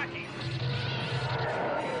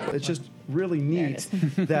 It's just really neat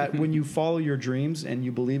that when you follow your dreams and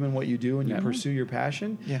you believe in what you do and you pursue your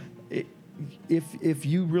passion, if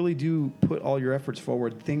you really do put all your efforts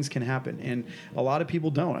forward, things can happen. And a lot of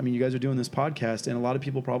people don't. You guys are doing this podcast, and a lot of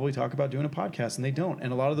people probably talk about doing a podcast, and they don't.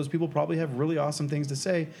 And a lot of those people probably have really awesome things to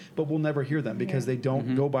say, but we'll never hear them because they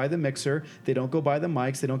don't go by the mixer. They don't go by the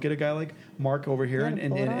mics. They don't get a guy like Mark over here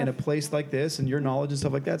in a place like this and your knowledge and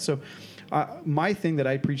stuff like that. So my thing that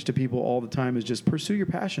I preach to people all the time is just pursue your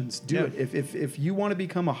passions. Do it. If you want to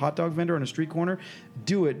become a hot dog vendor on a street corner,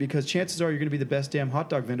 do it, because chances are you're going to be the best damn hot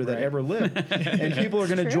dog vendor that ever lived. And people are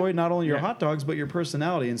going to enjoy not only your hot dogs, but your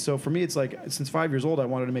personality. And so for me, it's like, since 5 years old, I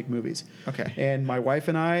wanted to make movies. Okay. And my wife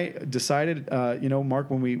and I decided, Mark,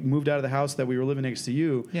 when we moved out of the house that we were living next to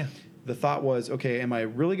you, the thought was, okay, am I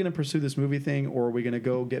really going to pursue this movie thing, or are we going to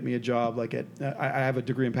go get me a job like I have a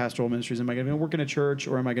degree in pastoral ministries. Am I going to work in a church,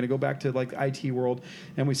 or am I going to go back to like the IT world?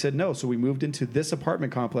 And we said no. So we moved into this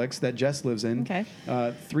apartment complex that Jess lives in. Okay.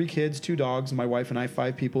 3 kids, 2 dogs, my wife and I,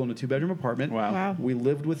 5 people in a 2-bedroom apartment. Wow. We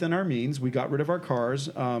lived within our means. We got rid of our cars,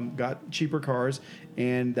 got cheaper cars,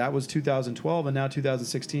 and that was 2012. And now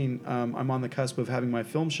 2016, I'm on the cusp of having my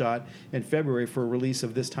film shot in February for a release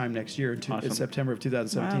of this time next year, in September of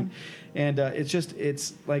 2017. Wow. And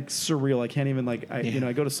it's like surreal. I can't even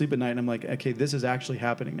I go to sleep at night and I'm like, okay, this is actually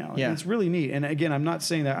happening now. Yeah. It's really neat. And again, I'm not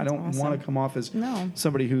saying that I don't want to come off as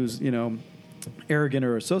somebody who's, arrogant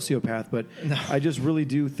or a sociopath, but I just really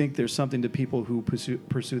do think there's something to people who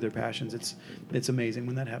pursue their passions. It's amazing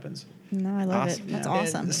when that happens. No, I love it. That's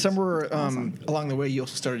awesome. And somewhere along the way, you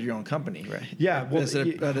also started your own company, right? Yeah. Well, is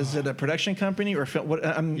it a production company or film?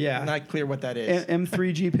 I'm not clear what that is.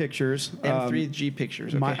 M3G Pictures. M3G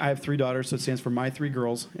Pictures. Okay. I have 3 daughters, so it stands for My 3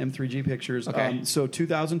 Girls. M3G Pictures. Okay. So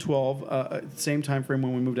 2012, same time frame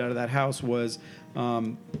when we moved out of that house was.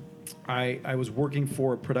 I was working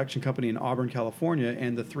for a production company in Auburn, California,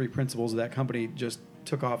 and the 3 principals of that company just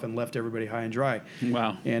took off and left everybody high and dry.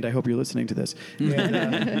 Wow. And I hope you're listening to this.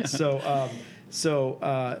 And,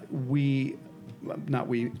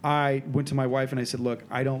 I went to my wife and I said, look,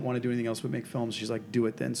 I don't want to do anything else but make films. She's like, do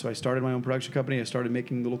it then. So I started my own production company. I started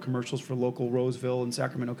making little commercials for local Roseville and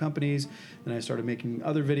Sacramento companies. Then I started making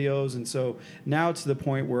other videos. And so now it's to the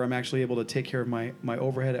point where I'm actually able to take care of my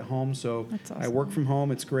overhead at home. So That's awesome. I work from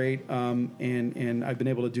home. It's great. And I've been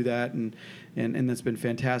able to do that. And that's been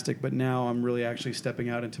fantastic. But now I'm really actually stepping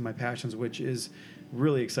out into my passions, which is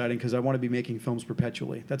really exciting because I want to be making films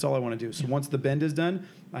perpetually. That's all I want to do. So once The Bend is done,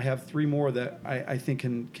 I have 3 more that I think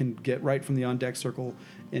can get right from the on deck circle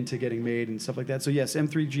into getting made and stuff like that. So yes,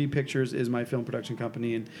 M3G Pictures is my film production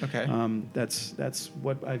company, and that's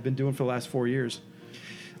what I've been doing for the last 4 years.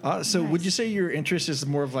 So would you say your interest is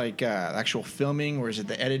more of like actual filming, or is it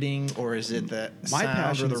the editing, or is it the my sound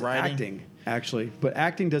passion or the writing? acting, actually, but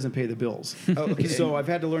acting doesn't pay the bills. Okay. So I've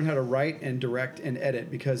had to learn how to write and direct and edit,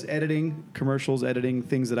 because editing, commercials, editing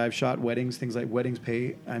things that I've shot, weddings, things like weddings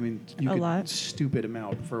pay, I mean, A lot. stupid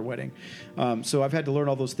amount for a wedding. So I've had to learn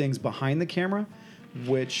all those things behind the camera,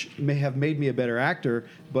 which may have made me a better actor,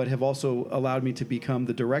 but have also allowed me to become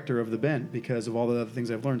the director of The Bend because of all the other things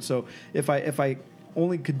I've learned. So if I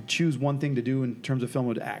only could choose one thing to do in terms of film,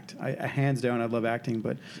 would act. Hands down, I love acting,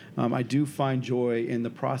 but I do find joy in the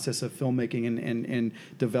process of filmmaking and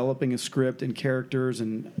developing a script and characters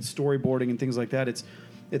and storyboarding and things like that.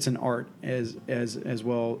 It's an art, as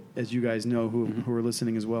well as you guys know who are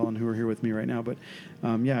listening as well and who are here with me right now. But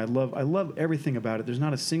I love everything about it. There's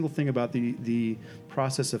not a single thing about the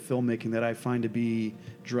process of filmmaking that I find to be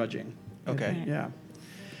drudging. Okay. Yeah.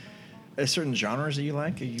 Certain genres that you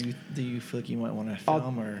like? Do you feel like you might want to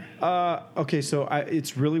film or? Okay, so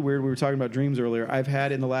it's really weird. We were talking about dreams earlier. I've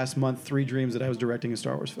had in the last month 3 dreams that I was directing a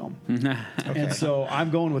Star Wars film, and so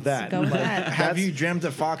I'm going with that. Go with that. Have you dreamt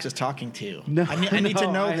that Fox is talking to you? No, I need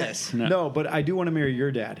to know this. No, but I do want to marry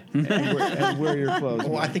your dad and wear your clothes.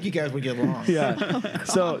 Well, I think you guys would get along. Yeah.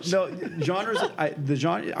 So no genres. The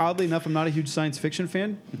genre. Oddly enough, I'm not a huge science fiction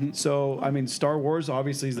fan. So I mean, Star Wars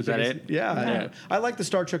obviously is the biggest. That it? Yeah. I like the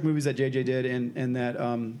Star Trek movies that JJ did, and that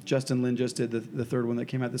Justin Lin just did. The third one that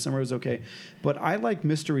came out this summer was okay, but I like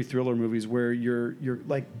mystery thriller movies where you're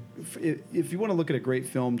like, if you want to look at a great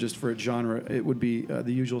film just for a genre, it would be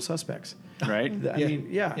The Usual Suspects. Right. I mean,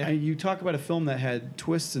 you talk about a film that had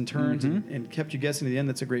twists and turns and kept you guessing to the end.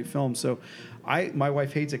 That's a great film. So my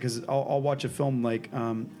wife hates it because I'll watch a film like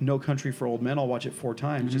No Country for Old Men. I'll watch it 4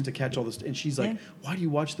 times just to catch all this. And she's like, why do you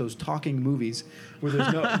watch those talking movies where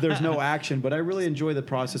there's no action? But I really enjoy the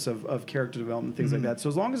process of character development, things like that. So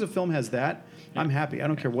as long as a film has that, I'm happy. I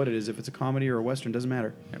don't care what it is. If it's a comedy or a Western, doesn't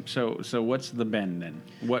matter. So what's The Bend then?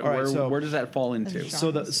 Right, where does that fall into?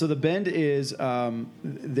 So the Bend is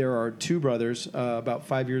there are 2 brothers about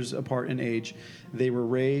 5 years apart in age. They were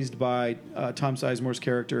raised by Tom Sizemore's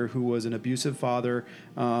character, who was an abusive father,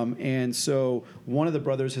 and so one of the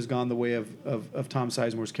brothers has gone the way of Tom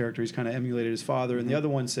Sizemore's character. He's kind of emulated his father, and the other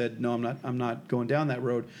one said, "No, I'm not going down that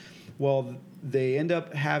road." Well, they end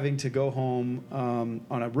up having to go home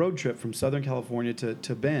on a road trip from Southern California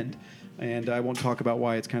to Bend, and I won't talk about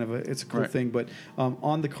why. It's kind of a cool thing, but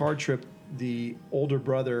on the car trip, the older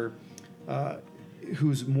brother,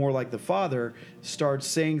 who's more like the father, starts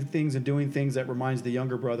saying things and doing things that reminds the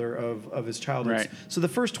younger brother of his childhood. Right. So the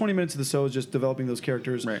first 20 minutes of the show is just developing those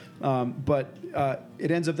characters. Right. But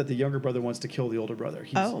it ends up that the younger brother wants to kill the older brother.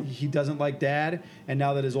 He doesn't like dad, and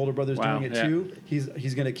now that his older brother's doing it too,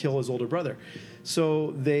 he's going to kill his older brother.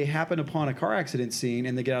 So they happen upon a car accident scene,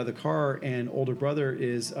 and they get out of the car, and older brother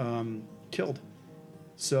is killed.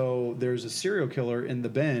 So there's a serial killer in the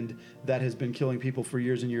Bend that has been killing people for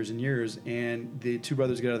years and years and years, and the 2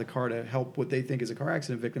 brothers get out of the car to help what they think is a car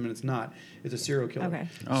accident victim, and it's not. It's a serial killer. Okay.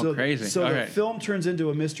 Oh, crazy. So the film turns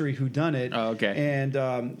into a mystery whodunit. Oh, okay.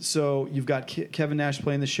 And so you've got Kevin Nash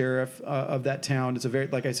playing the sheriff of that town. It's a very,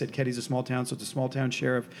 like I said, Keddy's a small town, so it's a small town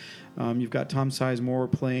sheriff. You've got Tom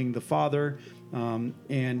Sizemore playing the father,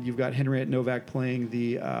 and you've got Henriette Novak playing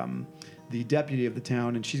the deputy of the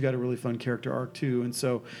town, and she's got a really fun character arc too. And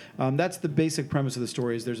so that's the basic premise of the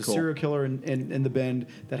story. Is there's a serial killer in the Bend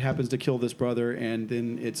that happens to kill this brother, and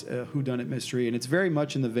then it's a whodunit mystery, and it's very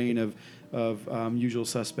much in the vein of Usual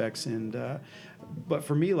Suspects. And but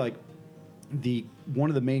for me, like, one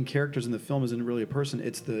of the main characters in the film isn't really a person.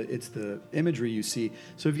 It's the imagery you see.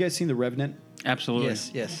 So have you guys seen The Revenant? Absolutely.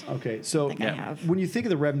 Yes. Okay, so I have. when you think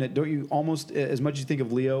of The Revenant, don't you almost, as much as you think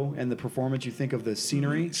of Leo and the performance, you think of the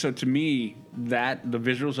scenery? So to me, the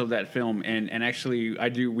visuals of that film, and actually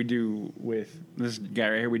we do with this guy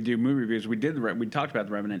right here, we do movie reviews. We talked about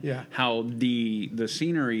The Revenant. Yeah. How the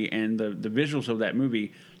scenery and the visuals of that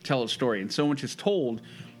movie tell a story, and so much is told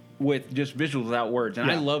with just visuals without words,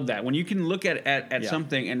 and I love that when you can look at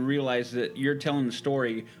something and realize that you're telling the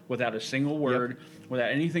story without a single word,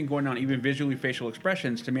 without anything going on, even visually facial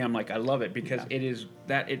expressions. To me, I'm like, I love it because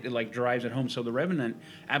it like drives it home. So the Revenant,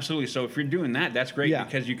 absolutely. So if you're doing that, that's great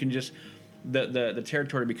because you can just. The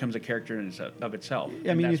territory becomes a character in of itself.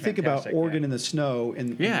 I mean, you think about Oregon in the snow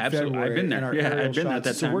in absolutely. February. I've been there. I've been there at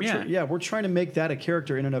that time. So we're trying to make that a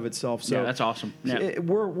character in and of itself. So that's awesome.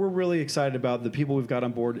 We're really excited about the people we've got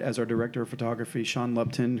on board as our director of photography, Sean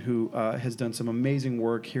Lupton, who has done some amazing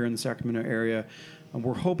work here in the Sacramento area.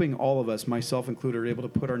 We're hoping all of us, myself included, are able to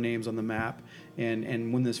put our names on the map.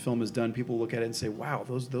 And when this film is done, people look at it and say, wow,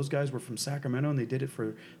 those guys were from Sacramento and they did it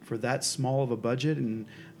for that small of a budget and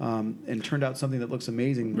turned out something that looks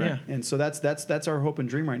amazing. Yeah. And so that's our hope and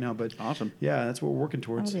dream right now. But awesome. Yeah, that's what we're working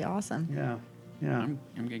towards. That'll be awesome. Yeah. Yeah. I'm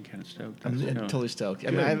getting kind of stoked. I'm totally stoked.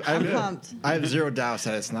 I mean, I'm pumped. I have zero doubts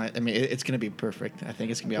that it's not. I mean, it's going to be perfect. I think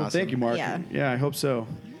it's going to be awesome. Thank you, Mark. Yeah. I hope so.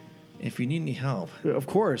 If you need any help, of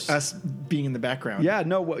course, us being in the background. Yeah,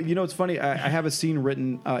 no. Well, it's funny. I have a scene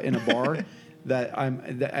written in a bar that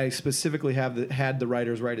I specifically had the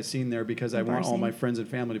writers write a scene there because I want all my friends and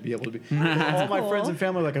family to be able to be. All my friends and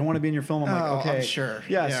family are like, I want to be in your film. I'm like, okay, I'm sure.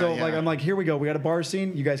 Yeah. So like, I'm like, here we go. We got a bar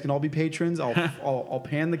scene. You guys can all be patrons. I'll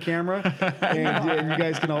pan the camera, and you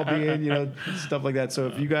guys can all be in, stuff like that. So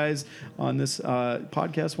if you guys on this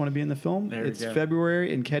podcast want to be in the film, it's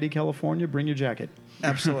February in Keddie, California. Bring your jacket.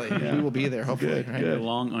 Absolutely. We will be there, hopefully. Good.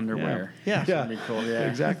 Long underwear. Yeah. That'd be cool. Yeah.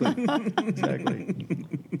 Exactly. Exactly.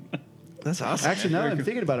 That's awesome. Actually, now that I'm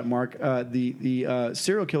thinking about it, Mark, the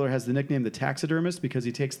serial killer has the nickname the taxidermist because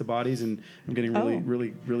he takes the bodies, and I'm getting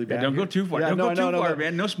really bad. Don't go too far. Don't go too far,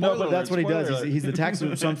 man. No spoiler. No, but that's what he does. He's the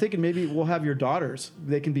taxidermist. So I'm thinking maybe we'll have your daughters.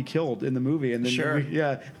 They can be killed in the movie, and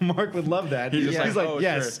then Mark would love that. He's like,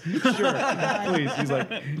 yes, sure, please. He's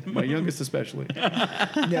like, my youngest especially.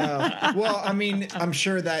 Yeah. Well, I mean, I'm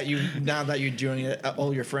sure that now that you're doing it,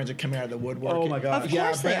 all your friends are coming out of the woodwork. Oh my God. Of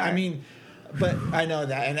course they are. I mean. But I know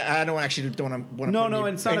that, and I don't want to No,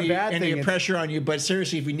 it's not a bad thing. Any pressure on you, but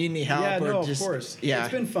seriously, if you need any help, of course. Yeah,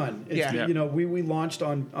 it's been fun. We launched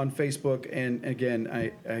on Facebook, and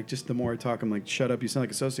again, I just the more I talk, I'm like, shut up, you sound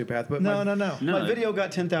like a sociopath. But no. My video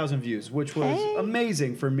got 10,000 views, which was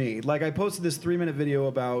amazing for me. Like I posted this 3-minute video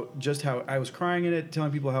about just how I was crying in it,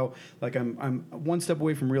 telling people how like I'm one step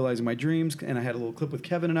away from realizing my dreams, and I had a little clip with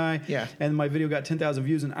Kevin and I. Yeah. And my video got 10,000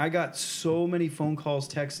 views, and I got so many phone calls,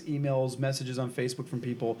 texts, emails, messages on Facebook from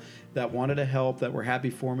people that wanted to help, that were happy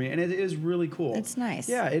for me, and it is really cool. It's nice.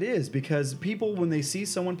 Yeah, it is, because people, when they see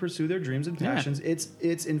someone pursue their dreams and passions,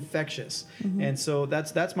 it's infectious. Mm-hmm. And so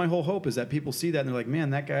that's my whole hope, is that people see that and they're like, man,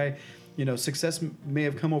 that guy, success may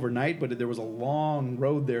have come overnight, but there was a long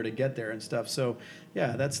road there to get there and stuff. So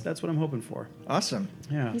yeah, that's what I'm hoping for. Awesome.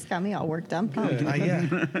 Yeah. He's got me all worked up. Good. Yeah.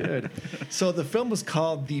 Good. So the film was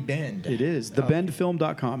called The Bend. It is.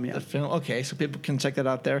 TheBendFilm.com. Yeah. The film. Okay, so people can check that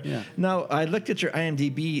out there. Yeah. Now, I looked at your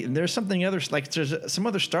IMDb, and there's something there's some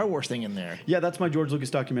other Star Wars thing in there. Yeah, that's my George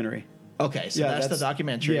Lucas documentary. Okay, so that's the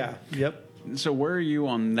documentary. Yeah. Yep. So where are you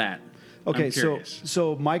on that? Okay,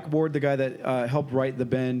 so Mike Ward, the guy that helped write The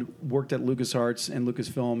Bend, worked at LucasArts and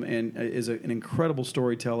Lucasfilm, and is an incredible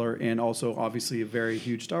storyteller, and also obviously a very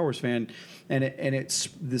huge Star Wars fan. And it's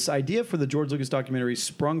this idea for the George Lucas documentary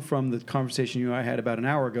sprung from the conversation you and I had about an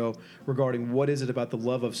hour ago regarding what is it about the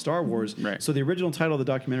love of Star Wars. Right. So the original title of the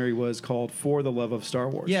documentary was called For the Love of Star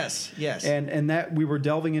Wars. Yes. And that we were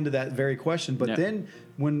delving into that very question, but then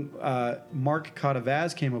when Mark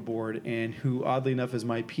Cadavaz came aboard, and who oddly enough is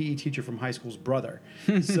my PE teacher from high school's brother,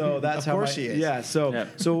 so that's of course he is. Yeah,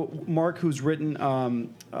 so Mark, who's written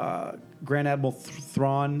Grand Admiral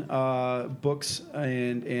Thrawn books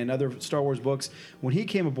and other Star Wars books, when he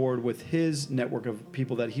came aboard with his network of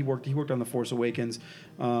people that he worked on The Force Awakens,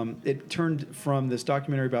 it turned from this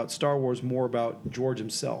documentary about Star Wars more about George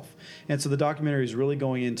himself. And so the documentary is really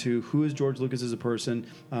going into who is George Lucas as a person.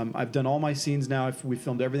 I've done all my scenes now. We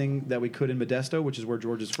filmed everything that we could in Modesto, which is where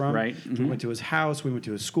George is from. Right. Mm-hmm. We went to his house. We went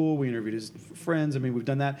to his school. We interviewed his friends. I mean, we've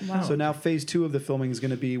done that. Wow. So now phase 2 of the filming is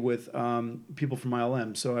going to be with people from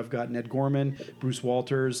ILM. So I've got Ned Gorman, Bruce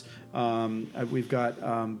Walters. We've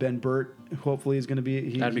got Ben Burt. Hopefully, is going to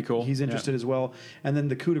be. That'd be cool. He's interested as well. And then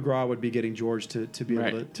the coup de grace would be getting George to be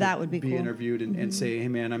able to that would be cool. interviewed and say, "Hey,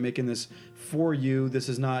 man, I'm making this for you. This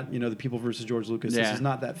is not the People versus George Lucas. This is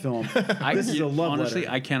not that film. This is a love honestly,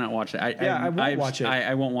 letter." I cannot watch it. I won't watch it.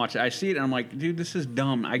 I won't watch it. I see it and I'm like, dude, this is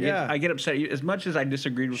dumb. I get upset. As much as I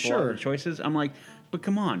disagreed with a lot of the choices, I'm like, but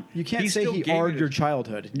come on. You can't say he marred your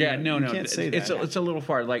childhood. Yeah, you can't say it's that. It's a little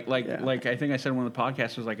far. Like I think I said in one of the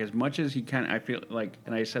podcasts was like, as much as he kind of, I feel like,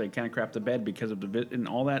 and I said I kind of crapped the bed because of the bit and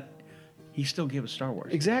all that. he still gave us Star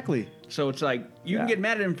Wars. Exactly. So it's like, you can get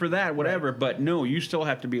mad at him for that, whatever, but no, you still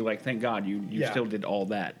have to be like, thank God you still did all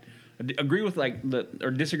that. Agree with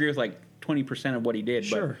or disagree with 20% of what he did,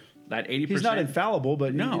 sure. But that 80%. He's not infallible,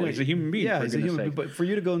 but no, he's a human being. Yeah, he's a human being. But for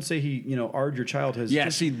you to go and say he, Ard your child has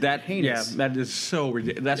heinous. Yeah, that is so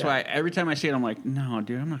ridiculous. That's why every time I see it, I'm like, no,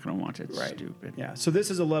 dude, I'm not going to watch it. It's stupid. Yeah. So this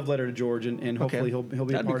is a love letter to George, and hopefully he'll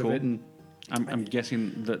be a part of it. And I'm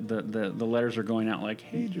guessing the letters are going out like,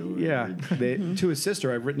 hey, George. Yeah, to his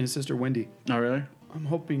sister. I've written his sister Wendy. Oh, really? I'm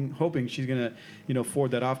hoping she's gonna,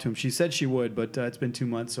 forward that off to him. She said she would, but it's been 2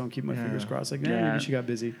 months, so I'm keeping my fingers crossed. Like, maybe she got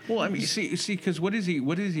busy. Well, I mean, see, because what is he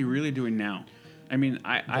really doing now? I mean,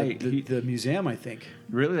 the museum, I think.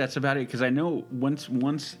 Really, that's about it. Because I know once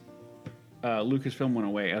Lucasfilm went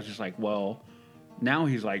away, I was just like, well, now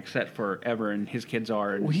he's like set forever, and his kids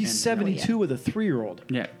are. And, he's 72 with a 3-year-old.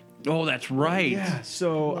 Yeah. Oh, that's right. Yeah.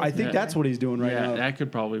 So I think that's what he's doing right now. That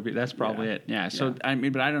could probably be. That's probably it. Yeah. So I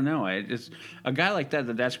mean, but I don't know. It's a guy like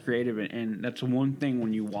that's creative, and that's one thing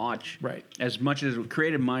when you watch. Right. As much as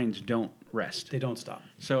creative minds don't rest. They don't stop.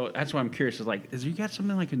 So that's why I'm curious. Is like, has you got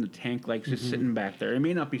something like in the tank, like just sitting back there? It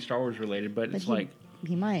may not be Star Wars related, but it's like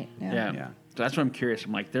he might. Yeah. So that's why I'm curious.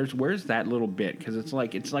 I'm like, where's that little bit? Because it's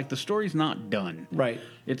like the story's not done. Right.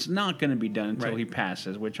 It's not going to be done until he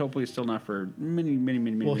passes, which hopefully is still not for many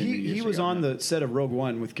years. Well, he was on the set of Rogue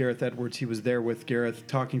One with Gareth Edwards. He was there with Gareth,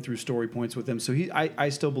 talking through story points with him. So I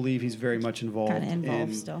still believe he's very much involved. Kind of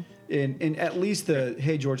involved still. In at least the,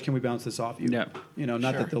 hey George, can we bounce this off you? Yeah.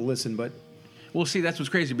 Not that they'll listen, but. Well, see, that's what's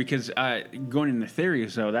crazy because going into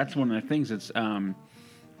theories, though, that's one of the things that's.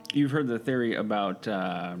 You've heard the theory about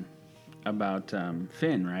Finn,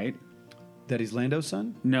 right? That he's Lando's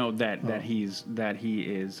son? No, that he is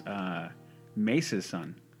Mace's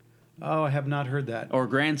son. Oh, I have not heard that. Or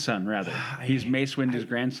grandson, rather. He's Mace Windu's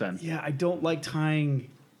grandson. Yeah, I don't like tying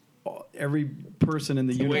every person in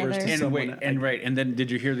the universe to someone. And then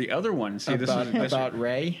did you hear the other one? See, about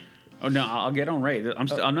Rey? Oh no, I'll get on Rey.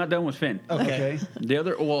 I'm not done with Finn. Okay. The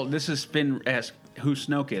other, this is Finn-esque. Who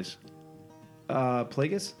Snoke is?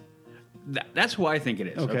 Plagueis? That's who I think it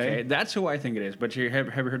is. Okay. That's who I think it is. But have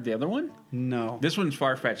you heard the other one? No. This one's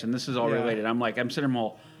far-fetched, and this is all related. I'm sitting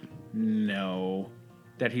all, no,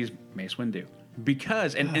 that he's Mace Windu.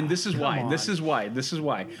 Because, and this is why. This is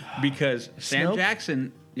why. Because Sam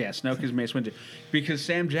Jackson, Snoke is Mace Windu. Because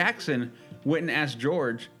Sam Jackson went and asked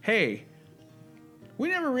George, hey, we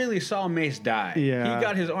never really saw Mace die. Yeah. He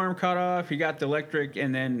got his arm cut off, he got the electric,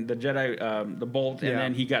 and then the Jedi, the bolt, and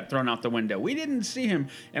then he got thrown out the window. We didn't see him,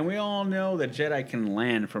 and we all know that Jedi can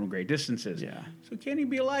land from great distances. Yeah. So can he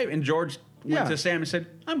be alive? And George went to Sam and said,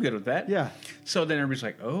 I'm good with that. Yeah. So then everybody's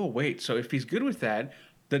like, oh, wait, so if he's good with that,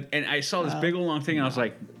 and I saw this big old long thing, and I was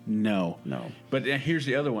like, no. But here's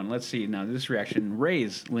the other one. Let's see. Now, this reaction,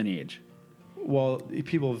 Rey's lineage. Well,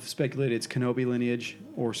 people have speculated it's Kenobi lineage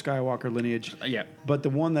or Skywalker lineage. Yeah. But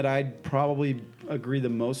the one that I'd probably agree the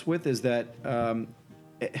most with is that, and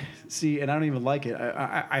I don't even like it.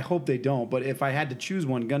 I hope they don't. But if I had to choose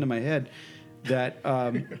one, gun to my head, that,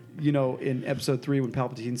 in Episode 3 when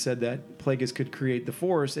Palpatine said that Plagueis could create the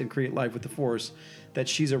Force and create life with the Force, that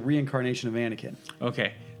she's a reincarnation of Anakin.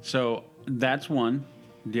 Okay. So that's one.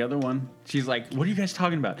 The other one, she's like, what are you guys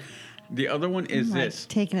talking about? The other one is this.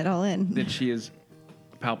 Taking it all in. That she is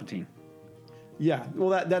Palpatine. Yeah.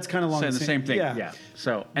 Well, that's kind of along the same thing. Yeah.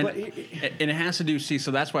 So, and it has to do,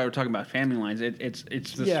 so that's why we're talking about family lines. It's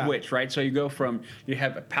the switch, right? So you go from, you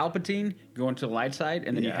have a Palpatine going to the light side,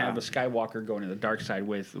 and then you have a Skywalker going to the dark side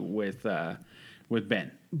with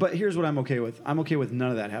Ben. But here's what I'm okay with. I'm okay with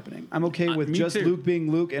none of that happening. I'm okay with just too. Luke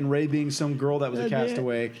being Luke and Rey being some girl that was a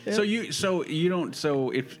castaway.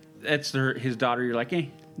 So if that's his daughter, you're like, eh.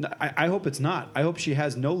 No, I hope it's not. I hope she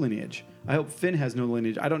has no lineage. I hope Finn has no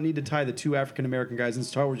lineage. I don't need to tie the two African American guys in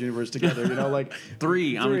Star Wars universe together.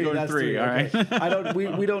 Three. I'm going to go three. All right. I don't.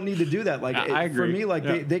 We don't need to do that. I agree. For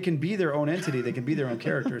me, they can be their own entity. They can be their own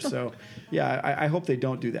characters. So, I hope they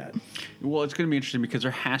don't do that. Well, it's going to be interesting because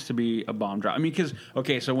there has to be a bomb drop. I mean,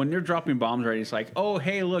 so when they're dropping bombs, right? It's like, oh,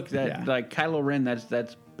 hey, look, that like Kylo Ren.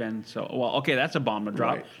 That's been so well. Okay, that's a bomb to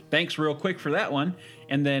drop. Right. Thanks, real quick for that one.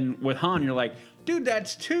 And then with Han, you're like, dude,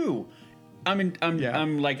 that's two.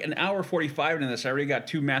 I'm like an hour 45 into this. I already got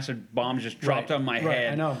two massive bombs just dropped on my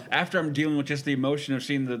head. I know. After I'm dealing with just the emotion of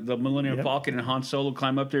seeing the Millennium Falcon and Han Solo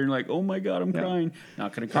climb up there and like, oh my God, I'm crying.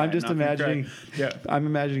 Not gonna cry. I'm just imagining. I'm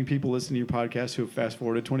imagining people listening to your podcast who have fast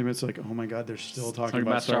forwarded 20 minutes, like, oh my God, they're still talking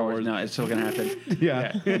about Star Wars. No, it's still gonna happen.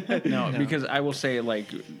 Yeah. No, because I will say like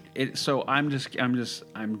it. So I'm just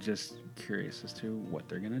curious as to what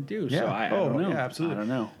they're going to do. Yeah. So I don't know. Yeah, absolutely. I don't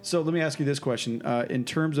know. So let me ask you this question. In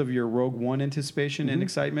terms of your Rogue One anticipation and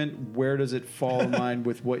excitement, where does it fall in line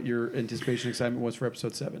with what your anticipation and excitement was for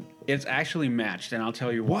Episode 7? It's actually matched, and I'll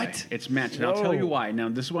tell you why. What? It's matched, and I'll tell you why. Now,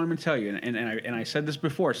 this is what I'm going to tell you, and I said this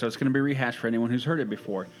before, so it's going to be rehashed for anyone who's heard it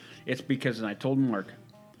before. It's because, and I told Mark,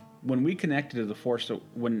 when we connected to the Force,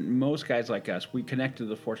 when most guys like us, we connected to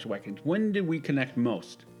the Force Awakens, when did we connect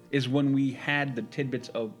most? Is when we had the tidbits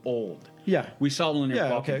of old. Yeah. We saw Millennium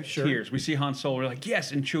Falcon, okay, sure. tears. We see Han Solo, we're like,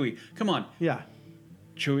 yes, and Chewie, come on. Yeah.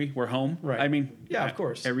 Chewie, we're home. Right. I mean, yeah, of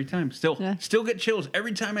course. Every time. Still get chills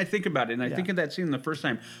every time I think about it. And I think of that scene the first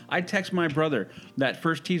time. I text my brother that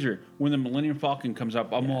first teaser when the Millennium Falcon comes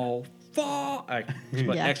up. I'm all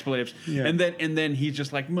expletives. Yeah. And then he's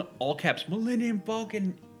just like all caps, Millennium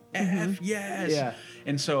Falcon F, yes. Yeah.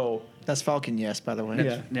 And so that's Falcon, yes, by the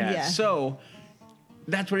way. Yeah. So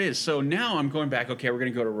that's what it is. So now I'm going back, okay, we're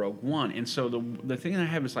going to go to Rogue One. And so the thing that I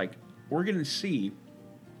have is like, we're going to see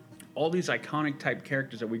all these iconic type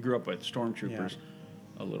characters that we grew up with, Stormtroopers,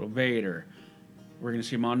 a little Vader. We're going to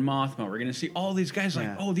see Mon Mothma. We're going to see all these guys like,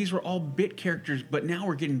 oh, these were all bit characters, but now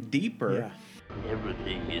we're getting deeper. Yeah.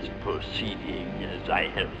 Everything is proceeding as I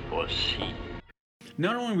have foreseen.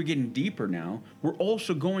 Not only are we getting deeper now, we're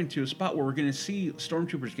also going to a spot where we're going to see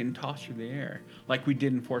Stormtroopers getting tossed through the air, like we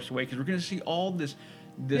did in Force Awakens. We're going to see all this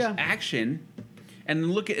action, and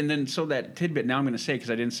then so that tidbit. Now I'm going to say, because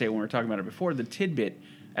I didn't say it when we were talking about it before, the tidbit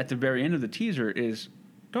at the very end of the teaser is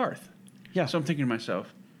Darth. Yeah. So I'm thinking to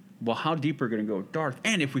myself, well, how deep are we going to go with Darth?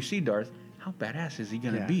 And if we see Darth, how badass is he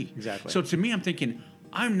going to be? Exactly. So to me, I'm thinking,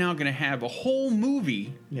 I'm now going to have a whole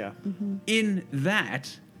movie in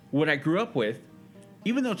that, what I grew up with,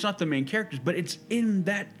 even though it's not the main characters, but it's in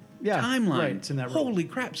that timeline. Right, it's in that role. Holy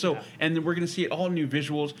crap. So, and then we're going to see it all new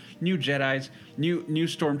visuals, new Jedis, new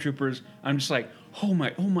Stormtroopers. I'm just like, oh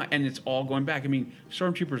my. And it's all going back. I mean,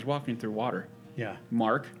 Stormtroopers walking through water. Yeah.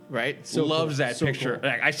 Mark, right? So loves that picture. Cool.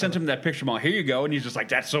 Like, I sent him that picture. I'm like, here you go. And he's just like,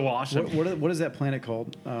 that's so awesome. What is that planet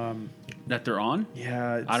called? That they're on?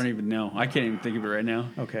 Yeah. I don't even know. I can't even think of it right now.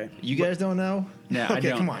 Okay. You guys don't know? Yeah, okay, I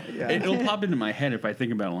don't. Come on. Yeah. It'll pop into my head if I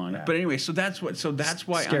think about it long enough. But anyway, so that's why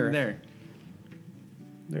Scarif. I'm there.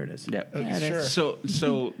 There it is. Yeah. Sure.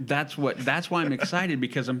 So that's why I'm excited,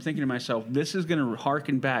 because I'm thinking to myself, this is going to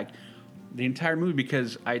harken back the entire movie,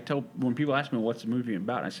 because when people ask me what's the movie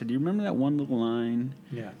about, I said, do you remember that one little line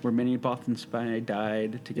where Minnie Bothan Spy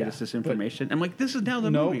died to get us this information? I'm like, this is now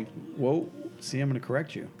the movie. Whoa. See, I'm going to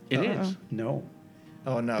correct you. It is. No.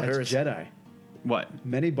 Oh, no. That's Jedi. What?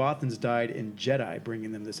 Many Bothans died in Jedi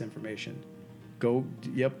bringing them this information. Google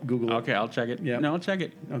it. Okay, I'll check it. Yep. No, I'll check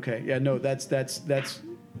it. Okay. Yeah, no, it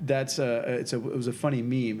was a funny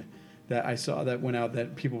meme that I saw that went out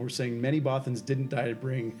that people were saying many Bothans didn't die to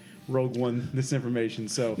bring Rogue One this information.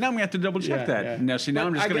 So now we have to double check that. Yeah. Now, see, now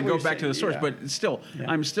I'm just going to go back to the source, but still,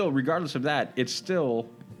 I'm still, regardless of that, it's still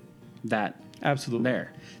that. Absolutely.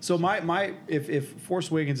 There. So if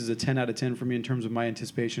Force Awakens is a 10 out of 10 for me in terms of my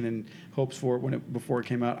anticipation and hopes for it before it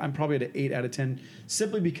came out, I'm probably at an 8 out of 10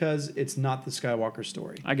 simply because it's not the Skywalker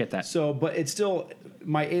story. I get that. So, but it's still,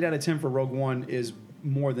 my 8 out of 10 for Rogue One is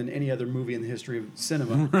more than any other movie in the history of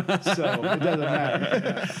cinema. So it doesn't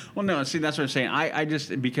matter. Well, no, see, that's what I'm saying. I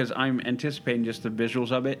just, because I'm anticipating just the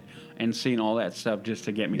visuals of it and seeing all that stuff just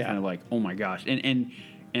to get me kind of like, oh my gosh.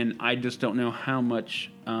 And I just don't know how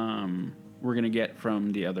much we're going to get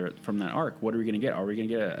from that arc. What are we going to get? Are we going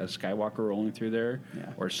to get a Skywalker rolling through there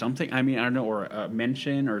or something? I mean, I don't know, or a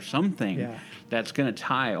mention or something that's going to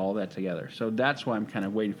tie all that together. So that's why I'm kind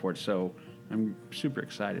of waiting for it. So I'm super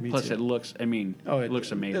excited. Plus, it looks, it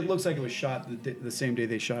looks amazing. It looks like it was shot the same day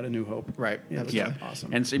they shot A New Hope. Right. Yeah.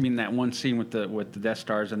 Awesome. And so, I mean, that one scene with the Death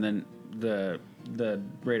Stars and then the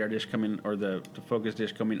radar dish coming, or the focus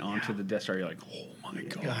dish coming onto the Death Star, you're like, oh my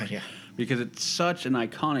god. Yeah. Because it's such an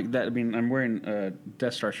iconic, I'm wearing a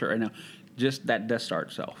Death Star shirt right now, just that Death Star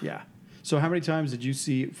itself. Yeah. So how many times did you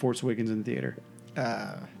see Force Awakens in the theater?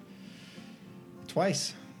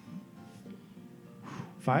 Twice.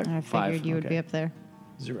 5? I figured you would be up there.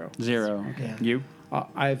 0. Okay. You?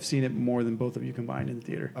 I've seen it more than both of you combined in the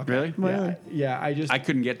theater. Okay. Really? Yeah. I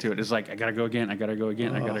couldn't get to it. It's like, I gotta go again. I gotta go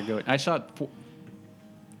again. I gotta go. I saw it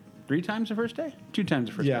 3 times the first day? 2 times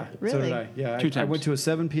the first day. Really? So did I. Yeah. 2 times. I went to a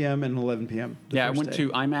 7 p.m. and an 11 p.m. I went to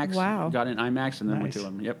IMAX. Wow. Got in IMAX and then went Nice. to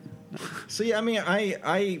 11. Yep. So yeah, I mean,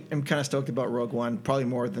 I am kind of stoked about Rogue One, probably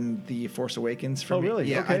more than the Force Awakens. For me.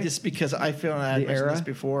 Really? Yeah. Okay. Just because I feel, and I mentioned this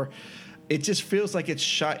before, it just feels like it's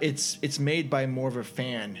shot. It's made by more of a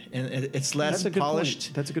fan, and it's less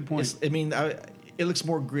polished. That's a good point. It looks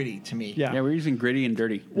more gritty to me. Yeah. We're using gritty and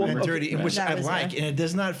dirty. Dirty, Right. which That I was like, and it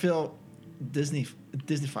does not feel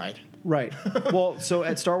Disneyfied. Right. Well, so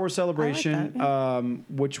at Star Wars Celebration,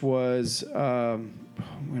 which was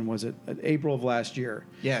when was it? April of last year.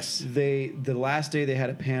 Yes. The last day they had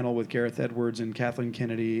a panel with Gareth Edwards and Kathleen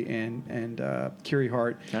Kennedy and Kiri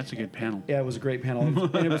Hart. That's a good panel. Yeah, it was a great panel,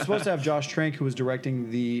 and it was supposed to have Josh Trank, who was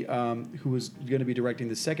directing who was going to be directing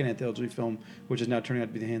the second anthology film, which is now turning out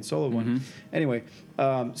to be the Han Solo one. Anyway,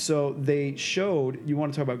 so they showed. You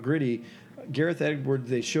want to talk about gritty? Gareth Edwards.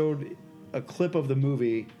 They showed a clip of the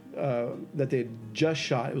movie that they had just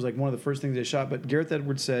shot. It was like one of the first things they shot. But Gareth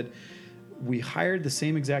Edwards said, "We hired the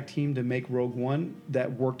same exact team to make Rogue One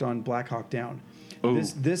that worked on Black Hawk Down.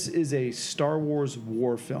 This is a Star Wars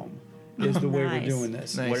war film. Is the way we're doing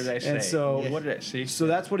this. Nice. What did I say? And so, what did I see? So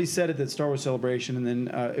that's what he said at the Star Wars Celebration, and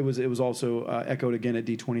then it was also echoed again at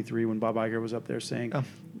D23 when Bob Iger was up there saying,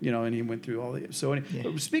 and he went through all the. So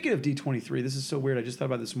speaking of D23, this is so weird. I just thought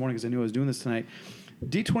about it this morning because I knew I was doing this tonight.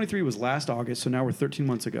 D23 was last August, so now we're 13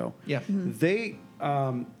 months ago. Yeah. They, I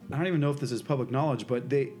don't even know if this is public knowledge,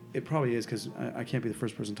 but it probably is because I can't be the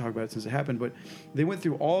first person to talk about it since it happened, but they went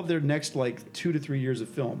through all of their next 2 to 3 years of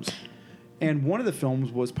films. And one of the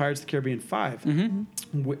films was Pirates of the Caribbean 5,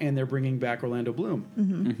 and they're bringing back Orlando Bloom.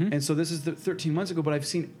 And so this is 13 months ago, but I've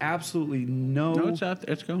seen absolutely no... No, it's out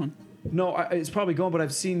there. It's going. No, it's probably going, but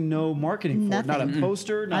I've seen no marketing for it. Not a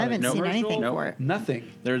poster, not I haven't seen anything for it.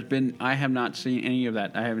 Nothing. I have not seen any of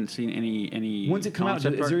that. I haven't seen any. When's it come out?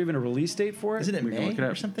 Is there even a release date for it? Isn't it May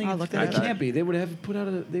or something? I'll look it can't be. They would have had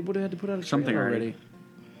to put out a something already.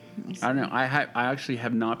 I don't know. I actually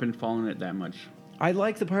have not been following it that much. I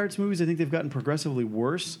like the Pirates movies. I think they've gotten progressively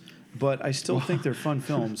worse, but I still think they're fun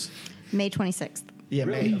films. May 26th. Yeah,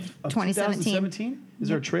 really? May. 2017. Is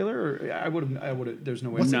there a trailer? Or I would have. There's no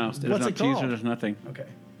way. There's what's no it teaser. called? There's nothing. Okay.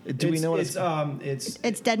 Do we know what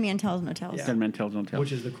it's Dead Man Tells No Tales. Yeah. Dead Man Tells No Tales.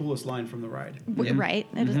 Which is the coolest line from the ride. Right.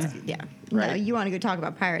 It is, yeah. Right. No, you want to go talk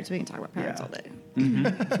about pirates? We can talk about pirates all day.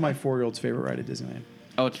 It's my 4-year-old's favorite ride at Disneyland.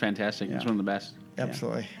 Oh, it's fantastic. Yeah. It's one of the best.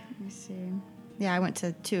 Absolutely. Let me see. Yeah, I went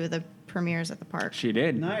to 2 of the premieres at the park. She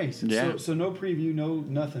did. Nice. Yeah. So no preview, no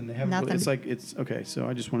nothing. They haven't. Nothing. It's okay. So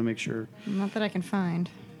I just want to make sure. Not that I can find.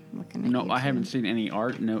 Looking at No, YouTube. I haven't seen any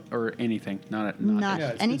art, or anything. Not Not Yeah,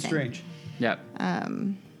 it's anything. been strange. Yeah.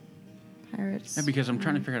 Pirates. Yeah, because I'm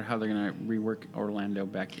trying to figure out how they're going to rework Orlando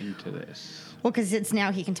back into this. Well, because it's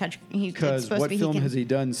now he can touch. Because what film has he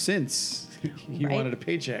done since he Right. wanted a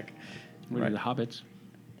paycheck? What are the Hobbits?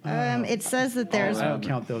 It says that there's. I don't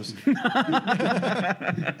count those.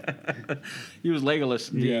 He was Legolas,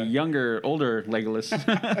 the older Legolas.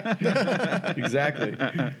 Exactly.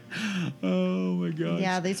 Oh my god.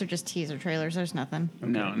 Yeah, these are just teaser trailers. There's nothing.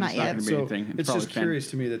 No, not it's yet. not going to be anything. It's just curious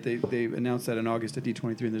to me that they announced that in August at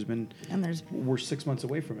D23, and we're 6 months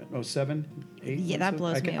away from it. Oh, 7, 8. Yeah, that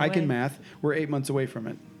blows me away. I can math. We're 8 months away from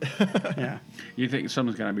it. Yeah. You think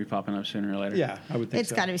someone's going to be popping up sooner or later? Yeah, I would think It's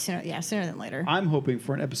so. got to be sooner. Yeah, sooner than later. I'm hoping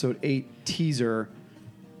for an episode 8 teaser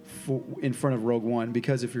in front of Rogue One,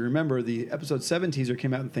 because if you remember, the episode 7 teaser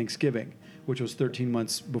came out on Thanksgiving, which was 13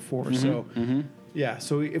 months before. Yeah,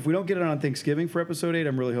 so if we don't get it on Thanksgiving for episode 8,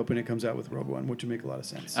 I'm really hoping it comes out with Rogue One, which would make a lot of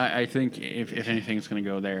sense. I think if anything, it's going to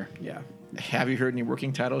go there. Yeah. Have you heard any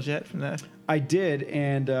working titles yet from that? I did,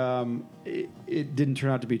 and it didn't turn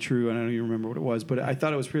out to be true, and I don't even remember what it was, but I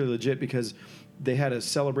thought it was pretty legit because they had a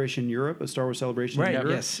celebration in Europe, a Star Wars celebration in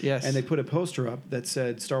Europe. Yes. And they put a poster up that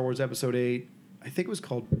said Star Wars Episode 8, I think it was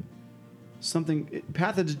called something,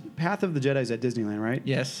 Path of the Jedi's at Disneyland, right?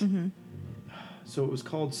 Yes. Mm-hmm. So it was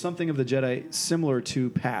called something of the Jedi, similar to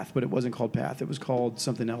Path, but it wasn't called Path. It was called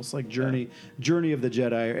something else, like Journey of the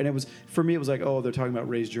Jedi. And it was, for me, it was like, oh, they're talking about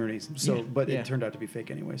Rey's journeys. So, but it turned out to be fake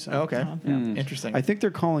anyway. So Okay. Interesting. I think they're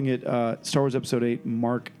calling it Star Wars Episode 8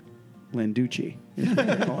 Mark Landucci.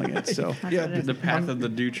 They're calling it. So The Path of the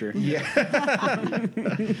Ducher. Yeah.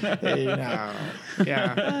 Hey, no.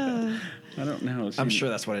 Yeah. I don't know. I'm sure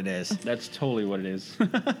that's what it is. That's totally what it is.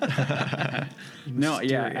 No,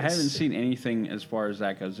 yeah, I haven't seen anything as far as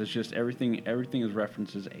that goes. It's just everything is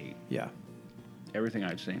references 8. Yeah. Everything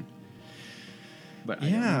I've seen. But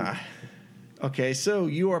Yeah. Okay, so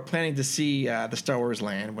you are planning to see the Star Wars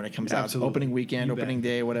Land when it comes out. Absolutely. Opening weekend, You opening bet.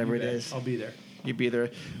 day, whatever You it bet. is. I'll be there. You'll be there.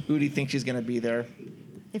 Udi thinks she's going to be there.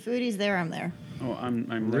 If Udi's there, I'm there. Oh,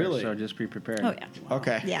 I'm Really? there, so just be prepared. Oh yeah.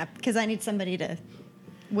 Okay. Yeah, because I need somebody to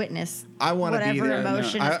witness. I want to be whatever there.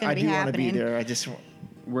 emotion is going I to be do want to be happening. there. I just...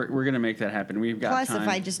 We're going to make that happen. We've got Plus, time. if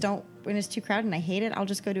I just don't, when it's too crowded and I hate it, I'll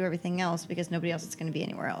just go do everything else because nobody else is going to be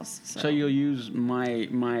anywhere else. So you'll use my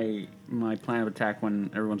plan of attack when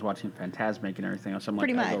everyone's watching Phantasmic and everything else. I'm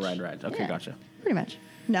Pretty like, I'll much. go rides. Okay, Yeah. gotcha. Pretty much.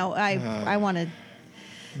 No, I want to.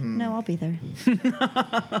 No, I'll be there.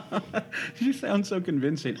 You sound so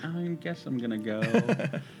convincing. I guess I'm going to go.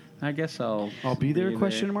 I guess I'll be there?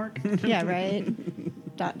 Question mark. Yeah, right. ...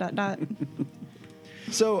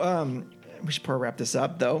 So we should probably wrap this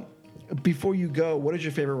up, though. Before you go, what is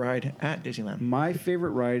your favorite ride at Disneyland? My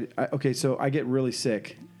favorite ride. So I get really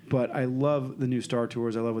sick, but I love the new Star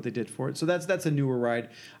Tours. I love what they did for it. So that's a newer ride.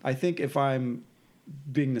 I think if I'm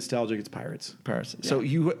being nostalgic, it's Pirates. Pirates. Yeah. So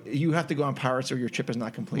you have to go on Pirates, or your trip is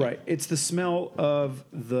not complete. Right. It's the smell of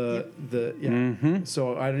the.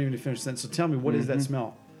 So I don't even finish the sentence. So tell me, what is that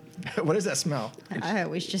smell? What is that smell? I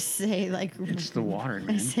always just say it's the water.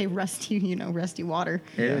 Man. I say rusty water.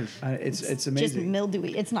 It is. It's amazing. Just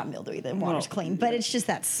mildewy. It's not mildewy. The water's clean, but it's just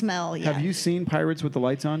that smell. Yeah. Have you seen Pirates with the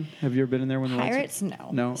lights on? Have you ever been in there when the Pirates? lights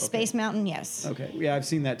on? No. Okay. Space Mountain, yes. Okay. Yeah, I've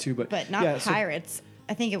seen that too, but not Pirates.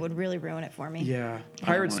 I think it would really ruin it for me. Yeah,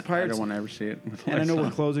 Pirates. I don't want to ever see it. And I know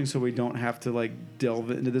we're closing, so we don't have to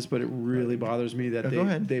delve into this, but it really bothers me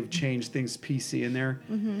that they've changed things PC in there.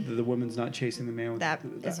 Mm-hmm. The woman's not chasing the man. That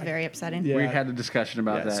is very upsetting. Yeah. We had a discussion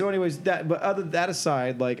about that. So, anyways, but other that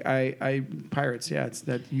aside, I Pirates. Yeah, it's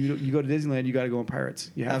that you go to Disneyland, you got to go on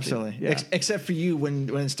Pirates. You have Absolutely. To. Yeah. Except for you,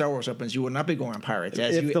 when Star Wars opens, you will not be going on Pirates,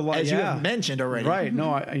 as you have mentioned already. Right?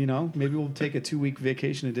 No, maybe we'll take a 2-week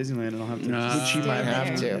vacation at Disneyland, and I'll have to. Which you might have to.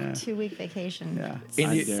 Yeah. 2-week vacation. Yeah.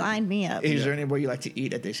 Sign me up. Is there anywhere you like to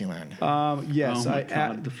eat at Disneyland? Yes. Oh my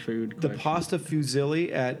God, the food. The pasta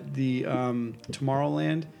fusilli at the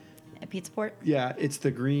Tomorrowland. At Pizza Port? Yeah, it's the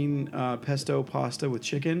green pesto pasta with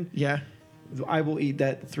chicken. Yeah. I will eat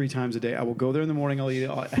that 3 times a day. I will go there in the morning. I'll eat it.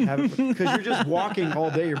 I'll have it because you're just walking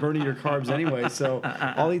all day. You're burning your carbs anyway. So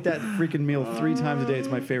I'll eat that freaking meal 3 times a day. It's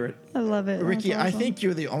my favorite. I love it. Ricky, awesome. I think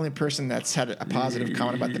you're the only person that's had a positive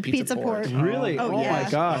comment about the Pizza Port. Really? Oh my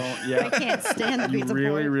gosh. I can't stand the Pizza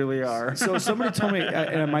Port. You really are. So somebody told me,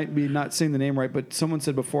 and I might be not saying the name right, but someone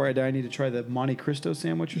said before I die, I need to try the Monte Cristo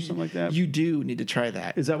sandwich or something like that. You do need to try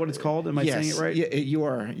that. Is that what it's called? Am I saying it right? Yeah, you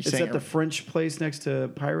are. It's at the French place next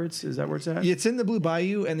to Pirates. Is that where it's at? It's in the Blue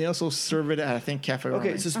Bayou, and they also serve it at, I think, Cafe Romain.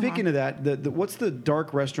 Okay, so speaking of that, what's the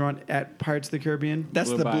dark restaurant at Pirates of the Caribbean? That's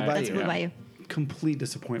the Blue Bayou. That's Blue Bayou. Complete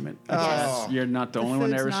disappointment. Yes. You're not the only one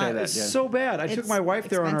to ever say that. It's so bad. I took my wife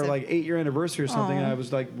there on our 8-year anniversary or something, and I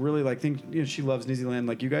was really think she loves Disneyland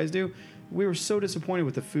like you guys do. We were so disappointed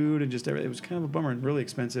with the food and just everything. It was kind of a bummer and really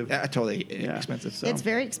expensive. Yeah, totally expensive. So. It's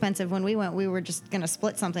very expensive. When we went, we were just going to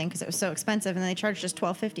split something because it was so expensive, and they charged us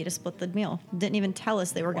 $12.50 to split the meal. Didn't even tell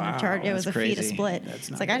us they were going to charge. It was a fee to split. It's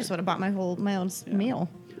like I just would have bought my own meal.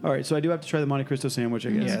 All right, so I do have to try the Monte Cristo sandwich, I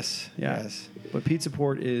guess. Yes. But Pizza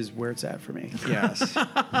Port is where it's at for me. Yes.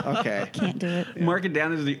 Okay. Can't do it. Yeah. Mark it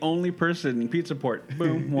down as the only person in Pizza Port.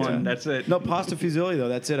 Boom, one. That's it. No, pasta fusilli, though.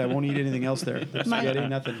 That's it. I won't eat anything else there. Spaghetti,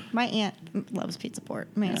 nothing. My aunt loves Pizza Port.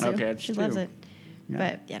 Okay, she loves it.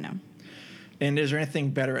 Yeah. But, no. And is there anything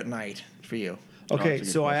better at night for you? Okay,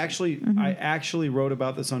 so I actually wrote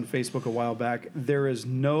about this on Facebook a while back. There is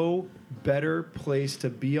no better place to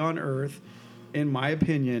be on Earth, in my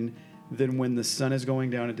opinion, than when the sun is going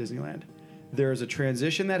down at Disneyland. There is a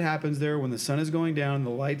transition that happens there when the sun is going down, the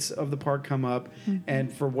lights of the park come up,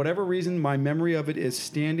 and for whatever reason, my memory of it is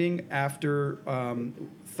standing after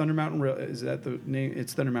Thunder Mountain. Is that the name?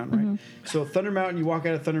 It's Thunder Mountain, right? So Thunder Mountain, you walk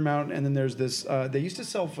out of Thunder Mountain, and then there's this. They used to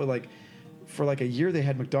sell for like a year. They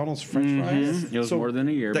had McDonald's French fries. It was more than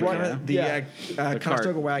a year. The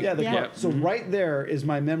Conestoga wagon. Yeah, the cart. So right there is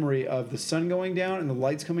my memory of the sun going down and the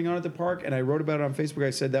lights coming on at the park. And I wrote about it on Facebook. I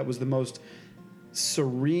said that was the most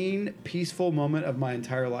serene, peaceful moment of my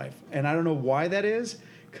entire life. And I don't know why that is,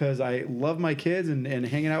 because I love my kids and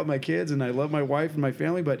hanging out with my kids, and I love my wife and my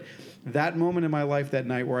family. But that moment in my life that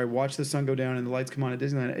night where I watched the sun go down and the lights come on at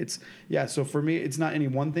Disneyland, so for me, it's not any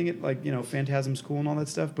one thing, Phantasm's cool and all that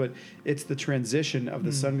stuff, but it's the transition of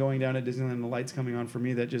the sun going down at Disneyland and the lights coming on for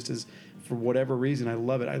me that just is, for whatever reason, I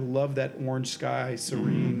love it. I love that orange sky,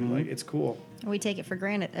 serene, it's cool. We take it for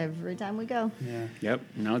granted every time we go. Yeah. Yep.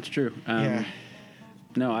 No, it's true.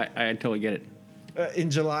 No, I totally get it.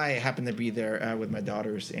 In July, I happened to be there with my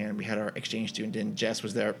daughters, and we had our exchange student, and Jess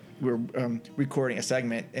was there. We were recording a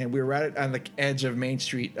segment, and we were right on the edge of Main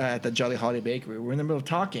Street at the Jolly Holiday Bakery. We were in the middle of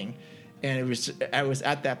talking, and I was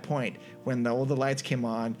at that point when all the lights came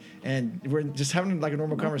on, and we're just having like a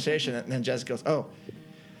normal conversation, and then Jess goes, "Oh,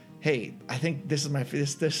 hey, I think this is my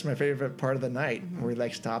favorite part of the night." Where we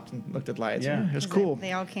stopped and looked at lights. Yeah, it was cool.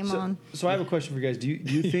 They all came on. So I have a question for you guys. Do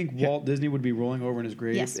you think Walt Disney would be rolling over in his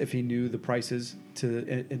grave if he knew the prices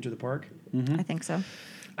to enter the park? I think so.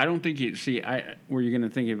 I don't think were you going to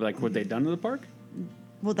think of what they'd done to the park?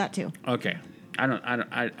 Well, that too. Okay.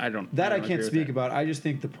 I don't. That I can't speak about. I just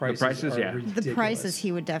think the prices are ridiculous. The prices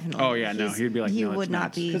he would definitely. Oh yeah, no, he'd be like, he no, would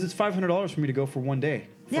not be, because it's $500 for me to go for one day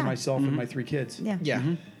for myself and my 3 kids. Yeah, Yeah.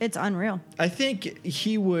 It's unreal. I think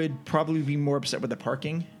he would probably be more upset with the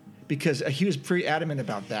parking. Because he was pretty adamant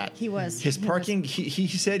about that. He was. His parking, he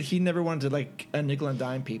said he never wanted to like a nickel and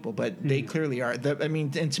dime people, but they clearly are.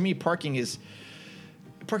 And to me, parking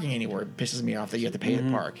anywhere pisses me off that you have to pay to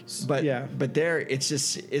park. But but there,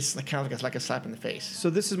 it's like kind of like a slap in the face. So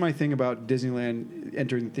this is my thing about Disneyland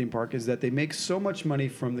entering the theme park is that they make so much money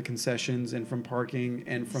from the concessions and from parking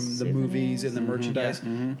and from the movies and the merchandise.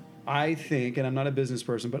 Yeah. I think, and I'm not a business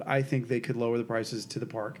person, but I think they could lower the prices to the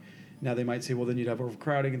park. Now, they might say, well, then you'd have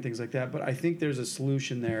overcrowding and things like that. But I think there's a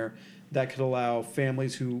solution there that could allow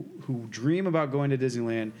families who dream about going to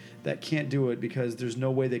Disneyland that can't do it because there's no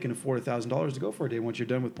way they can afford $1,000 to go for a day once you're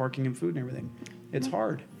done with parking and food and everything. It's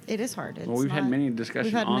hard. It is hard. Well, we've had many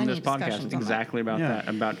discussions on this podcast exactly about that,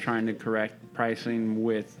 about trying to correct pricing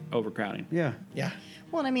with overcrowding. Yeah. Yeah.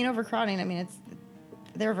 Well, I mean, overcrowding,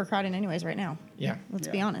 they're overcrowding anyways right now. Yeah. Let's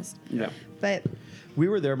be honest. Yeah. But we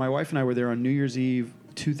were there. My wife and I were there on New Year's Eve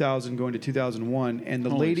 2000 going to 2001, and the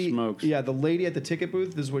lady at the ticket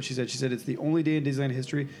booth, this is what she said. She said it's the only day in Disneyland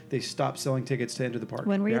history they stopped selling tickets to enter the park.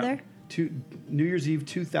 When were you there? New Year's Eve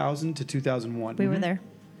 2000 to 2001. We were there.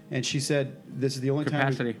 And she said this is the only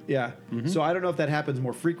capacity. time. Yeah. Mm-hmm. So I don't know if that happens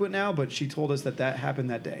more frequent now, but she told us that happened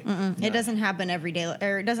that day. It doesn't happen every day,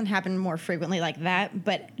 or it doesn't happen more frequently like that.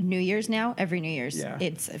 But New Year's now, every New Year's,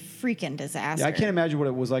 it's a freaking disaster. Yeah, I can't imagine what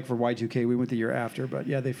it was like for Y2K. We went the year after, but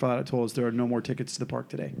yeah, they flat out told us there are no more tickets to the park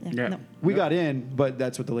today. Yeah. No. We got in, but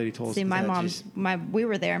that's what the lady told us. See, we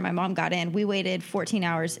were there. My mom got in. We waited 14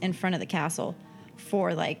 hours in front of the castle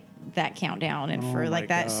for like that countdown and for like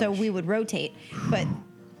that. So we would rotate, but.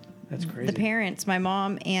 That's crazy. The parents, my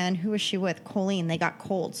mom and who was she with? Colleen, they got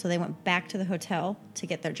cold. So they went back to the hotel to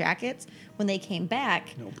get their jackets. When they came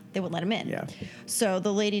back, they wouldn't let them in. Yeah. So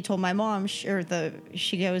the lady told my mom, she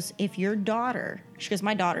goes, if your daughter, she goes,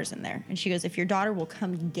 my daughter's in there. And she goes, if your daughter will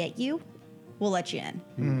come get you, we'll let you in.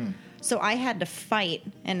 Mm. So I had to fight,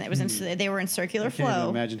 and it was they were in circular flow. I can't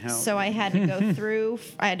even imagine how. So I had to go through,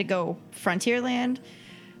 I had to go Frontierland,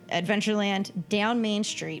 Adventureland, down Main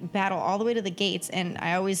Street, battle all the way to the gates, and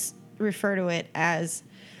I always refer to it as,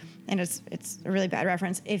 and it's a really bad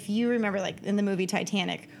reference, if you remember like in the movie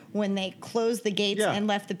Titanic when they closed the gates and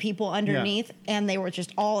left the people underneath and they were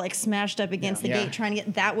just all like smashed up against the gate trying to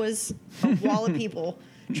get, that was a wall of people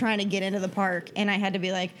trying to get into the park, and I had to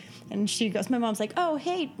be like, and she goes, my mom's like, oh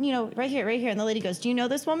hey, right here, and the lady goes, do you know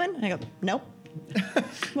this woman? And I go, nope.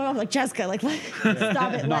 My mom's like, Jessica, like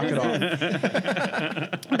stop it, knock it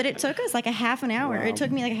off. But it took us like a half an hour. Wow. It took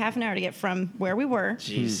me like a half an hour to get from where we were,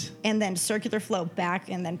 and then circular flow back,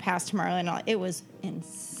 and then past Tomorrowland. And all. It was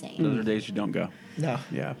insane. Those are days you don't go. No.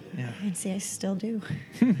 Yeah. And see, I still do.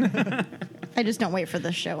 I just don't wait for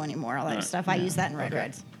the show anymore. All that stuff. I use that in Red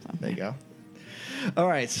Rides. So. There you go. All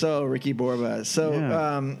right, so Ricky Borba.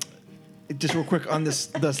 So just real quick on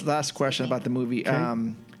this last question about the movie.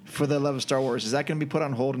 Okay. For the love of Star Wars, is that going to be put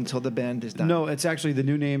on hold until the band is done? No, it's actually the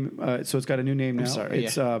new name. So it's got a new name now. I'm sorry.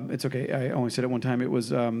 It's okay. I only said it one time. It was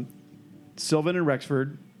Sylvan and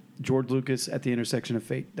Rexford, George Lucas at the Intersection of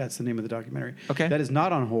Fate. That's the name of the documentary. Okay. That is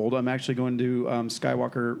not on hold. I'm actually going to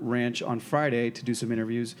Skywalker Ranch on Friday to do some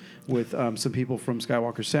interviews with some people from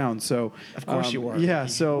Skywalker Sound. So of course you are. Yeah.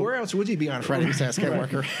 So where else would you be on Friday besides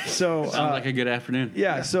Skywalker? So sounds like a good afternoon.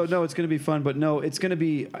 Yeah. So no, it's going to be fun, but no, it's going to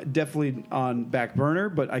be definitely on back burner.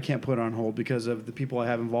 But I can't put it on hold because of the people I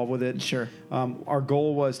have involved with it. Sure. Our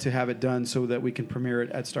goal was to have it done so that we can premiere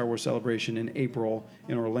it at Star Wars Celebration in April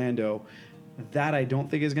in Orlando. That I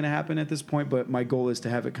don't think is going to happen at this point, but my goal is to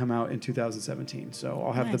have it come out in 2017. So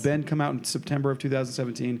I'll have the Bend come out in September of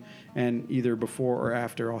 2017, and either before or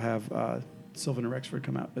after I'll have Sylvan and Rexford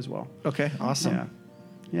come out as well. Okay, awesome.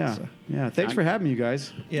 Yeah. Thanks for having me, you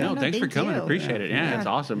guys. Yeah. No, thanks for coming. I appreciate it. Yeah, it's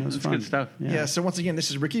awesome. It's good stuff. Yeah. So once again, this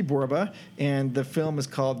is Ricky Borba, and the film is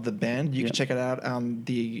called The Bend. You can check it out on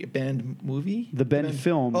the Bend movie. The Bend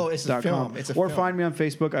Film. Oh, it's a film. Or find me on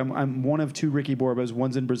Facebook. I'm one of 2 Ricky Borbas.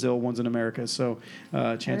 One's in Brazil, one's in America. So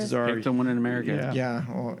chances are pick the one in America. Yeah.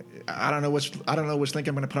 Well, I don't know which link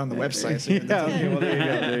I'm going to put on the website. So okay. Well,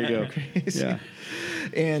 there you go. Yeah.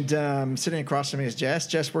 And sitting across from me is Jess.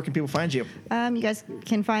 Jess, where can people find you? You guys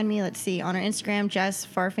can find me, let's see, on our Instagram, Jess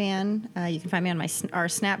Farfan. You can find me on our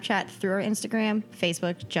Snapchat through our Instagram,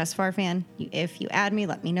 Facebook, Jess Farfan. If you add me,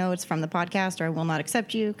 let me know it's from the podcast, or I will not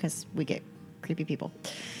accept you because we get creepy people.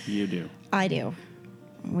 You do. I do.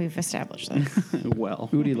 We've established that. Well,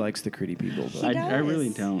 Udi likes the creepy people. I really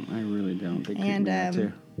don't. I really don't. They creep me out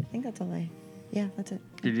too. I think that's all I Yeah, that's it.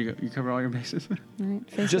 Did you cover all your bases? Right.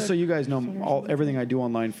 Facebook, just so you guys know, everything I do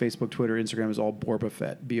online, Facebook, Twitter, Instagram is all Borba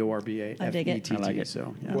Fett. BORBA. I dig it. I like it.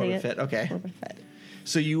 So I Borba dig it. Fett. Okay. Borba Fett.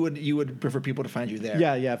 So you would prefer people to find you there?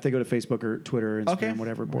 Yeah. If they go to Facebook or Twitter or Instagram, Okay.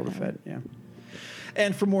 whatever, Borba Fett. Yeah.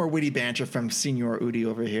 And for more witty banter from Senior Udi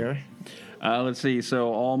over here. Let's see.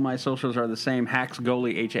 So all my socials are the same.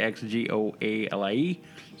 Haxgoalie, HAXGOALIE.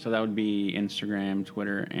 So that would be Instagram,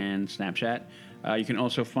 Twitter, and Snapchat. You can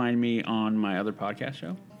also find me on my other podcast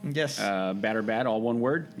show. Yes. Bad or Bad, all one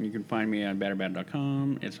word. You can find me on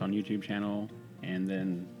badorbad.com. It's on YouTube channel. And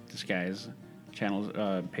then this guy's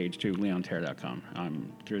channel page too, leonterra.com.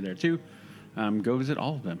 I'm through there too. Go visit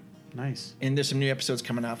all of them. Nice. And there's some new episodes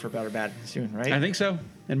coming out for Bad or Bad soon, right? I think so.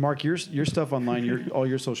 And Mark, your stuff online, all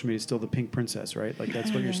your social media is still the Pink Princess, right? Like that's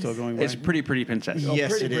what you're still going with. It's pretty princess.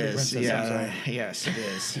 Yes, pretty it is. princess, Yeah, yes, it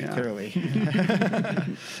is. Yeah. Clearly.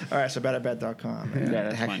 All right, so badorbad.com. Yeah,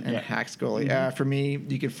 that's fine. And Yeah. Hacks Goalie. For me,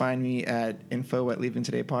 you can find me at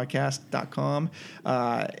info@leavingtodaypodcast.com,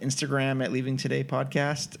 Instagram at Leaving Today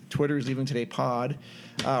Podcast, Twitter is Leaving Today Pod,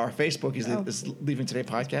 our Facebook is Leaving Today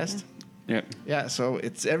Podcast. Yep. Yeah, so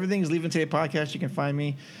everything's Leaving Today Podcast. You can find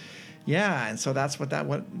me. Yeah, and so that's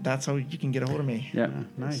that's how you can get a hold of me. Yeah.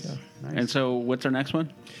 Nice. So. Nice. And so what's our next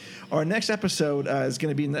one? Our next episode is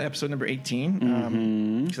going to be in the episode number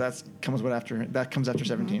 18. So that comes after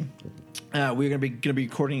 17. We're going to be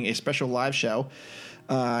recording a special live show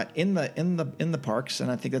in the parks, and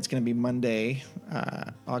I think that's going to be Monday,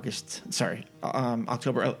 October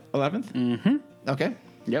 11th. Mm-hmm. Okay.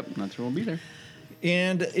 Yep, that's where we'll be there.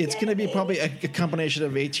 And it's going to be probably a combination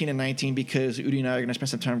of 18 and 19 because Udi and I are going to spend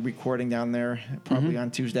some time recording down there probably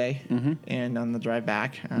on Tuesday and on the drive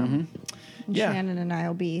back. Shannon and I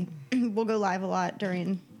we'll go live a lot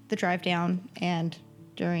during the drive down and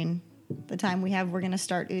during the time we're going to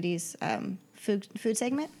start Udi's food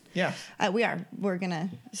segment. Yeah. We're going to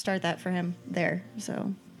start that for him there.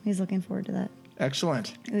 So he's looking forward to that.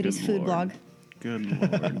 Excellent. Udi's food blog.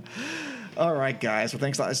 Good Lord. All right, guys. Well,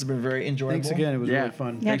 thanks a lot. This has been very enjoyable. Thanks again. It was really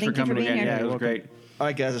fun. Yeah, Thanks for coming being again. here. Yeah, it was welcome. great. All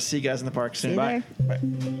right, guys. I'll see you guys in the park soon. See you Bye. there.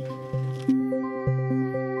 Bye.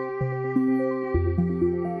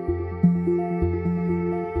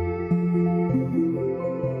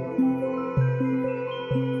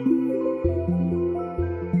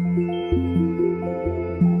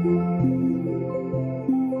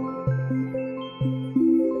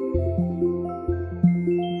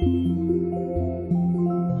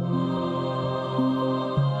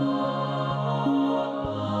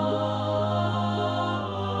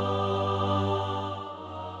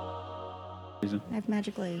 I have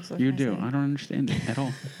magic legs. what You can do. say? I don't understand it at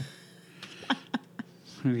all.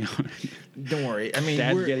 Don't worry. I mean,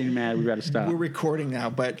 Dad's getting mad. We got to stop. We're recording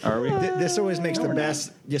now, but Are we? This always makes the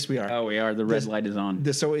best. Yes, we are. Oh, we are. The red light is on.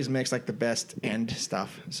 This always makes like the best end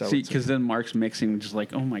stuff. So See, because then Mark's mixing, just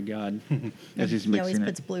like, oh my god, as he's He always mixing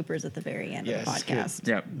puts bloopers at the very end Yes, of the podcast.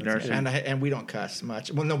 Yep, there's and we don't cuss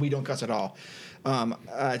much. Well, no, we don't cuss at all.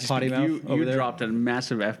 Just Potty mouth you over there. dropped a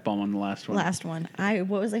massive F-bomb on the last one. Last one.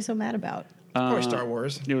 What was I so mad about? or Star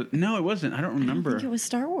Wars. No, it wasn't. I don't I remember. think it was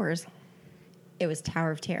Star Wars. It was Tower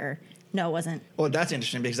of Terror. No, it wasn't. Well, that's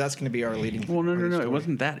interesting because that's going to be our leading. Well, no, story. it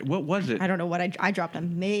wasn't that. What was it? I don't know what I dropped a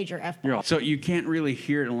major F-bomb. So you can't really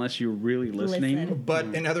hear it unless you're really listening. Listen. But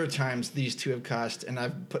in other times, these two have cussed, and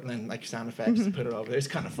I've put in like sound effects to put it over there. It's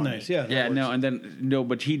kind of funny. Nice. Yeah. Yeah, no, and then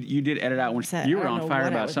but you did edit out when Said, you I were don't on know fire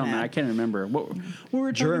what I about was something. mad. I can't remember what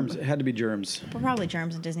were Germs. It had to be germs. Well, probably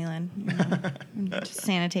germs in Disneyland. And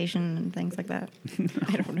sanitation and things like that.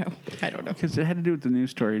 I don't know. Because it had to do with the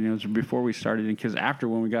news story, and it was before we started. And because after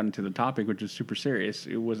when we got into the topic, which was super serious,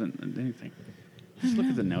 it wasn't anything. Just look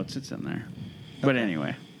at the notes; it's in there. But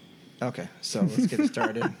anyway, Okay, so let's get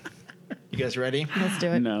started. You guys ready? Let's do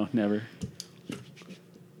it. no, never.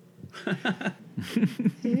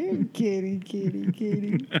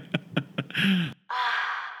 Kitty.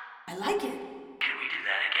 I like it.